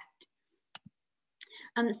biological effect.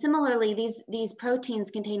 Similarly, these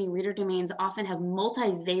proteins containing reader domains often have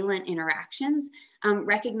multivalent interactions,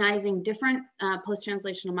 recognizing different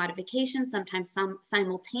post-translational modifications, sometimes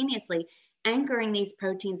simultaneously, anchoring these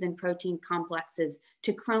proteins and protein complexes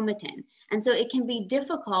to chromatin. And so it can be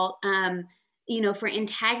difficult for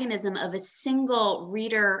antagonism of a single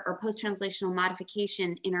reader or post-translational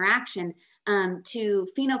modification interaction to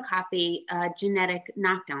phenocopy genetic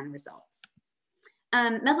knockdown results.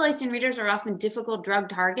 Methyl-lysine readers are often difficult drug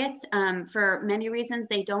targets for many reasons.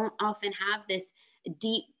 They don't often have this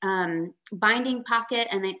deep binding pocket,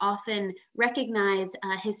 and they often recognize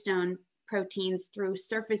histone proteins through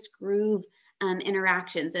surface groove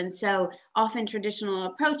interactions. And so often traditional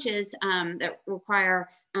approaches that require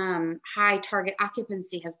high target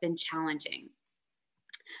occupancy have been challenging.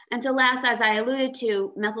 And so last, as I alluded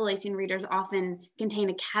to, methyl-lysine readers often contain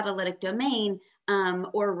a catalytic domain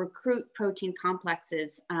or recruit protein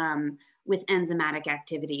complexes with enzymatic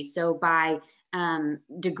activity. So by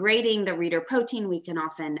degrading the reader protein, we can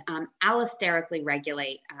often allosterically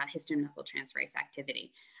regulate histone methyltransferase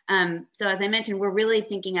activity. So as I mentioned, we're really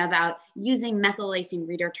thinking about using methyl-lysine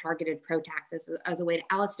reader targeted PROTACs as a way to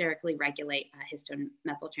allosterically regulate histone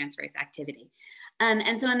methyltransferase activity.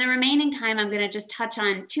 And so in the remaining time, I'm going to just touch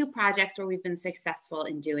on two projects where we've been successful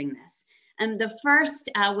in doing this. The first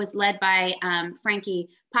was led by Frankie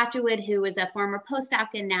Potchwood, who is a former postdoc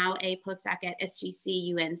and now a postdoc at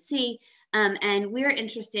SGC UNC. And we're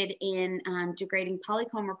interested in degrading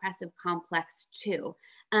polycomb repressive complex 2.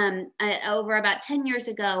 Over about 10 years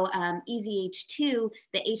ago, EZH2,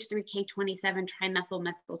 the H3K27 trimethyl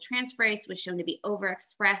methyltransferase, was shown to be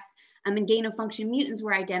overexpressed, and gain-of-function mutants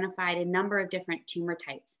were identified in a number of different tumor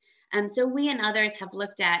types. So we and others have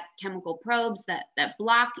looked at chemical probes that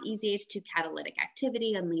block EZH2 catalytic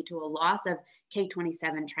activity and lead to a loss of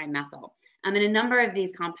K27 trimethyl. And a number of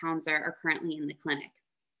these compounds are currently in the clinic.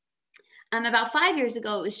 About 5 years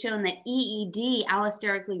ago, it was shown that EED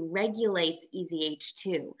allosterically regulates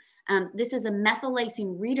EZH2. This is a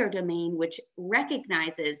methylation reader domain which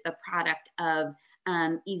recognizes the product of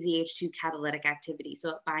EZH2 catalytic activity. So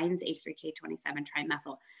it binds H3K27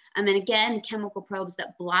 trimethyl. And again, chemical probes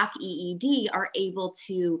that block EED are able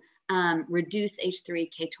to reduce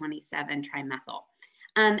H3K27 trimethyl.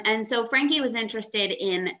 And so Frankie was interested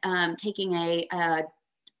in taking a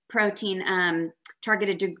protein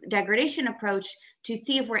targeted degradation approach to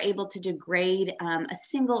see if we're able to degrade a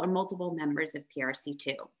single or multiple members of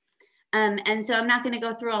PRC2. And so I'm not going to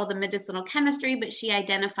go through all the medicinal chemistry, but she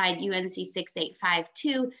identified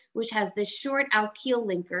UNC6852, which has this short alkyl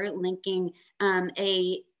linker linking an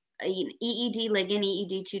EED ligand,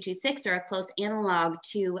 EED226, or a close analog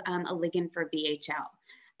to a ligand for VHL.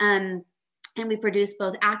 And we produce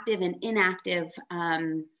both active and inactive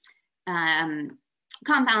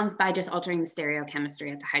compounds by just altering the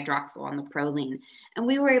stereochemistry at the hydroxyl on the proline. And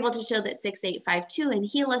we were able to show that 6852 in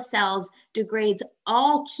HeLa cells degrades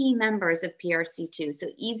all key members of PRC2, so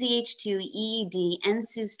EZH2, EED, and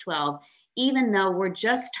SUS12, even though we're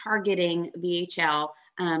just targeting VHL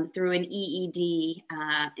through an EED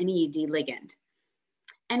ligand.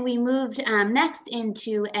 And we moved next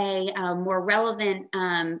into a more relevant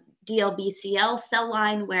DLBCL cell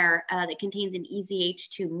line where that contains an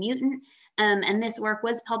EZH2 mutant. And this work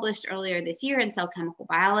was published earlier this year in Cell Chemical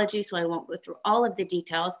Biology, so I won't go through all of the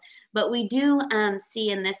details, but we do see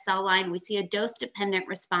in this cell line, we see a dose-dependent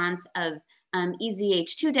response of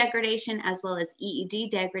EZH2 degradation as well as EED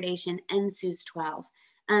degradation and SUS12.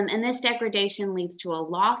 And this degradation leads to a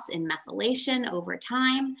loss in methylation over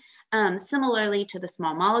time, similarly to the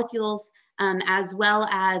small molecules, as well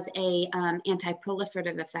as a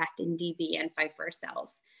anti-proliferative effect in DB and Pfeiffer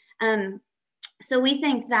cells. So we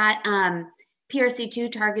think that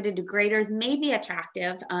PRC2 targeted degraders may be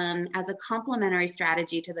attractive as a complementary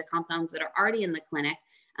strategy to the compounds that are already in the clinic,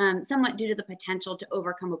 somewhat due to the potential to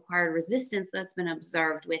overcome acquired resistance that's been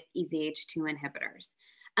observed with EZH2 inhibitors.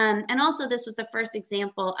 And also this was the first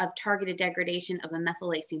example of targeted degradation of a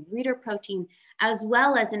methylation reader protein, as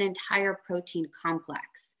well as an entire protein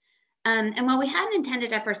complex. And while we hadn't intended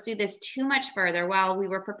to pursue this too much further, while we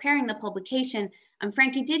were preparing the publication,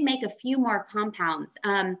 Frankie did make a few more compounds.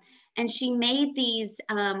 And she made these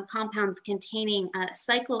compounds containing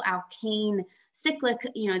cycloalkane, cyclic,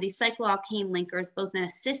 these cycloalkane linkers, both in a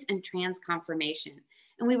cis and trans conformation.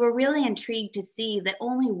 And we were really intrigued to see that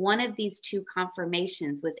only one of these two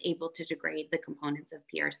conformations was able to degrade the components of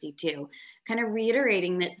PRC2, kind of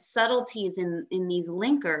reiterating that subtleties in these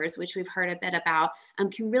linkers, which we've heard a bit about,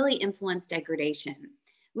 can really influence degradation.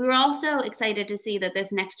 We were also excited to see that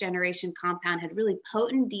this next generation compound had really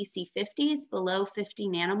potent DC50s below 50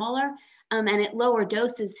 nanomolar, and at lower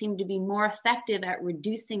doses seemed to be more effective at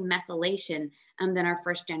reducing methylation than our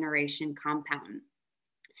first generation compound.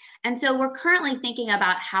 And so we're currently thinking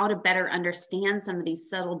about how to better understand some of these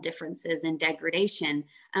subtle differences in degradation,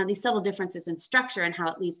 these subtle differences in structure, and how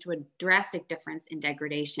it leads to a drastic difference in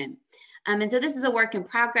degradation. And so this is a work in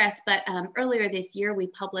progress, but earlier this year, we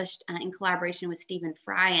published in collaboration with Stephen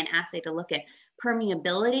Fry an assay to look at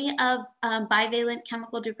permeability of bivalent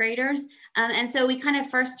chemical degraders. And so we kind of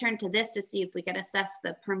first turned to this to see if we could assess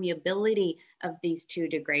the permeability of these two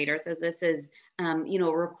degraders, as this is a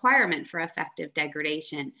requirement for effective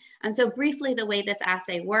degradation. And so briefly, the way this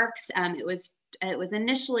assay works, it was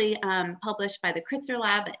initially published by the Kritzer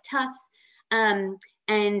lab at Tufts.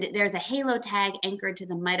 And there's a halo tag anchored to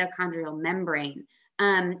the mitochondrial membrane.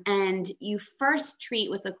 And you first treat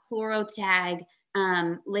with a chlorotag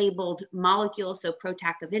labeled molecule, so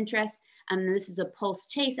PROTAC of interest. This is a pulse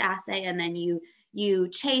chase assay, and then you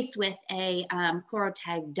chase with a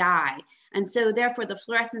chlorotag dye. And so therefore the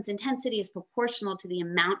fluorescence intensity is proportional to the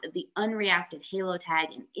amount of the unreacted halo tag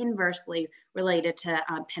and inversely related to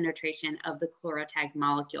penetration of the chlorotag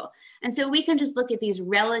molecule. And so we can just look at these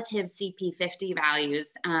relative CP50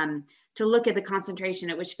 values to look at the concentration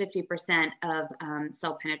at which 50% of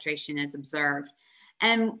cell penetration is observed.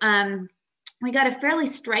 And we got a fairly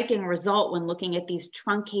striking result when looking at these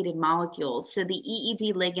truncated molecules. So the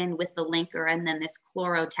EED ligand with the linker and then this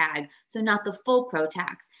chlorotag, so not the full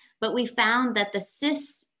PROTACs. But we found that the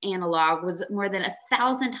cis analog was more than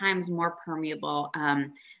 1,000 times more permeable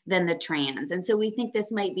than the trans. And so we think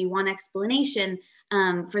this might be one explanation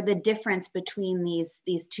for the difference between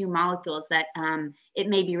these two molecules, that it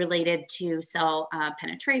may be related to cell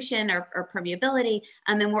penetration or permeability.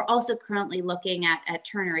 And we're also currently looking at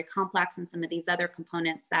ternary complex and some of these other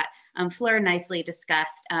components that Fleur nicely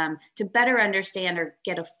discussed to better understand or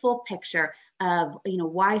get a full picture of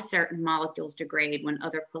why certain molecules degrade when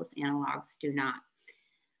other close analogs do not.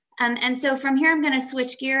 And so from here, I'm going to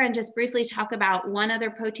switch gear and just briefly talk about one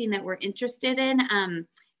other protein that we're interested in.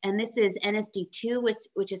 And this is NSD2,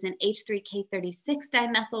 which is an H3K36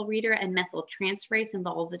 dimethyl reader and methyltransferase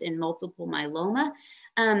involved in multiple myeloma.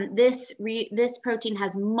 This protein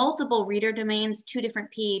has multiple reader domains, two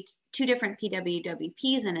different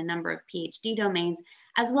PWWPs and a number of PhD domains,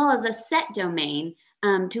 as well as a set domain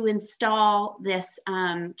to install this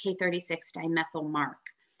K36 dimethyl mark.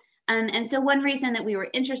 And so one reason that we were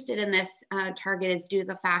interested in this target is due to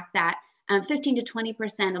the fact that 15 to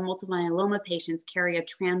 20% of multiple myeloma patients carry a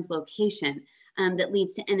translocation that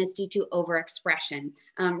leads to NSD2 overexpression,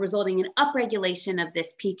 resulting in upregulation of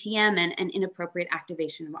this PTM and inappropriate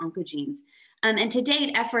activation of oncogenes. And to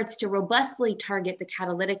date, efforts to robustly target the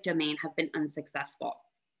catalytic domain have been unsuccessful.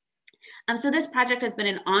 So this project has been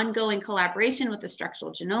an ongoing collaboration with the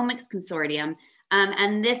Structural Genomics Consortium.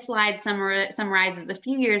 And this slide summarizes a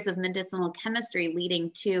few years of medicinal chemistry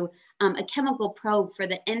leading to a chemical probe for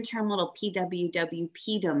the N-terminal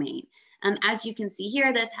PWWP domain. As you can see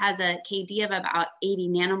here, this has a KD of about 80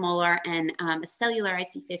 nanomolar and a cellular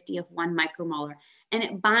IC50 of 1 micromolar. And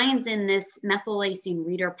it binds in this methylacine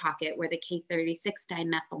reader pocket where the K36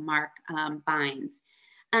 dimethyl mark binds.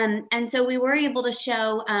 And so we were able to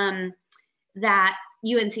show that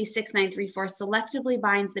UNC 6934 selectively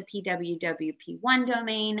binds the PWWP1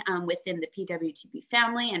 domain within the PWTP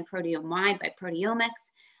family and proteome-wide by proteomics.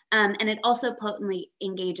 And it also potently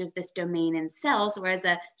engages this domain in cells, whereas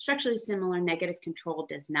a structurally similar negative control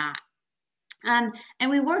does not. And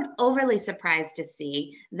we weren't overly surprised to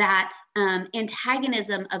see that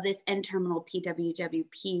antagonism of this N-terminal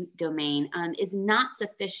PWWP domain is not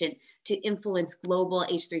sufficient to influence global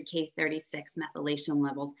H3K36 methylation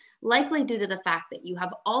levels, likely due to the fact that you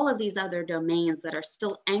have all of these other domains that are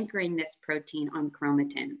still anchoring this protein on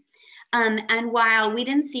chromatin. And while we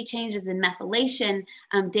didn't see changes in methylation,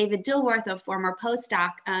 David Dilworth, a former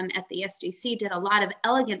postdoc at the SGC, did a lot of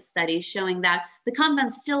elegant studies showing that the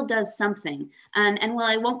compound still does something. And while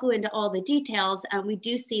I won't go into all the details, we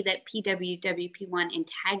do see that PWWP1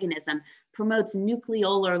 antagonism promotes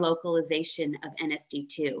nucleolar localization of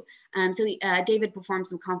NSD2. So David performed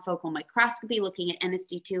some confocal microscopy looking at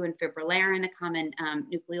NSD2 and fibrillarin, a common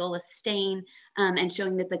nucleolus stain, and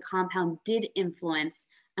showing that the compound did influence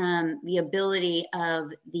the ability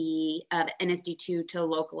of the NSD2 to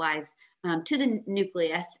localize to the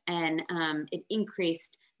nucleus, and it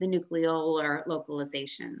increased the nucleolar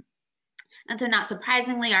localization. And so not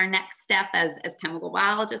surprisingly, our next step as chemical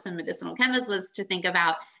biologists and medicinal chemists was to think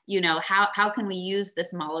about, how can we use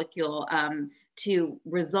this molecule to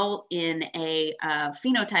result in a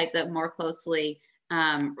phenotype that more closely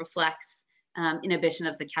reflects inhibition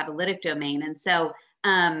of the catalytic domain. And so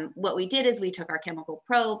what we did is we took our chemical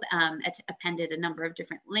probe, appended a number of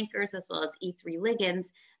different linkers as well as E3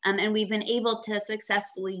 ligands, and we've been able to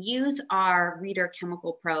successfully use our reader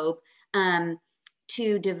chemical probe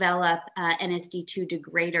to develop NSD2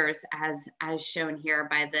 degraders as shown here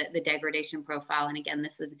by the degradation profile. And again,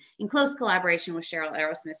 this was in close collaboration with Cheryl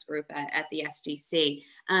Aerosmith's group at the SGC.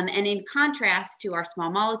 And in contrast to our small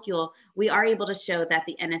molecule, we are able to show that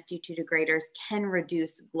the NSD2 degraders can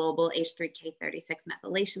reduce global H3K36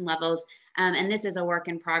 methylation levels. And this is a work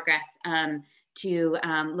in progress to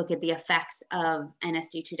look at the effects of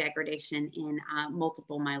NSD2 degradation in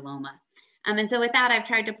multiple myeloma. And so with that, I've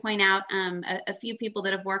tried to point out a few people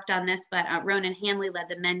that have worked on this, but Ronan Hanley led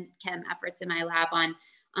the MenChem efforts in my lab on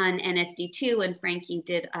NSD2, and Frankie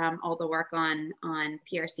did all the work on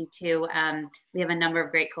PRC2. We have a number of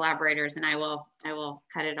great collaborators, and I will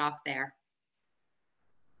cut it off there.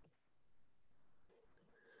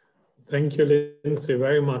 Thank you, Lindsay,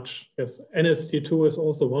 very much. Yes, NSD2 is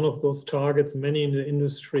also one of those targets many in the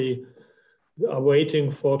industry are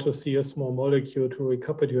waiting for to see a small molecule to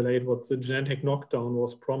recapitulate what the genetic knockdown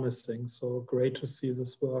was promising. So great to see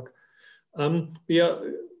this work. We are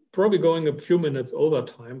probably going a few minutes over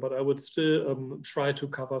time, but I would still try to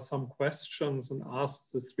cover some questions and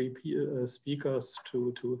ask the three speakers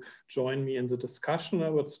to join me in the discussion. I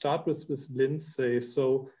would start with Lindsay.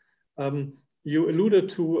 So you alluded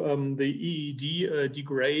to the EED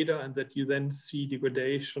degrader, and that you then see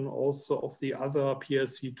degradation also of the other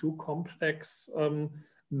PLC2 complex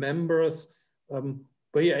members.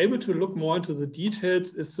 Were you able to look more into the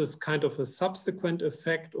details? Is this kind of a subsequent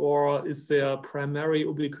effect, or is there primary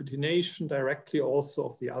ubiquitination directly also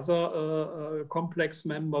of the other complex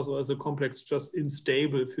members, or is the complex just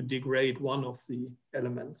unstable if you degrade one of the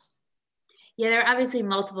elements? Yeah, there are obviously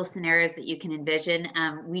multiple scenarios that you can envision.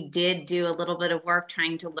 We did do a little bit of work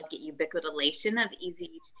trying to look at ubiquitination of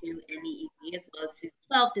EZH2 and EED as well as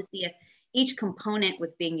SUD12 to see if each component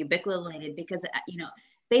was being ubiquitinated, because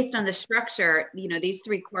based on the structure, these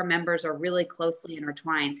three core members are really closely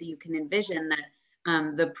intertwined. So you can envision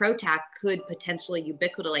that the PROTAC could potentially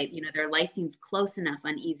ubiquitinate, their lysines close enough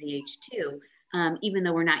on EZH2, even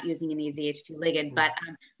though we're not using an EZH2 ligand. But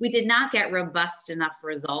we did not get robust enough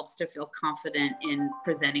results to feel confident in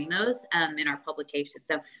presenting those in our publication.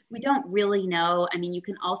 So we don't really know. I mean, you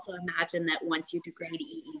can also imagine that once you degrade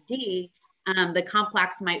EED, the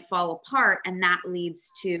complex might fall apart, and that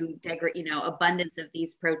leads to abundance of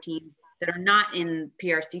these proteins that are not in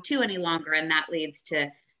PRC2 any longer, and that leads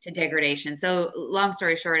to degradation. So long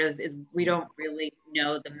story short is we don't really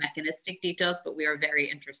know the mechanistic details, but we are very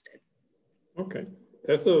interested. Okay.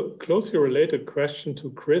 There's a closely related question to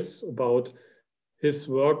Chris about his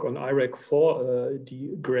work on IRAK4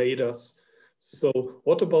 degraders. So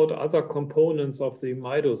what about other components of the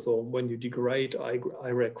imidazole when you degrade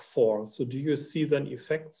IRAK4? So do you see then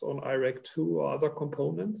effects on IRAK2 or other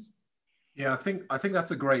components? Yeah, I think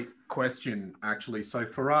that's a great question, actually. So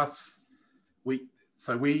for us, we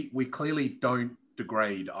clearly don't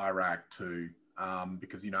degrade IRAK2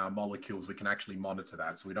 because our molecules, we can actually monitor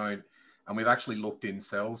that. So we don't, and we've actually looked in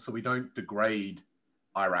cells, so we don't degrade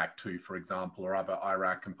IRAK2, for example, or other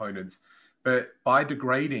IRAK components. But by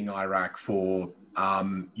degrading IRAK4,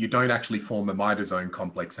 you don't actually form a imidazole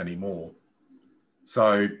complex anymore.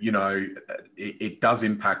 So, it does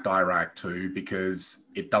impact IRAK2 because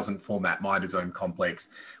it doesn't form that imidazole complex.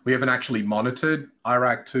 We haven't actually monitored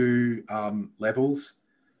IRAK2 levels.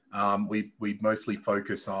 We mostly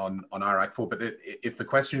focus on IRAK4, but if the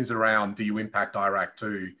question is around, do you impact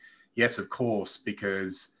IRAK2? Yes, of course,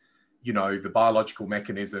 because, the biological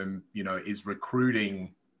mechanism, is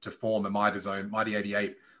recruiting to form a imidazole.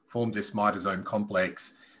 MID88 forms this imidazole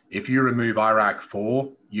complex. If you remove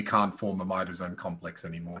IRAK4, you can't form a imidazole complex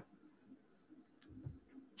anymore.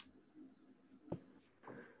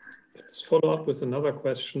 Let's follow up with another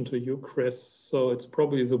question to you, Chris. So it's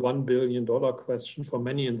probably the $1 billion question for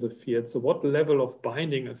many in the field. So what level of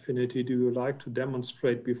binding affinity do you like to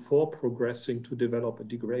demonstrate before progressing to develop a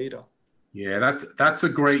degrader? Yeah, that's a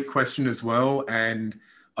great question as well. And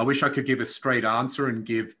I wish I could give a straight answer and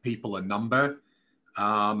give people a number.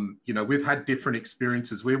 We've had different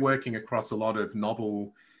experiences. We're working across a lot of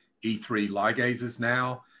novel E3 ligases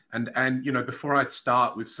now. And before I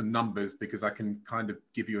start with some numbers, because I can kind of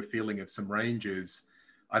give you a feeling of some ranges,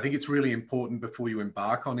 I think it's really important before you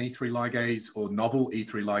embark on E3 ligase or novel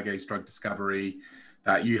E3 ligase drug discovery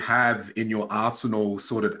that you have in your arsenal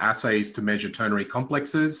sort of assays to measure ternary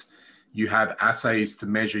complexes. You have assays to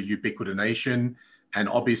measure ubiquitination, and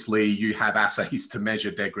obviously you have assays to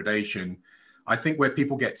measure degradation. I think where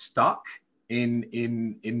people get stuck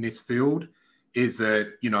in this field is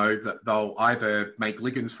that, that they'll either make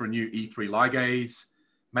ligands for a new E3 ligase,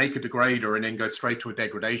 make a degrader, and then go straight to a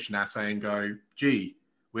degradation assay and go, gee,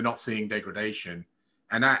 we're not seeing degradation.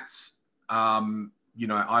 And that's,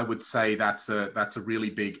 I would say that's a really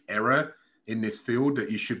big error in this field that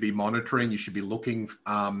you should be monitoring. You should be looking,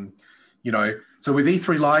 so with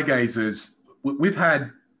E3 ligases, we've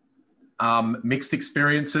had mixed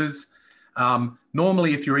experiences.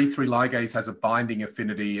 Normally, if your E3 ligase has a binding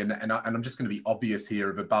affinity, and I'm just going to be obvious here,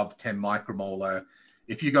 of above 10 micromolar,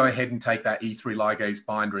 if you go ahead and take that E3 ligase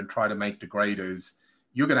binder and try to make degraders,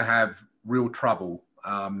 you're going to have real trouble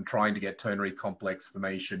trying to get ternary complex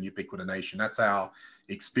formation, ubiquitination. That's our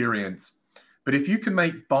experience. But if you can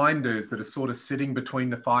make binders that are sort of sitting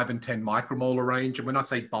between the 5 and 10 micromolar range, and when I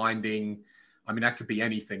say binding, I mean, that could be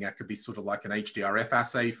anything. That could be sort of like an HDRF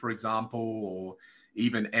assay, for example, or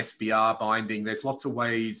even SBR binding. There's lots of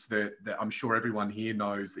ways that I'm sure everyone here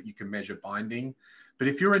knows that you can measure binding. But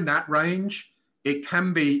if you're in that range, it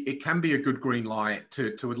can be a good green light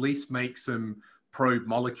to at least make some probe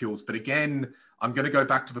molecules. But again, I'm going to go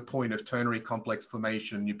back to the point of ternary complex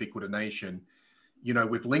formation, ubiquitination.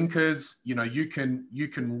 With linkers, you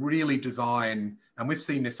can really design, and we've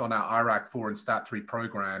seen this on our IRAK4 and STAT3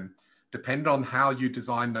 program, depend on how you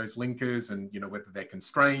design those linkers and, whether they're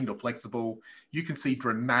constrained or flexible, you can see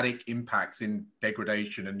dramatic impacts in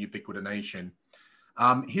degradation and ubiquitination.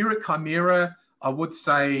 Here at Chimera, I'd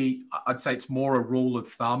say it's more a rule of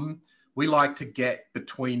thumb. We like to get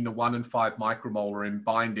between the 1 and 5 micromolar in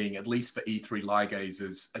binding, at least for E3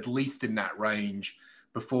 ligases, at least in that range,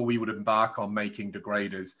 before we would embark on making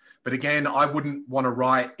degraders. But again, I wouldn't want to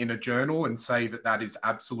write in a journal and say that that is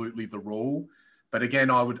absolutely the rule. But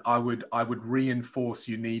again, I would reinforce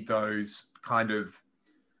you need those kind of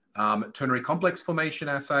ternary complex formation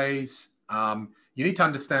assays. You need to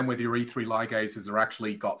understand whether your E3 ligases are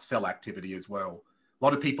actually got cell activity as well. A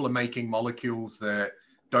lot of people are making molecules that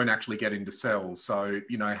don't actually get into cells. So,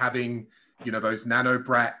 having you know, those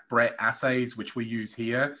nano-Brett assays, which we use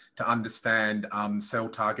here to understand cell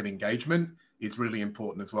target engagement, is really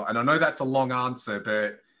important as well. And I know that's a long answer,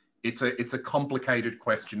 but it's a complicated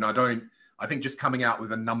question. I think just coming out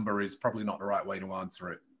with a number is probably not the right way to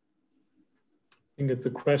answer it. I think it's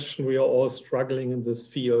a question we are all struggling in this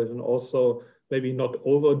field, and also maybe not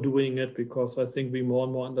overdoing it, because I think we more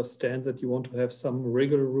and more understand that you want to have some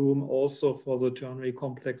wriggle room also for the ternary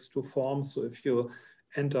complex to form. So if you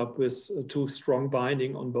end up with too strong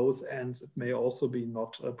binding on both ends, it may also be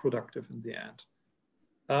not productive in the end.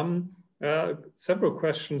 Several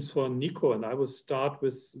questions for Nico, and I will start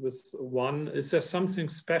with one. Is there something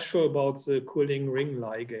special about the cooling ring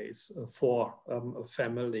ligase for a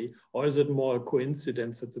family, or is it more a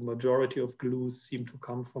coincidence that the majority of glues seem to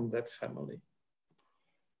come from that family?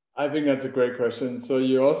 I think that's a great question. So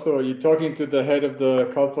you're talking to the head of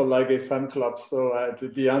the Cal4 ligase fan club, so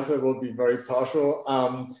the answer will be very partial.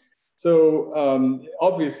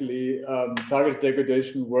 Obviously, target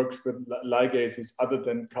degradation works with ligases other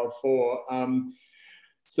than Cal4.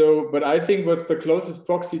 But I think what's the closest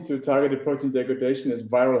proxy to targeted protein degradation is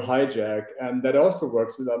viral hijack, and that also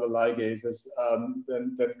works with other ligases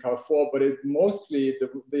than Cal4. But it mostly,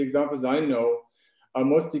 the examples I know are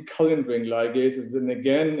mostly cullin ring ligases, and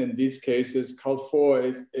again, in these cases,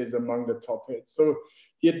 Cal4 is among the top hits. So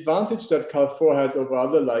the advantage that Cal4 has over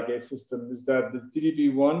other ligase systems is that the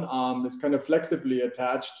DDB1 arm is kind of flexibly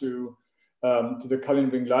attached to the cullin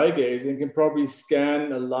ring ligase and can probably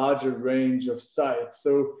scan a larger range of sites.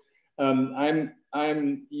 So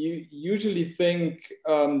you usually think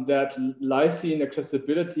that lysine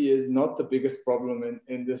accessibility is not the biggest problem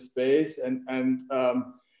in this space, and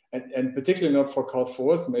particularly not for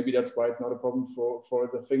Cal4s. Maybe that's why it's not a problem for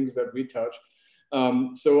the things that we touch.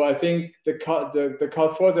 So I think the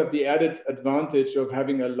Cal4s have the added advantage of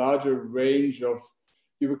having a larger range of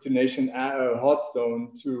ubiquitination hot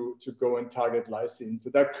zone to go and target lysine. So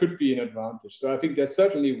that could be an advantage. So I think they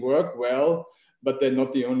certainly work well, but they're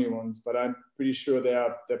not the only ones. But I'm pretty sure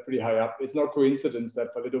they're pretty high up. It's no coincidence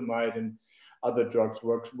that thalidomide and other drugs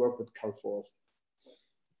work with Cal4s.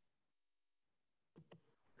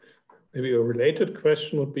 Maybe a related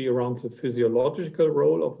question would be around the physiological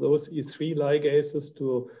role of those E3 ligases.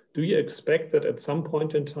 Do you expect that at some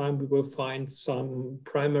point in time we will find some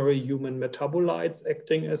primary human metabolites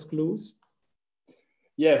acting as glues?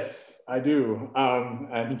 Yes, I do,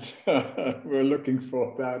 and we're looking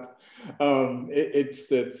for that.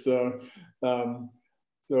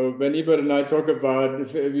 So when Ebert and I talk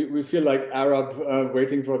about, we feel like Arab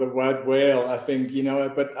waiting for the white whale, I think,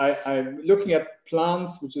 but I'm looking at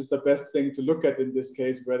plants, which is the best thing to look at in this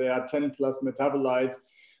case, where there are 10 plus metabolites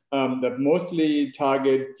that mostly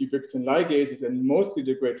target ubiquitin ligases and mostly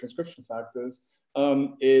degrade transcription factors.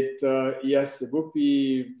 Yes, it would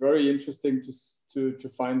be very interesting to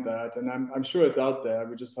find that. And I'm sure it's out there,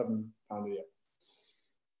 we just haven't found it yet.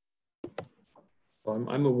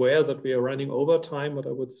 I'm aware that we are running over time, but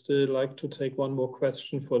I would still like to take one more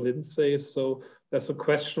question for Lindsay. So there's a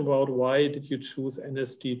question about why did you choose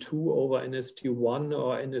NSD2 over NSD1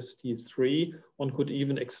 or NSD3? One could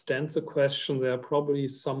even extend the question. There are probably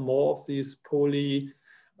some more of these proteins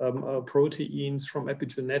from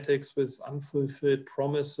epigenetics with unfulfilled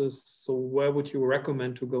promises. So where would you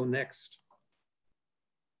recommend to go next?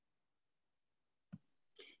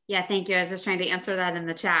 Yeah, thank you. I was just trying to answer that in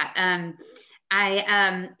the chat.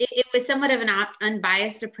 It was somewhat of an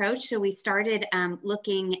unbiased approach. So we started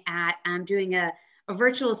looking at doing a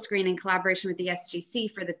virtual screen in collaboration with the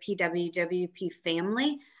SGC for the PWWP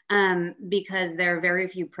family because there are very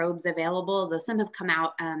few probes available, though some have come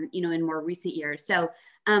out, in more recent years. So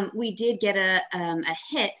we did get a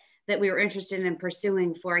hit that we were interested in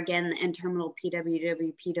pursuing for, again, the N-terminal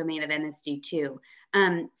PWWP domain of NSD2.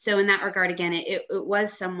 So in that regard, again, it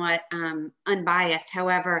was somewhat unbiased.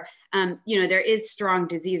 However, there is strong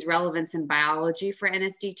disease relevance in biology for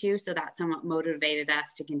NSD2, so that somewhat motivated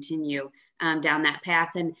us to continue down that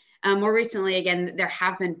path. And more recently, again, there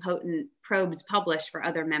have been potent probes published for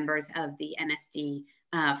other members of the NSD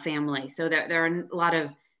family. So there are a lot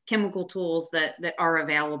of chemical tools that are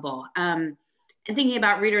available. And thinking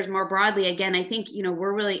about readers more broadly, again, I think,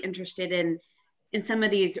 we're really interested in some of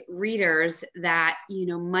these readers that,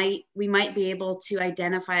 we might be able to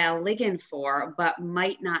identify a ligand for, but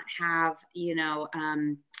might not have,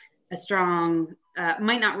 a strong,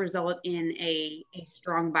 might not result in a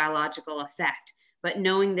strong biological effect. But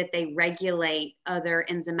knowing that they regulate other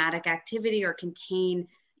enzymatic activity or contain,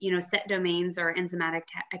 set domains or enzymatic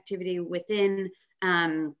activity within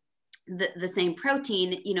the same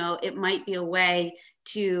protein, it might be a way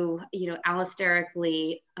to,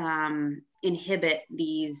 allosterically inhibit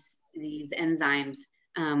these these enzymes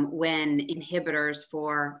when inhibitors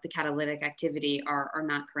for the catalytic activity are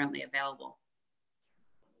not currently available.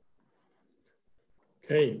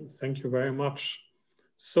 Okay, thank you very much.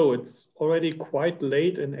 So it's already quite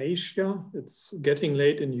late in Asia. It's getting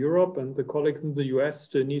late in Europe, and the colleagues in the US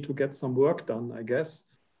still need to get some work done, I guess.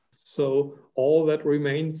 So all that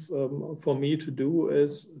remains for me to do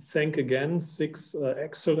is thank again 6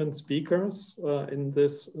 excellent speakers in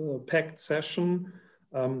this packed session.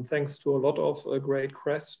 Thanks to a lot of great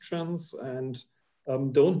questions, and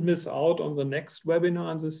don't miss out on the next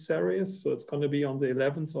webinar in this series. So it's going to be on the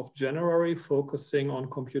 11th of January, focusing on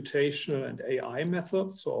computational and AI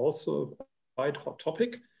methods. So also a quite hot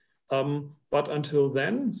topic. But until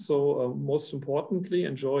then, so most importantly,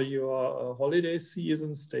 enjoy your holiday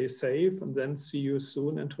season, stay safe, and then see you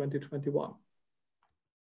soon in 2021.